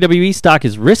that WWE stock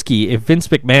is risky if Vince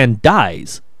McMahon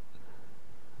dies.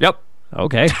 Yep.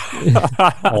 Okay.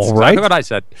 All right. That's what I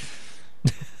said.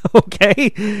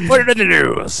 Okay. Put it in the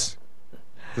news.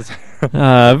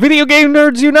 Video Game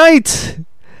Nerds Unite.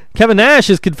 Kevin Nash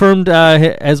has confirmed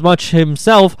as much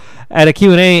himself at a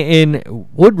Q&A in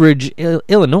Woodbridge,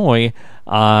 Illinois.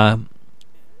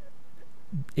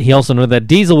 He also noted that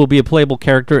Diesel will be a playable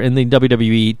character in the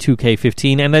WWE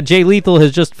 2K15 and that Jay Lethal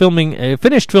has just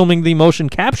finished filming the motion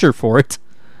capture for it.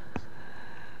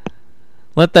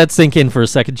 Let that sink in for a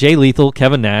second. Jay Lethal,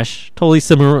 Kevin Nash, totally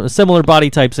similar body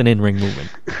types and in-ring movement.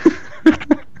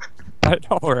 I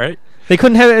know, right? They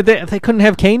couldn't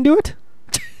have Kane do it.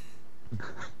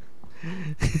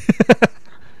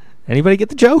 Anybody get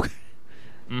the joke?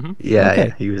 Mm-hmm. Yeah, Okay.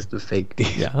 yeah, he was the fake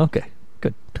dude. Yeah. Okay.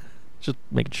 Good. Just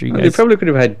making sure you They guys. probably could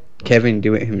have had Kevin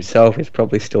do it himself. He's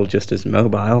probably still just as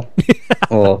mobile.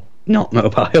 Or not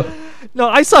mobile. No,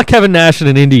 I saw Kevin Nash in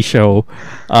an indie show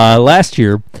last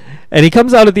year, and he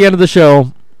comes out at the end of the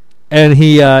show, and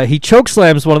he choke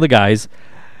slams one of the guys,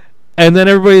 and then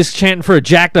everybody's chanting for a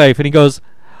jackknife, and he goes,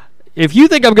 "If you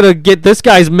think I'm gonna get this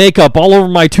guy's makeup all over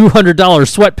my $200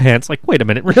 sweatpants," like, wait a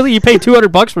minute, really? You paid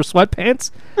 $200 for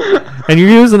sweatpants, and you're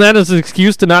using that as an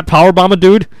excuse to not powerbomb a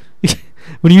dude?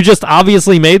 When you just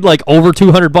obviously made like over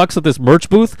 $200 at this merch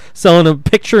booth selling a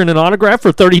picture and an autograph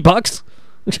for $30?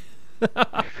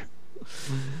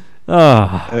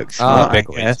 Big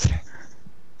waste.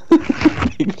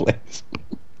 Big waste.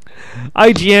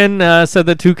 IGN said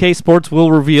that 2K Sports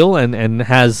will reveal and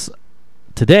has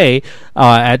today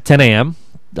at 10 a.m.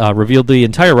 Revealed the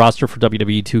entire roster for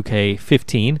WWE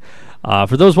 2K15.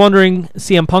 For those wondering,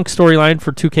 CM Punk's storyline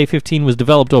for 2K15 was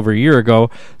developed over a year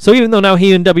ago, so even though now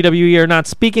he and WWE are not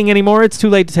speaking anymore, it's too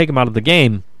late to take him out of the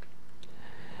game.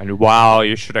 And wow,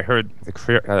 you should have heard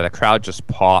the crowd just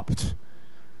popped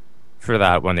for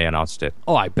that when they announced it.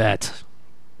 Oh, I bet.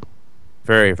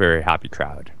 Very, very happy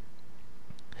crowd.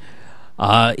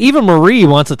 Eva Marie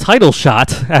wants a title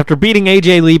shot after beating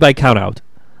AJ Lee by countout.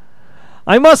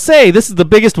 I must say, this is the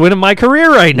biggest win of my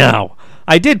career right now.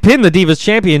 I did pin the Divas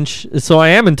Champion, so I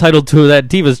am entitled to that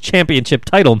Divas Championship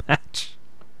title match.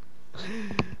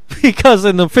 Because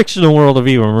in the fictional world of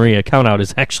Eva Marie, a countout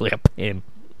is actually a pin.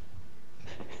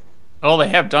 Oh, they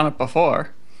have done it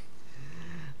before.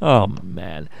 Oh,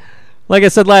 man. Like I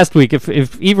said last week, if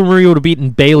Eva Marie would have beaten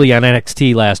Bayley on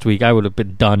NXT last week, I would have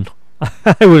been done.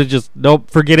 I would have just, nope,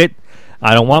 forget it.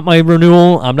 I don't want my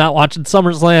renewal. I'm not watching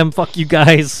SummerSlam. Fuck you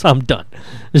guys. I'm done.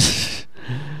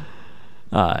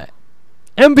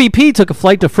 MVP took a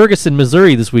flight to Ferguson,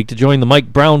 Missouri this week to join the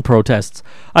Mike Brown protests.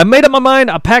 I made up my mind,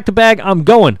 I packed a bag, I'm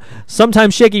going.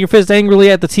 Sometimes shaking your fist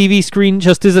angrily at the TV screen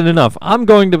just isn't enough. I'm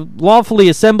going to lawfully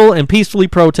assemble and peacefully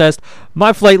protest.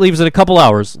 My flight leaves in a couple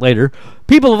hours later.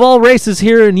 People of all races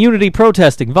here in unity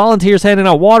protesting. Volunteers handing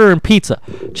out water and pizza.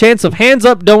 Chants of hands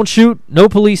up, don't shoot, no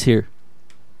police here.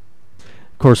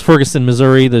 Of course, Ferguson,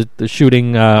 Missouri, the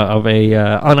shooting of a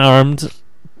unarmed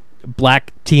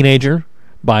black teenager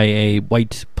by a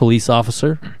white police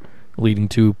officer, leading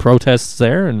to protests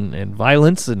there and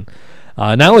violence. And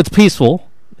now it's peaceful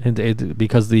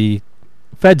because the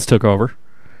feds took over.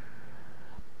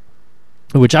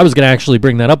 Which I was going to actually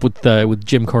bring that up with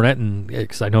Jim Cornette, and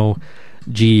because I know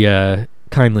G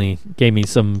kindly gave me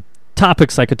some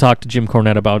topics I could talk to Jim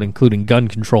Cornette about, including gun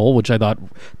control, which I thought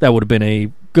that would have been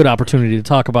a good opportunity to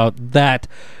talk about that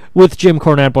with Jim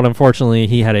Cornette, but unfortunately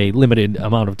he had a limited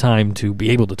amount of time to be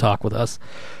able to talk with us.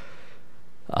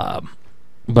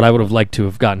 But I would have liked to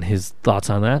have gotten his thoughts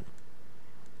on that.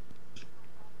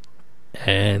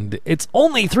 And it's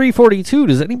only 3:42.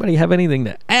 Does anybody have anything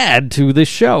to add to this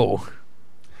show?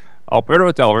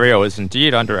 Alberto Del Rio is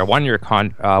indeed under a one-year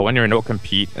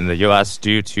no-compete in the U.S.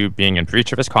 due to being in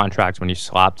breach of his contract when he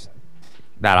slapped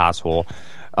that asshole,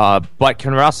 but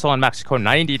can wrestle in Mexico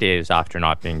 90 days after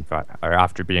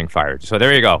after being fired. So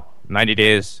there you go, 90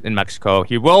 days in Mexico.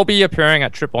 He will be appearing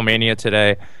at Triple Mania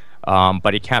today,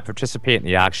 but he can't participate in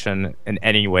the action in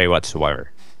any way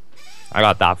whatsoever. I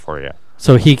got that for you.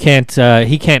 So he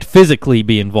can't physically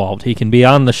be involved. He can be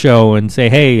on the show and say,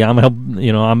 "Hey,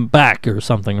 I'm back" or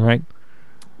something, right?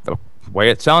 The way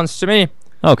it sounds to me.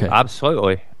 Okay.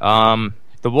 Absolutely. The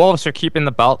Wolves are keeping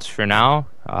the belts for now.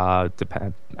 I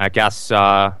guess.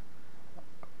 But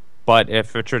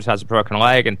if Richards has a broken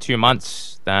leg in 2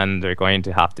 months, then they're going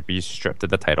to have to be stripped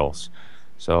of the titles.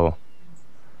 So.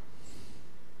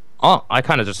 Oh, I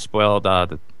kind of just spoiled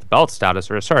the belt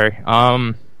status. Sorry.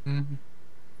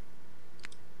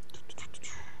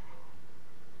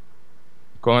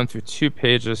 Going through 2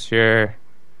 pages here.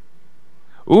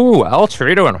 Ooh, El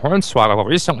Torito and Hornswoggle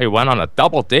recently went on a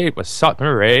double date with Sutton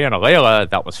Rae and Layla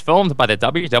that was filmed by the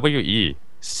WWE.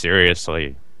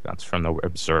 Seriously. That's from the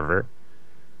Observer.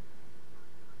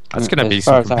 That's going to be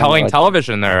some compelling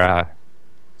television there.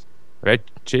 Right,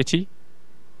 JT?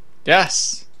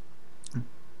 Yes.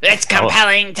 It's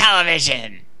compelling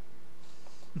television.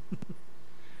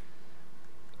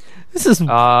 This is.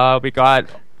 We got.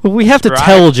 Well, we have to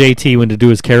tell JT when to do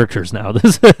his characters now.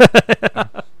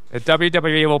 The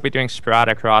WWE will be doing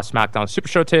sporadic Raw SmackDown Super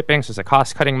Show tapings as a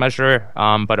cost-cutting measure,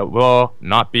 but it will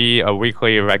not be a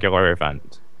weekly regular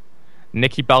event.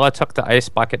 Nikki Bella took the Ice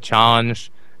Bucket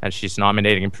Challenge, and she's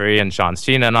nominating Brie and John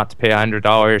Cena not to pay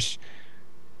 $100.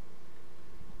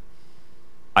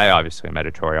 I obviously am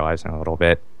editorializing a little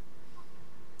bit.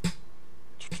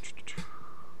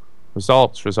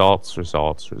 Results.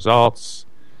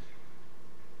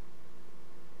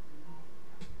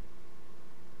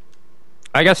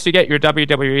 I guess you get your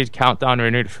WWE countdown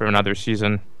renewed for another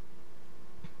season.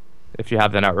 If you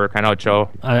have the network. I know, Joe.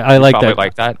 I like that.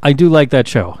 Like that. I do like that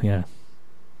show, yeah.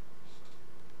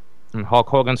 And Hulk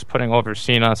Hogan's putting over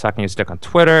Cena, sucking his dick on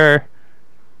Twitter.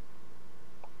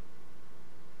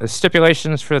 The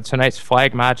stipulations for tonight's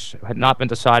flag match had not been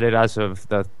decided as of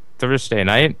the Thursday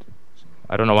night.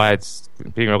 I don't know why it's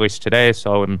being released today,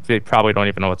 so they probably don't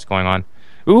even know what's going on.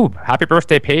 Ooh, happy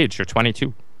birthday, Paige. You're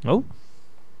 22. Oh.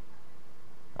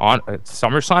 On a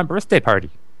SummerSlam birthday party.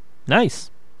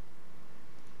 Nice.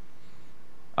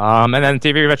 And then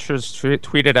TV Richards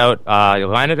tweeted out, you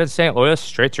landed in St. Louis,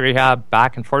 straight to rehab,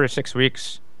 back in 4 to 6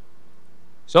 weeks.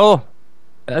 So,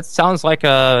 that sounds like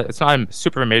it's not a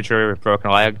super major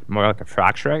broken leg, more like a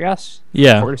fracture, I guess.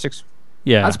 Yeah. 4 to 6.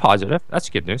 Yeah. That's positive. That's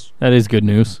good news. That is good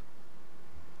news.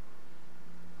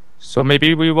 So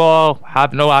maybe we will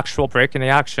have no actual break in the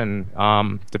action,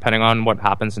 depending on what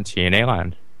happens in TNA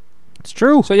land. It's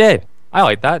true. So yay, I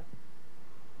like that.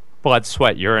 Blood,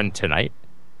 sweat, urine tonight.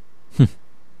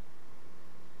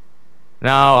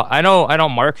 Now I know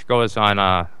Mark goes on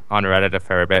Reddit a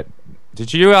fair bit.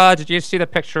 Did you see the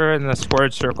picture in the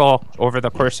squared circle over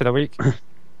the course of the week?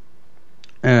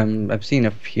 I've seen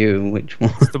a few. Which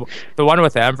one? The one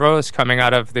with Ambrose coming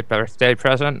out of the birthday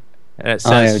present, and it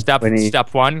says step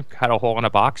 1 cut a hole in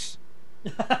a box.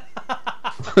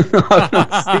 I've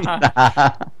not seen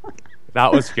that.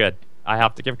 That was good. I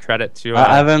have to give credit to.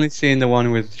 I've only seen the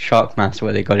one with Shockmaster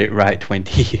where they got it right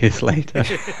 20 years later.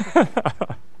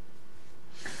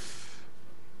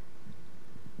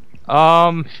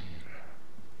 I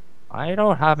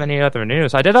don't have any other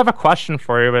news. I did have a question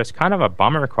for you, but it's kind of a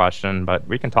bummer question, but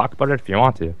we can talk about it if you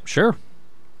want to. Sure.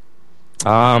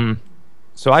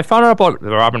 So I found out about the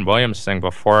Robin Williams thing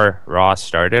before Raw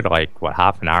started, like what,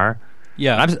 half an hour.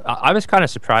 Yeah. And I was kind of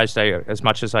surprised. As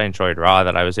much as I enjoyed Raw,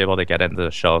 that I was able to get into the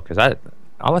show because that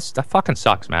fucking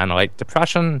sucks, man. Like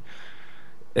depression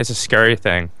is a scary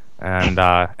thing, and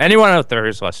anyone out there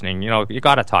who's listening, you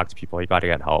got to talk to people. You got to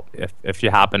get help if you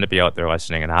happen to be out there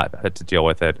listening and had to deal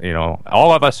with it.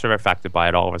 All of us are affected by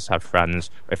it. All of us have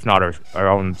friends, if not our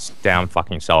own damn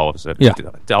fucking selves, that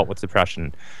dealt with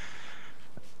depression.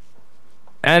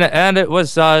 And it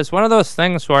was it's one of those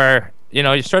things where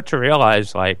you start to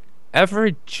realize like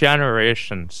every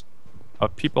generation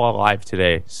of people alive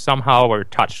today somehow were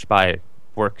touched by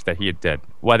work that he did,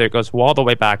 whether it goes all the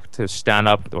way back to stand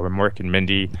up or Mork and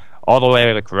Mindy, all the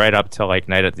way like right up to like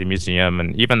Night at the Museum,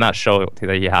 and even that show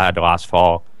that he had last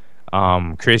fall,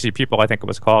 Crazy People, I think it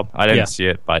was called. I didn't see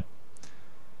it, but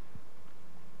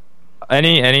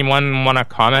anyone want to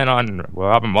comment on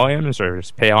Robin Williams or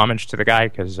just pay homage to the guy?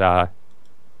 Because I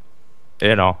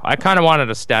kind of wanted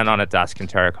to stand on a desk and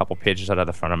tear a couple pages out of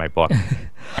the front of my book.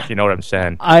 If you know what I'm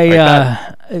saying.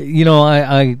 I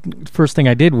first thing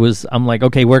I did was I'm like,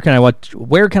 okay, where can I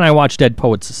watch Dead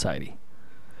Poets Society?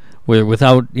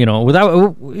 Without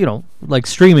like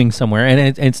streaming somewhere,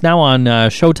 and it's now on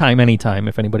Showtime Anytime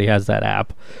if anybody has that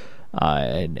app,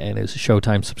 and is a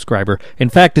Showtime subscriber. In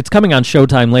fact, it's coming on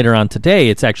Showtime later on today.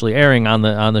 It's actually airing on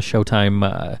the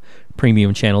Showtime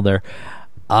premium channel there.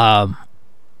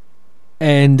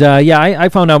 I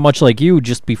found out much like you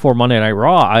just before Monday Night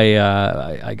Raw.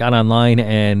 I got online,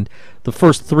 and the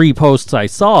first 3 posts I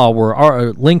saw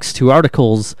were links to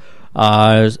articles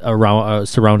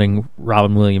surrounding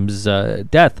Robin Williams'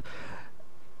 death.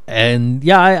 And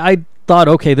I thought,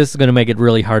 okay, this is going to make it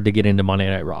really hard to get into Monday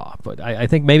Night Raw. But I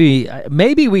think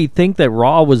maybe we think that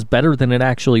Raw was better than it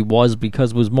actually was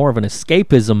because it was more of an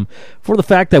escapism for the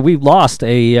fact that we've lost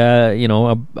a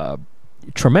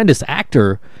tremendous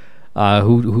actor.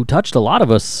 Who touched a lot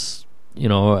of us,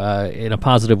 in a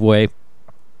positive way.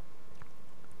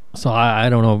 So I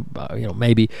don't know,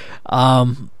 maybe.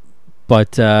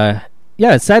 But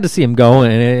it's sad to see him go,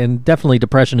 and definitely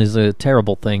depression is a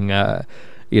terrible thing.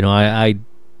 I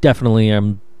definitely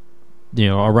am,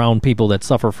 around people that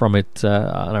suffer from it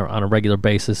on a regular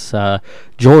basis.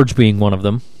 George being one of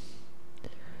them,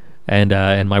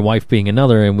 and my wife being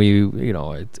another, and we,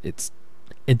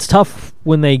 it's tough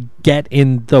when they get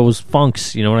in those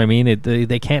funks, you know what I mean?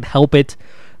 They can't help it.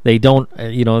 They don't,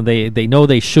 they know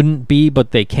they shouldn't be,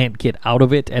 but they can't get out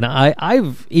of it. And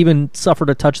I've even suffered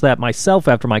a touch of that myself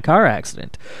after my car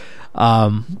accident,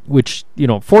 which,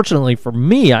 fortunately for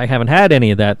me, I haven't had any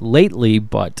of that lately,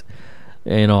 but,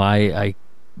 I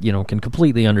can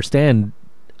completely understand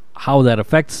how that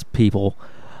affects people.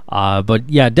 But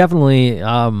yeah, definitely,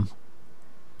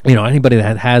 anybody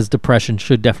that has depression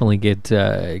should definitely get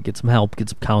some help, get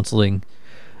some counseling,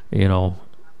 try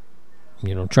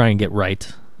and get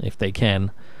right if they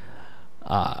can.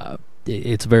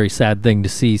 It's a very sad thing to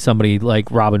see somebody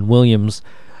like Robin Williams,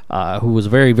 who was a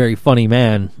very, very funny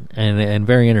man and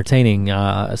very entertaining,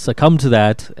 succumb to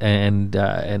that and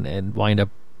wind up,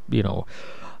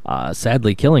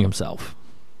 sadly killing himself.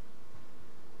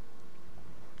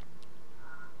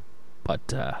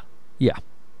 But yeah.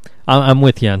 I'm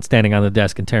with you on standing on the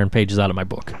desk and tearing pages out of my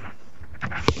book.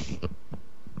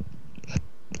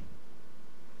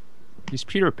 He's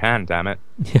Peter Pan, damn it.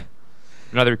 Yeah.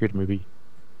 Another good movie.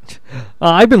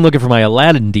 I've been looking for my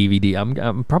Aladdin DVD.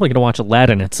 I'm probably going to watch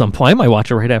Aladdin at some point. I might watch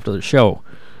it right after the show.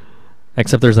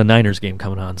 Except there's a Niners game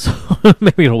coming on, so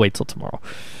maybe it'll wait till tomorrow.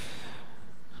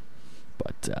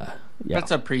 But, yeah.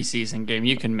 That's a preseason game.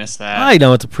 You can miss that. I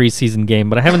know it's a preseason game,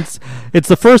 but I haven't. It's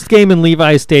the first game in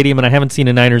Levi's Stadium, and I haven't seen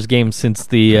a Niners game since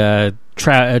the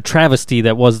travesty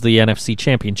that was the NFC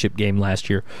Championship game last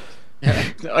year.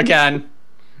 Again,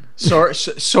 sore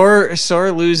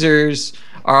losers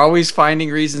are always finding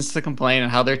reasons to complain on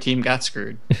how their team got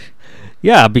screwed.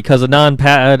 Yeah, because a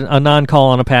non-call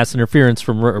on a pass interference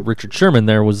from Richard Sherman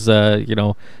there was,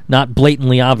 not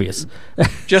blatantly obvious.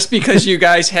 Just because you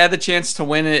guys had the chance to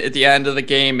win it at the end of the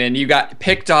game and you got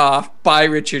picked off by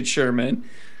Richard Sherman.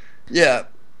 Yeah.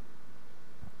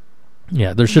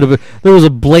 Yeah, there was a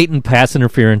blatant pass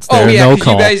interference there. Oh yeah, no because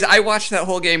call. you guys, I watched that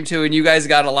whole game too, and you guys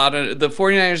got the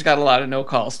 49ers got a lot of no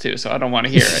calls too, so I don't want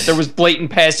to hear it. There was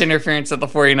blatant pass interference that the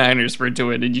 49ers were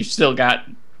doing, and you still got.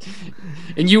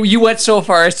 And you went so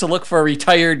far as to look for a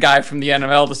retired guy from the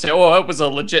NFL to say, "Oh, that was a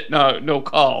legit no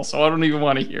call." So I don't even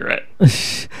want to hear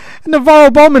it.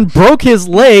 Navarro Bowman broke his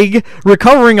leg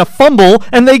recovering a fumble,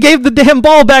 and they gave the damn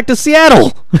ball back to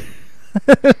Seattle.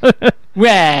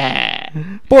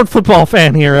 Board football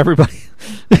fan here, everybody.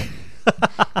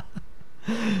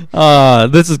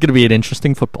 This is going to be an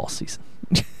interesting football season.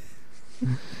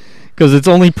 Because it's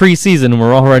only preseason and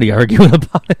we're already arguing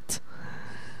about it.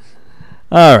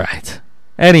 All right.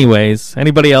 Anyways,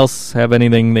 anybody else have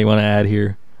anything they want to add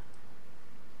here?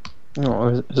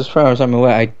 No, as far as I'm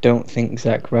aware, I don't think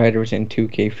Zack Ryder is in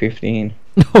 2K15.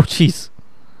 Oh, jeez.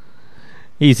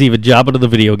 He's even jobbing to the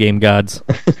video game gods.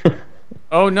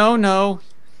 Oh, no.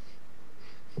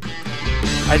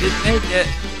 I didn't make it.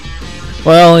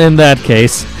 Well, in that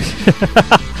case.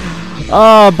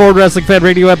 Board Wrestling Fan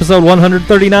Radio episode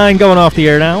 139 going off the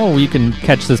air now. You can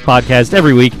catch this podcast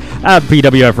every week at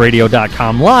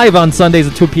bwfradio.com, live on Sundays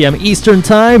at 2 p.m. Eastern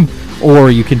Time, or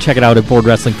you can check it out at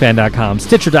boardwrestlingfan.com,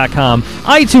 stitcher.com,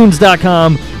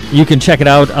 itunes.com. You can check it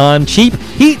out on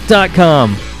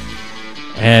cheapheat.com.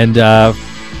 And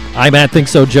I'm at Think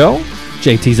So Joe.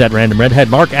 JT's at Random Redhead,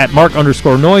 Mark at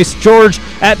Mark_Noise, George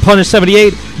at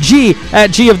Punish78, G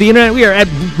at G of the Internet. We are at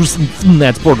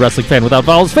that's Board Wrestling Fan without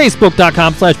vowels,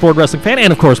 Facebook.com/Board Wrestling Fan,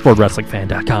 and of course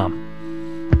BoardWrestlingFan.com.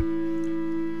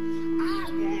 I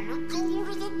wanna go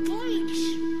to the beach.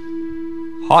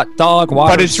 Hot dog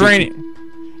water. But it's raining.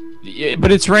 Yeah,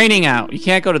 but it's raining out. You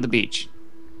can't go to the beach.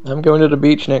 I'm going to the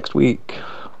beach next week.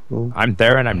 Ooh, I'm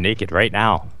there and I'm naked right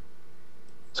now.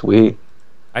 sweet.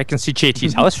 I can see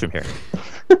JT's house from here.